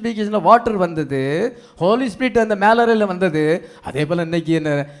க்ரூசிஃபிகேஷனில் வாட்டர் வந்தது, ஹோலி ஸ்பிரிட் அந்த மேலறையில் வந்தது. அதே போல் இன்னைக்கு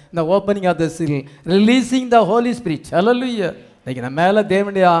இந்த opening of the seal, releasing the Holy Spirit. Hallelujah. இன்னைக்கு நம்ம மேலே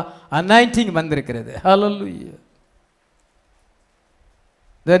தேவனுடைய அனாயிண்டிங் வந்திருக்கிறது. ஹல்லேலூயா.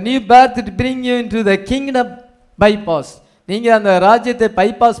 The new birth to bring you into the kingdom bypass. நீங்கள் அந்த ராஜ்யத்தை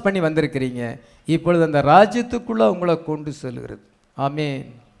பைபாஸ் பண்ணி வந்திருக்கிறீங்க. இப்பொழுது அந்த ராஜ்யத்துக்குள்ளே உங்களை கொண்டு செல்கிறது. ஆமென்.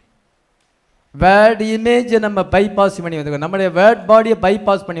 வேர்ட் இமேஜை நம்ம பைபாஸ் பண்ணி வந்திருக்கோம். நம்முடைய வேர்ட் பாடியை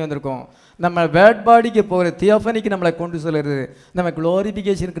பைபாஸ் பண்ணி வந்திருக்கோம். நம்ம வேர்ட் பாடிக்கு போகிற தியோஃபனிக்கு நம்மளை கொண்டு செல்கிறது. நம்ம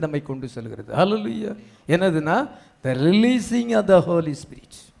குளோரிஃபிகேஷனுக்கு நம்மை கொண்டு செல்கிறது. ஹல்லேலூயா. என்னதுன்னா the releasing of the Holy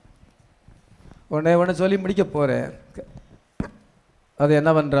Spirit. ஒன்று சொல்லி முடிக்க போகிறேன். அது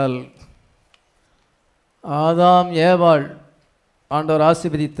என்னவென்றால் ஆதாம் ஏவாள் ஆண்டவர்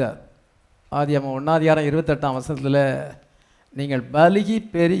ஆசீர்வதித்தார். ஆதியாகமம் 1ஆம் அதிகாரம் 28ஆம் வசனத்தில் நீங்கள் பலுகி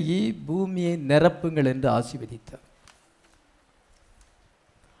பெருகி பூமியை நிரப்புங்கள் என்று ஆசீர்வதித்தார்.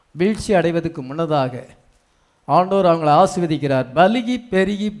 வீழ்ச்சி அடைவதற்கு முன்னதாக ஆண்டவர் அவங்களை ஆசீர்வதிக்கிறார். பலுகி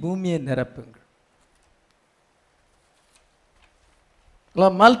பெருகி பூமியை நிரப்புங்கள்.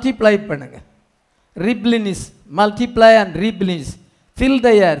 மல்டிப்ளை பண்ணுங்க. Replenish, multiply and replenish, fill the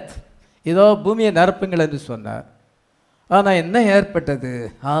earth. இதோ பூமியை நிரப்புங்கள் என்று சொன்னார். ஆனால் என்ன ஏற்பட்டது?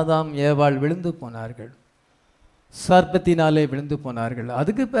 ஆதாம் ஏவாள் விழுந்து போனார்கள். சர்ப்பத்தினாலே விழுந்து போனார்கள்.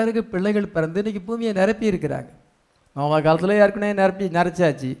 அதுக்கு பிறகு பிள்ளைகள் பிறந்து இன்னைக்கு பூமியை நிரப்பி இருக்கிறாங்க. நோவா காலத்தில் ஏற்கனவே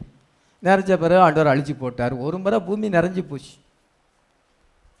நிறைச்சாச்சு. நிறைச்ச பிறகு ஆண்டவர் அழிச்சு போட்டார். ஒரு முறை பூமி நிறைஞ்சு போச்சு.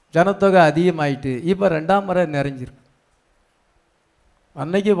 ஜனத்தொகை அதிகமாயிட்டு இப்போ 2ஆம் முறை நிறைஞ்சிருக்கு.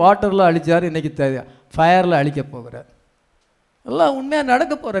 அன்னைக்கு வாட்டரில் அழிச்சார், இன்னைக்கு ஃபயரில் அழிக்க போகிறார். எல்லாம் உண்மையாக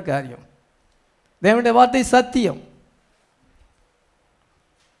நடக்க போகிற காரியம். தேவனுடைய வார்த்தை சத்தியம்,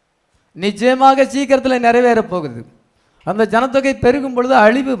 நிச்சயமாக சீக்கிரத்தில் நிறைவேற போகுது. அந்த ஜனத்தொகை பெருகும் பொழுது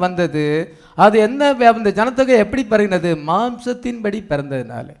அழிவு வந்தது. அது என்ன, அந்த ஜனத்தொகை எப்படி பெருகினது? மாம்சத்தின்படி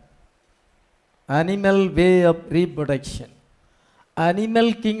பிறந்ததுனால. Animal way of reproduction.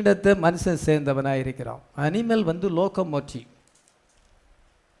 Animal கிங்டத்தை மனுஷன் சேர்ந்தவனாக இருக்கிறான். Animal locomotive.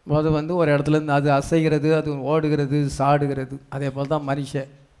 அது ஒரு இடத்துலேருந்து அது அசைகிறது, அது ஓடுகிறது, சாடுகிறது. அதே போல் தான்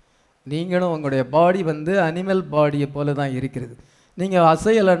மனுஷன். நீங்களும் உங்களுடைய பாடி அனிமல் பாடியை போல தான் இருக்கிறது. நீங்கள்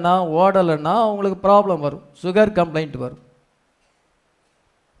அசையலைன்னா ஓடலைன்னா உங்களுக்கு ப்ராப்ளம் வரும். சுகர் கம்ப்ளைண்ட் வரும்,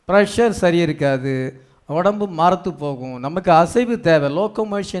 ப்ரெஷர் சரி இருக்காது, உடம்பு மரத்து போகும். நமக்கு அசைவு தேவை,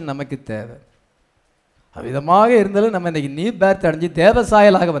 லோக்கோமோஷன் நமக்கு தேவை. அவ்விதமாக இருந்தாலும் நம்ம இன்றைக்கி நியூ பேர்த் அடைஞ்சு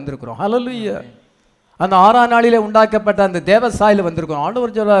தேவசாயலாக வந்திருக்கிறோம். ஹல்லேலூயா. அந்த 6ஆம் நாளிலே உண்டாக்கப்பட்ட அந்த தேவசாயில் வந்திருக்கிறோம்.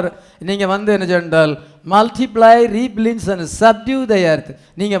 ஆண்டவர் சொல்றார், நீங்கள் என்ன சொன்னால் multiply, replenish and subdue the earth.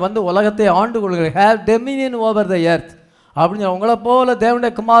 நீங்கள் உலகத்தை ஆண்டு கொள்கிறீர்கள். Have dominion over the earth அப்படின்னு உங்களை போல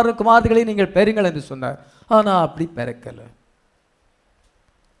தேவனுடைய குமாரர்களை நீங்கள் பெறுங்கள் என்று சொன்னார். ஆனால் அப்படி பிறக்கலை.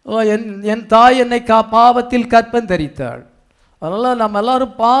 என் தாய் என்னை பாவத்தில் கற்பம் தரித்தாள். அதனால் நம்ம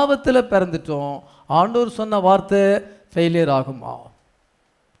எல்லாரும் பாவத்தில் பிறந்துட்டோம். ஆண்டவர் சொன்ன வார்த்தை ஃபெயிலியர் ஆகுமா?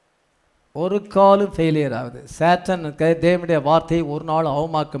 ஒரு காலும் ஃபெயிலியர் ஆகுது. சேட்டனுக்கு தேவனுடைய வார்த்தையை ஒரு நாள்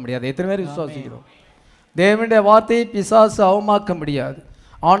அவமாக்க முடியாது. எத்தனை பேர் விசுவாசிக்கிறோம்? தேவனுடைய வார்த்தையை பிசாசு அவமாக்க முடியாது.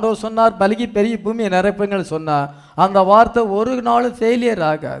 ஆண்டவர் சொன்னார், பலுகி பெரிய பூமியை நிரப்புங்கள் சொன்னார். அந்த வார்த்தை ஒரு நாளும் ஃபெயிலியர்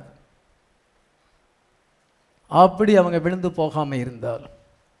ஆகாது. அப்படி அவங்க விழுந்து போகாமல் இருந்தால்,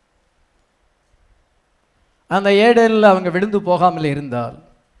 அந்த ஏடேனில் அவங்க விழுந்து போகாமல் இருந்தால்,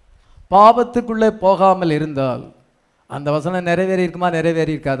 பாவத்துக்குள்ளே போகாமல் இருந்தால், அந்த வசனம் நிறைவேறி இருக்குமா?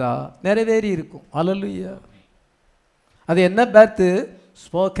 நிறைவேறி இருக்காதா? நிறைவேறி இருக்கும். ஹல்லேலூயா. அது என்ன birth?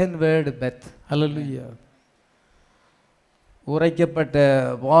 Spoken word birth. Hallelujah. உரைக்கப்பட்ட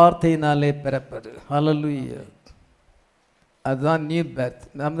வார்த்தையினாலே பிறப்பது. ஹல்லேலூயா. அதுதான் நியூ பெர்த்.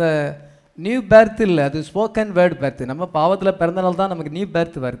 நம்ம நியூ பெர்த் இல்லை, அது ஸ்போக்கன் வேர்டு பெர்த். நம்ம பாவத்தில் பிறந்தனால தான் நமக்கு நியூ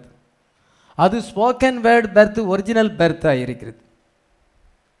பெர்த் வருது. அது ஸ்போக்கன் வேர்டு பெர்த் ஒரிஜினல் பெர்த்தாக இருக்கிறது.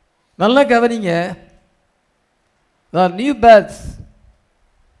 நல்லா கவனிங்க. New birth.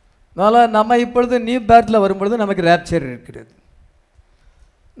 அதனால் நம்ம இப்பொழுது நியூ பேர்த்தில் வரும்பொழுது நமக்கு ரேப்சர் இருக்கிறது.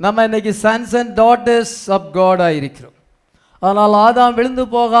 நம்ம இன்னைக்கு சன்ஸ் அண்ட் டாட்டர்ஸ் ஆஃப் காடாக இருக்கிறோம். ஆனால் ஆதாம் விழுந்து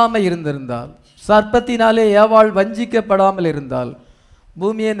போகாமல் இருந்திருந்தால், சர்ப்பத்தினாலே ஏவாள் வஞ்சிக்கப்படாமல் இருந்தால்,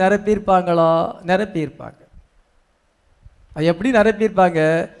 பூமியை நிரப்பியிருப்பாங்களா? நிரப்பியிருப்பாங்க. அது எப்படி நிரப்பியிருப்பாங்க?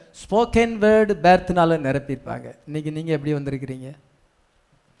 Spoken word பேர்த்னால நிரப்பியிருப்பாங்க. இன்னைக்கு நீங்கள் எப்படி வந்திருக்கிறீங்க?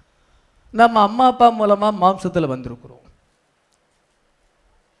 நம்ம அம்மா அப்பா மூலமாக மாம்சத்தில் வந்திருக்கிறோம்.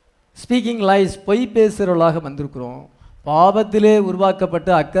 ஸ்பீக்கிங் லைஸ், பொய் பேசுகிறவர்களாக வந்திருக்கிறோம். பாவத்திலே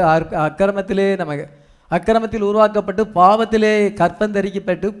உருவாக்கப்பட்டு அக்கிரமத்தில் உருவாக்கப்பட்டு பாவத்திலே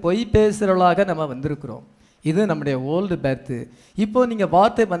கற்பந்தரிக்கப்பட்டு பொய் பேசுகிறவர்களாக நம்ம வந்திருக்கிறோம். இது நம்முடைய ஓல்டு பெர்த்து. இப்போ நீங்கள்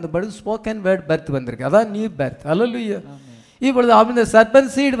வார்த்தை வந்தபடி ஸ்போக்கன் வேர்ட் பெர்த் வந்திருக்கு. அதான் நியூ பெர்த். ஹல்லேலூயா. இப்பொழுது அந்த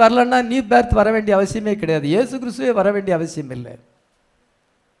சர்பன் சீட் வரலன்னா நியூ பெர்த் வர வேண்டிய அவசியமே கிடையாது. இயேசு கிறிஸ்துவே வர வேண்டிய அவசியம் இல்லை.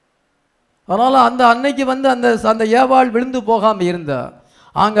 அதனால் அந்த அன்னைக்கு அந்த ஏவாள் விழுந்து போகாமல் இருந்தா,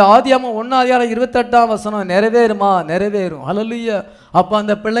 அங்கே ஆதியாகமம் 1:28 நிறைவேறுமா? நிறைவேறும். ஹல்லேலூயா. அப்போ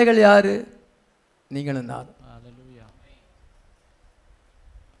அந்த பிள்ளைகள் யாரு? நீங்களும் நானும்.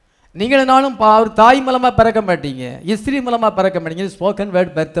 நீங்களும் நானும் அவர் தாய் மூலமாக பிறக்க மாட்டீங்க, இஸ்திரி மூலமாக பிறக்க மாட்டீங்க. ஸ்போக்கன்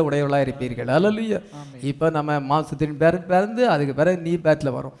வேர்ட் பெர்த்த உடையவர்களாக இருப்பீர்கள். ஹல்லேலூயா. இப்போ நம்ம மாம்சத்தின் பிறந்து அதுக்கு பிறகு நீ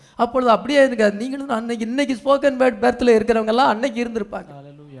பேர்த்தில் வரும். அப்பொழுது அப்படியே இருக்காது. நீங்களும் இன்னைக்கு ஸ்போக்கன் வேர்ட் பெர்த்தில் இருக்கிறவங்க எல்லாம் அன்னைக்கு இருந்திருப்பாங்க.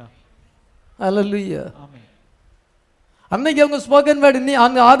 ஹல்லேலூயா. அன்னைக்கு அவங்க ஸ்போக்கன் வேர்டு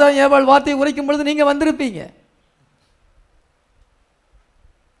அங்க ஆதாம் ஏவாள் வார்த்தையை உரைக்கும் பொழுது நீங்க வந்திருப்பீங்க.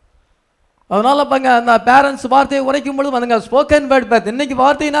 அதனால அந்த பேரண்ட்ஸ் வார்த்தையை உரைக்கும் பொழுது வந்துங்க ஸ்போக்கன் வேர்ட் பெர்த். இன்னைக்கு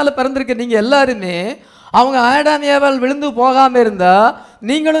வார்த்தையினால பிறந்திருக்க நீங்க எல்லாருமே அவங்க ஆடாம் ஏவாள் விழுந்து போகாம இருந்தா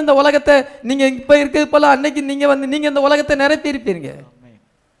நீங்களும் இந்த உலகத்தை நீங்க இப்ப இருக்கிறது போல அன்னைக்கு நீங்க இந்த உலகத்தை நிரப்பி இருப்பீங்க.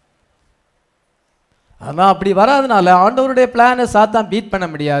 ஆனால் அப்படி வராதனால ஆண்டவருடைய பிளானை சாத்தான் பீட் பண்ண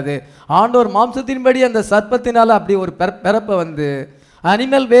முடியாது. ஆண்டவர் மாம்சத்தின்படி அந்த சர்ப்பத்தினால அப்படி ஒரு பிறப்பை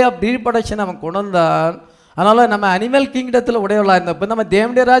அனிமல் வே ஆஃப் ரீப்ரொடக்ஷன் அவன் கொண்டு வந்தான். அதனால் நம்ம அனிமல் கிங்டத்தில் உடையவர்களாக இருந்தப்போ நம்ம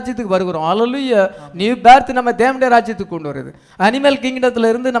தேவனுடைய ராஜ்யத்துக்கு வருகிறோம். ஹல்லேலூயா. நியூ பேர்த் நம்ம தேவனுடைய ராஜ்யத்துக்கு கொண்டு வருது. அனிமல் கிங்டத்தில்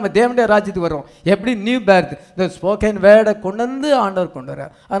இருந்து நம்ம தேவனுடைய ராஜ்யத்துக்கு வரோம். எப்படி நியூ பேர்த்? இந்த ஸ்போக்கன் வேர்டை கொண்டு வந்து ஆண்டவர் கொண்டு வர.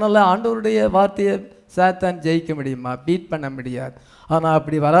 அதனால் ஆண்டவருடைய வார்த்தையை சாத்தான் ஜெயிக்க முடியுமா? பீட் பண்ண முடியாது. ஆனால்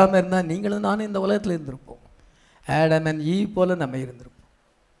அப்படி வராமல் இருந்தால் நீங்களும் நானும் இந்த உலகத்தில் இருந்திருப்போம். ஆடம் அண்ட் ஈவ் போல நம்ம இருந்திருப்போம்.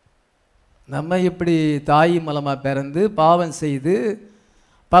 நம்ம இப்படி தாய் மூலமாக பிறந்து பாவம் செய்து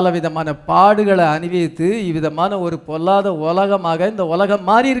பலவிதமான பாடுகளை அனுபவித்து இவ்விதமான ஒரு பொல்லாத உலகமாக இந்த உலகம்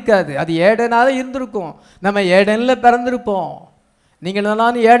மாறி இருக்காது. அது ஏடனாக இருந்திருக்கும். நம்ம ஏடனில் பிறந்திருப்போம். நீங்கள்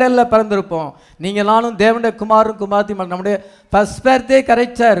நானும் ஏடனில் பிறந்திருப்போம். நீங்கள் நானும் தேவனுடைய குமாரும் குமார்த்தி நம்முடைய ஃபர்ஸ்ட் பர்த்டே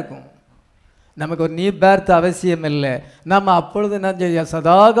கரெக்டாக இருக்கும். நமக்கு ஒரு நியூ பர்த் அவசியம் இல்லை. நம்ம அப்பொழுது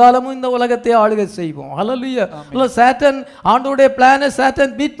சதா காலமும் இந்த உலகத்தை ஆளுகை செய்வோம். ஹல்லேலூயா. சாத்தான் ஆண்டவருடைய பிளானை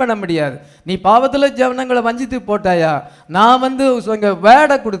சாத்தான் பீட் பண்ண முடியாது. நீ பாவத்தில் ஜனங்களை வஞ்சித்து போட்டாயா, நான்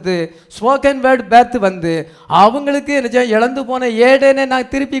வேர்டை கொடுத்து ஸ்போக்கன் வேர்டு பேர்த்து அவங்களுக்கு இழந்து போன ஏடேனே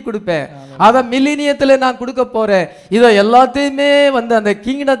நான் திருப்பி கொடுப்பேன். அதை மில்லினியத்தில் நான் கொடுக்க போறேன். இதை எல்லாத்தையுமே அந்த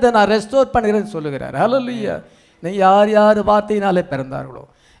கிங்டத்தை நான் ரெஸ்டோர் பண்ணுகிறேன்னு சொல்லுகிறார். ஹல்லேலூயா. நீ யார் யார் வார்த்தையினாலே பிறந்தார்களோ,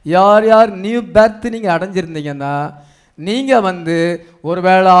 யார் யார் நியூ பர்த் நீங்கள் அடைஞ்சிருந்தீங்கன்னா, நீங்கள்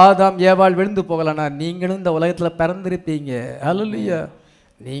ஒருவேளை ஆதாம் ஏவாள் விழுந்து போகலன்னா நீங்களும் இந்த உலகத்தில் பிறந்திருப்பீங்க. ஹல்லேலூயா.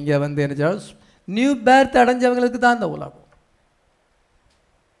 நீங்கள் என்ன நியூ பர்த் அடைஞ்சவங்களுக்கு தான் இந்த உலகம்.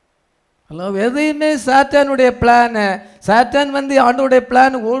 எதையுமே சாத்தானுடைய பிளானை, சாத்தான் ஆண்டவருடைய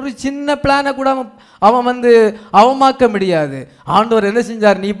பிளான் ஒரு சின்ன பிளானை கூட அவன் அவமாக்க முடியாது. ஆண்டவர் என்ன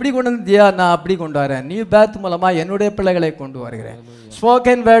செஞ்சார், நீ இப்படி கொண்டு வந்தியா, நான் அப்படி கொண்டு வரேன். நியூ பேர்த் மூலமாக என்னுடைய பிள்ளைகளை கொண்டு வருகிறேன்.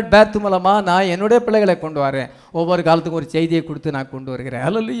 ஸ்போக்கன் வேர்ட் பேர்த் மூலமாக நான் என்னுடைய பிள்ளைகளை கொண்டு வரேன். ஒவ்வொரு காலத்துக்கும் ஒரு செய்தியை கொடுத்து நான் கொண்டு வருகிறேன்.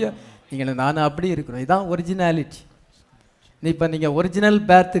 ஹல்லேலூயா. நீங்கள் நானும் அப்படி இருக்கிறோம். இதுதான் ஒரிஜினாலிட்டி. இப்போ நீங்கள் ஒரிஜினல்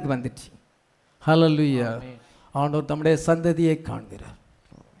பேர்த்துக்கு வந்துச்சு. ஹல்லேலூயா. ஆண்டவர் தம்முடைய சந்ததியை காண்கிறார்.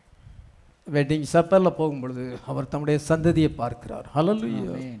 வெட்டிங் சப்பரில் போகும்பொழுது அவர் தம்முடைய சந்ததியை பார்க்கிறார்.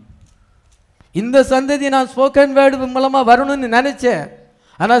 ஹல்லேலூயா. இந்த சந்ததி நான் ஸ்போக்கன் வேர்டு மூலமாக வரணும்னு நினைச்சேன்.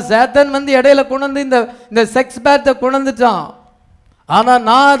 ஆனால் சாத்தான் இடையில கொண்டு வந்து இந்த செக்ஸ் பேர்த்தை கொண்டு வந்துட்டான். ஆனால்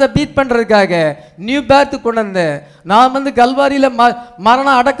நான் அதை பீட் பண்ணுறதுக்காக நியூ பேர்த்து கொண்டு வந்தேன். நான் கல்வாரியில்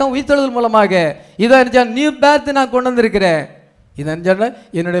மரணம் அடக்கம் உயிர்த்தெழுதல் மூலமாக இதை நியூ பேர்த்து நான் கொண்டு வந்திருக்கிறேன். இதை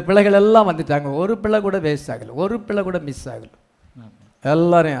என்னுடைய பிள்ளைகள் எல்லாம் வந்துட்டாங்க. ஒரு பிள்ளை கூட வேஸ்ட் ஆகலை, ஒரு பிள்ளை கூட மிஸ் ஆகலை.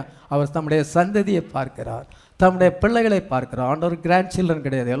 எல்லாரையும் அவர் தம்முடைய சந்ததியை பார்க்கிறார், தம்முடைய பிள்ளைகளை பார்க்கிறார். ஆண்டவர் கிராண்ட் சில்ட்ரன்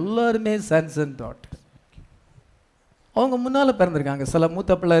கிடையாது, எல்லாருமே சன்ஸ் அண்ட் டாட்டர். அவங்க முன்னால் பிறந்திருக்காங்க. சில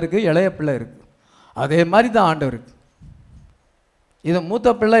மூத்த பிள்ளை இருக்குது, இளைய பிள்ளை இருக்குது. அதே மாதிரி தான் ஆண்டவருக்கு. இது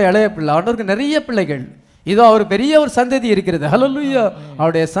மூத்த பிள்ளை, இளைய பிள்ளை. ஆண்டவருக்கு நிறைய பிள்ளைகள். இதோ அவர் பெரிய ஒரு சந்ததி இருக்கிறது. ஹல்லேலூயா.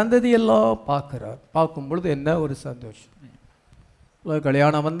 அவருடைய சந்ததி எல்லாம் பார்க்கிறார். பார்க்கும் பொழுது என்ன ஒரு சந்தோஷம்.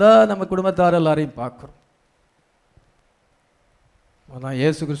 கல்யாணம் வந்தால் நம்ம குடும்பத்தார் எல்லாரையும் பார்க்குறோம். ஆனால்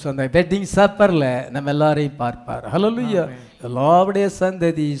இயேசு கிறிஸ்து அந்த வெட்டிங் சப்பரில் நம்ம எல்லாரையும் பார்ப்பார். ஹல்லேலூயா. எல்லாருடைய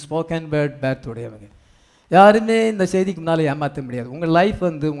சந்ததி ஸ்போக்கன் வேர்ட் பேர்த்துடையவங்க. யாருமே இந்த செய்திக்கு முன்னால் ஏமாற்ற முடியாது. உங்கள் லைஃப்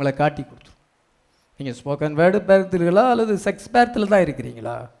உங்களை காட்டி கொடுத்துரும். நீங்கள் ஸ்போக்கன் வேர்டு பேர்த்துகளா அல்லது செக்ஸ் பேர்த்தில் தான்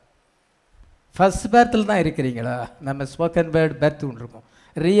இருக்கிறீங்களா, ஃபர்ஸ்ட் பேர்த்தில் தான் இருக்கிறீங்களா? நம்ம ஸ்போக்கன் வேர்டு பேர்த்து ஒன்று இருக்கும்.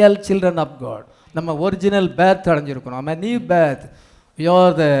 Real children of God. நம்ம ஒரிஜினல் பேர்த் அடைஞ்சிருக்கணும். நம்ம new birth. You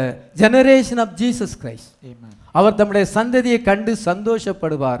are the generation of Jesus Christ. அவர் தம்முடைய சந்ததியை கண்டு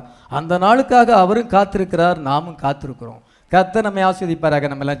சந்தோஷப்படுவார். அந்த நாளுக்காக அவரும் காத்திருக்கிறார், நாமும் காத்திருக்கிறோம். கர்த்தர் நம்மை ஆசீர்வதிப்பாராக.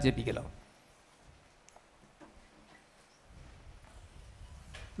 நம்ம எல்லாம் ஜெபிக்கலாம்.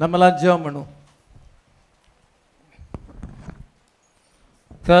 நம்மெல்லாம் ஜெபம் பண்ணுவோம்.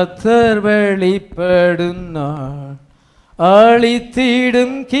 கர்த்தர் வெளிப்படும் நாள்,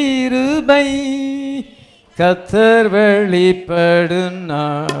 அளித்திடும் கிருபை. கர்த்தர் வெளிப்படும்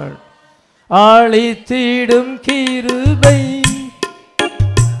நாள், அளித்திடும் கிருபை.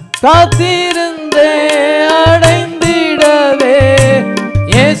 காத்திருந்தே அடைந்திடவே,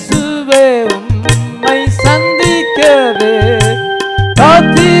 இயேசுவே உம்மை சந்திக்கவே.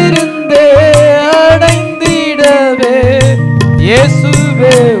 காத்திருந்தே அடைந்திடவே,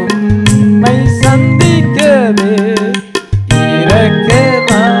 இயேசுவே உம்மை சந்திக்கவே.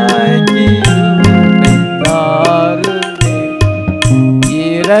 இரக்கமாய் கிருபை தாருமே,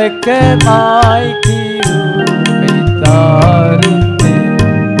 இரக்கமாய் கிருபை தாருமே.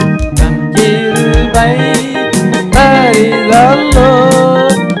 தம் கிருபை பரிதல்லோ,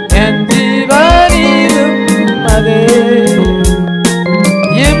 என் ஜீவனிலும் அதே.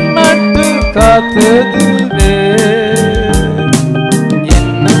 இம்மட்டு காத்ததுவே,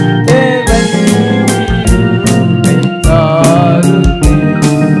 இன்னும் தேவை கிருபை தாருமே.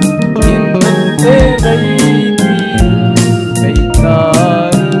 இன்னும் தேவை கிருபை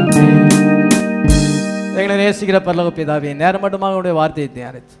தாருமே. எங்களை நேசிக்கிற பரலோக பிதாவே, நேரம் மட்டுமாக உங்களுடைய வார்த்தையை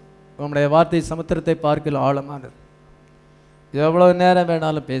தியானித்து, உங்களுடைய வார்த்தை சமுத்திரத்தை பார்க்கல ஆழமானது. எவ்வளவு நேரம்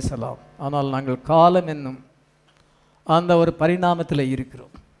வேணாலும் பேசலாம். ஆனால் நாங்கள் காலம் என்னும் அந்த ஒரு பரிணாமத்தில்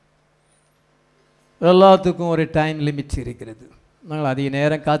இருக்கிறோம். எல்லாத்துக்கும் ஒரு டைம் லிமிட் இருக்கிறது. நாங்கள் அதிக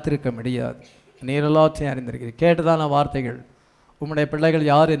நேரம் காத்திருக்க முடியாது. நீர் எல்லாத்தையும் அறிந்திருக்கிறீர். கேட்டதான வார்த்தைகள் உம்முடைய பிள்ளைகள்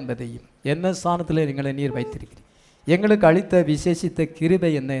யார் என்பதையும், என்ன ஸ்தானத்தில் எங்களை நீர் வைத்திருக்கிறீர், எங்களுக்கு அளித்த விசேஷித்த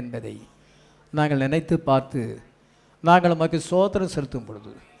கிருபை என்ன என்பதை நாங்கள் நினைத்து பார்த்து நாங்கள் நமக்கு சோத்திரம் செலுத்தும்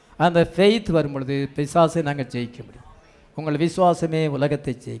பொழுது, அந்த ஃபெய்த் வரும் பொழுது பிசாசை நாங்கள் ஜெயிக்க முடியும். உங்கள் விசுவாசமே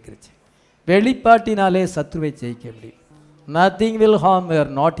உலகத்தை ஜெயிக்கிறச்சு. வெளிப்பாட்டினாலே சத்ருவை ஜெயிக்க முடியும். Nothing will harm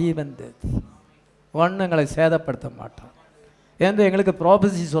your not even death. ஒன்று எங்களை சேதப்படுத்த மாட்டான் என்று எங்களுக்கு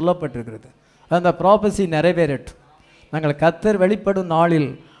ப்ராபசி சொல்லப்பட்டிருக்கிறது. அந்த ப்ராபசி நிறைவேறட்டும். நாங்கள் கர்த்தர் வெளிப்படும் நாளில்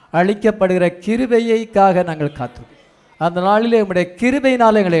அளிக்கப்படுகிற கிருபையைக்காக நாங்கள் காத்திருக்கோம். அந்த நாளிலே உங்களுடைய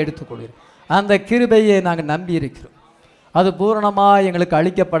கிருபையினால் எங்களை எடுத்துக்கொள்கிறோம். அந்த கிருபையை நாங்கள் நம்பி இருக்கிறோம். அது பூரணமாக எங்களுக்கு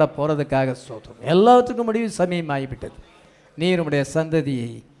அளிக்கப்பட போகிறதுக்காக சோதரம். எல்லாத்துக்கும் முடிவு சமயமாகிவிட்டது. நீர் உம்முடைய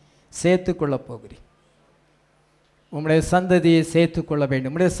சந்ததியை சேர்த்து கொள்ளப் போகிறீர். உம்முடைய சந்ததியை சேர்த்து கொள்ள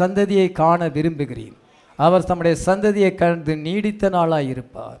வேண்டும். உம்முடைய சந்ததியை காண விரும்புகிறீர். அவர் தம்முடைய சந்ததியை கண்டு நீடித்த நாளாக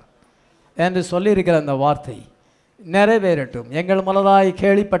இருப்பார் என்று சொல்லியிருக்கிற அந்த வார்த்தை நிறைவேறட்டும். எங்கள் மனதாய்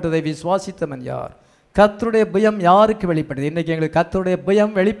கேள்விப்பட்டதை விசுவாசித்தவன் யார்? கர்த்தருடைய புயம் யாருக்கு வெளிப்பட்டது? இன்றைக்கி எங்களுக்கு கர்த்தருடைய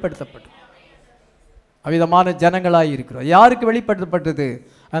புயம் வெளிப்படுத்தப்பட்டது. அவ்விதமான ஜனங்களாக இருக்கிறோம். யாருக்கு வெளிப்படுத்தப்பட்டது?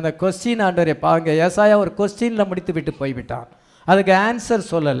 அந்த கொஸ்டின் ஆண்டவரை பாருங்க. ஏசாயா ஒரு கொஸ்டினில் முடித்து விட்டு போய்விட்டான். அதுக்கு ஆன்சர்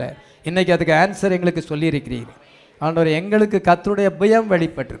சொல்லலை. இன்றைக்கி அதுக்கு ஆன்சர் எங்களுக்கு சொல்லியிருக்கிறீர்கள். ஆண்டவர் எங்களுக்கு கர்த்தருடைய புயம்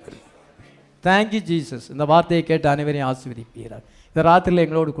வெளிப்பட்டிருக்கு. Thank you Jesus. இந்த வார்த்தையை கேட்டு அனைவரையும் ஆசீர்வதிப்பீரார். இந்த ராத்திரியில்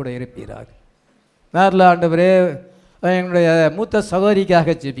எங்களோடு கூட இருப்பீரார். நேரில் ஆண்டவரே எங்களுடைய மூத்த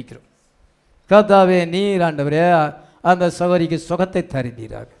சகோதரிக்காக ஜெபிக்கிறோம். கர்த்தாவே நீர் ஆண்டவரே அந்த சகோதரிக்கு சுகத்தை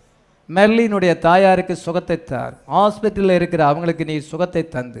தருவீராக. மெர்லினுடைய தாயாருக்கு சுகத்தை தார். ஹாஸ்பிட்டலில் இருக்கிற அவங்களுக்கு நீர் சுகத்தை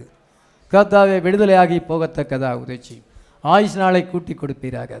தந்து கர்த்தாவே விடுதலையாகி போகத்தக்கதாக உதவி. ஆயுஷ் நாளை கூட்டி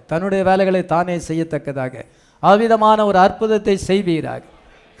கொடுப்பீராக. தன்னுடைய வேலைகளை தானே செய்யத்தக்கதாக அவ்விதமான ஒரு அற்புதத்தை செய்வீராக.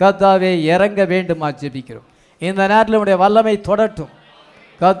 கர்த்தாவே இறங்க வேண்டுமா ஜெபிக்கிறோம். இந்த நேரத்தில் உடைய வல்லமை தொடட்டும்.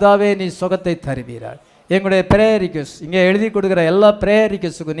 கர்த்தாவே நீ சுகத்தை தருவீராக. எங்களுடைய ப்ரேயர் ரிக்வெஸ்ட் இங்கே எழுதி கொடுக்குற எல்லா ப்ரேயர்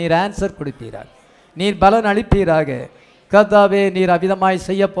ரிக்வெஸ்ட்டுக்கும் நீர் ஆன்சர் கொடுப்பீராக. நீர் பலன் அளிப்பீராக. கர்த்தாவே நீர் அவ்விதமாய்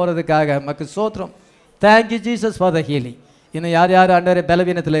செய்ய போகிறதுக்காக மக்கு சோத்திரம். Thank you Jesus for the healing. இன்னும் யார் யார் ஆண்டவரே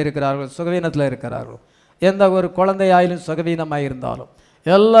பலவீனத்தில் இருக்கிறார்களோ, சுகவீனத்தில் இருக்கிறார்களோ, எந்த ஒரு குழந்தையாயிலும் சுகவீனமாக இருந்தாலும்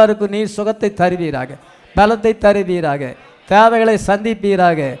எல்லாருக்கும் நீர் சுகத்தை தருவீராக, பலத்தை தருவீராக, தேவைகளை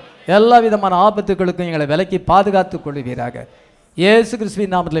சந்திப்பீராக. எல்லா விதமான ஆபத்துகளுக்கும் எங்களை விலக்கி பாதுகாத்து கொள்வீராக. இயேசு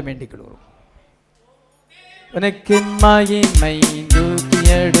கிறிஸ்துவின் நாமத்தில் வேண்டிக் கொள்கிறோம். உனக்கு மகிமை தூக்கி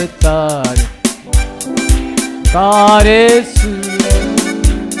எடுத்தார் காரேசு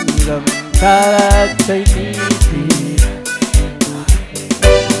கரத்தை நீட்டி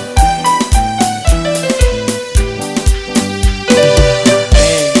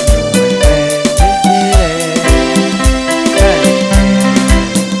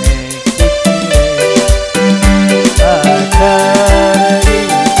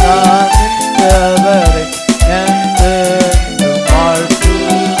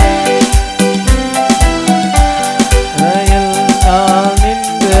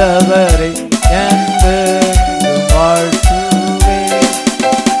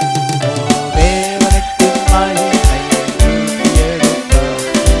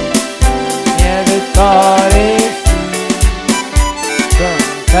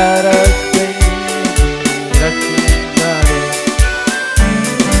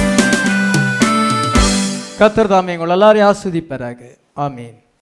கர்த்தர் தாமே உங்கள் எல்லாரையும் ஆஸ்வதிப்பாராக. ஆமீன்.